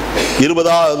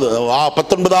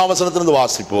 19ஆம் வசனத்திலிருந்து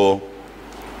வாசிப்போம்.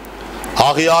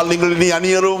 ஆகையால் நீங்கள் இனி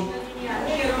அந்நியரும்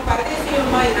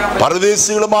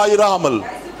பரதேசிகளுமாயிராமல்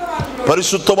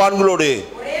பரிசுத்தவான்களோட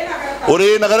ஒரே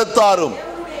நகரத்தாரும்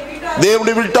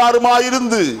தேவனுடைய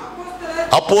வீட்டாருமாயிருந்து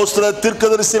அப்போஸ்தலர்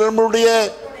தீர்க்கதரிசிகளுடைய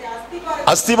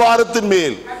அஸ்திவாரத்தின்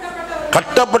மேல்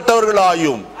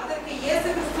கட்டப்பட்டவர்களாயும்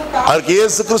அதற்கு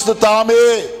இயேசு கிறிஸ்து தாமே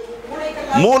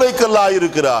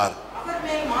மூலைக்கல்லாயிருக்கிறார்.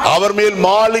 அவர் மேல்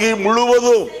மாளிகை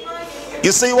முழுவதும்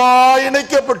இசைவாய்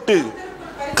இணைக்கப்பட்டு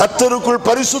கர்த்தருக்குள்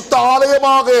பரிசுத்த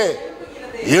ஆலயமாக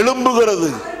எழும்புகிறது.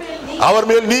 அவர்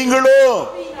மேல் நீங்களும்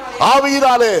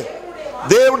ஆவியினாலே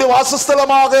தேவனுடைய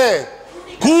வாசஸ்தலமாக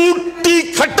கூட்டி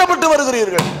கட்டப்பட்டு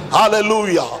வருகிறீர்கள்.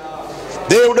 ஹல்லேலூயா.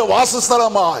 தேவனுடைய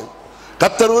வாசஸ்தலமாய்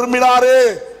கர்த்தர் விரும்பினாரே.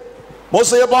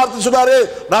 மோசேயை பார்த்து சொன்னாரே,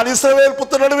 நான் இஸ்ரவேல்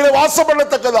புத்திரர் நடுவிலே வாசம்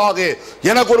பண்ணத்தக்கதாக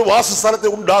எனக்கு ஒரு வாசஸ்தலத்தை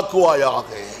உண்டாக்குவாயாக.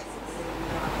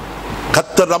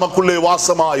 கர்த்தர் நமக்குள்ளே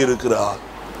வாசமாயிருக்கிறார்.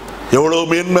 எவ்வளவு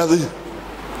மேன்மை அது.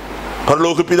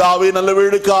 பரலோக பிதாவே, நல்ல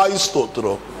வேளைக்காய்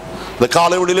ஸ்தோத்திரம். இந்த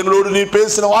காலை வேளையில் எங்களோடு நீ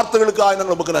பேசின வார்த்தைகளுக்காக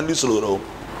நாங்கள் நமக்கு நன்றி சொல்கிறோம்.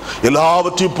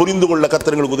 எல்லாவற்றையும் புரிந்து கொள்ள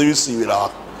கர்த்தர் எங்களுக்கு உதவி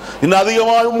செய்வீராக. இன்னும்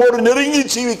அதிகமாக உம்மோடு நெருங்கி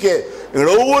ஜீவிக்க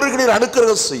எங்கள் ஒவ்வொருவரையும்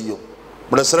அனுக்கிரகம் செய்யும்.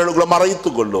 நம்முடைய சிறைகளுக்குள்ள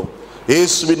மறைத்துக் கொள்ளும்.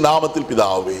 இயேசுவின் நாமத்தில்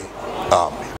பிதாவே,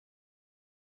 ஆமென்.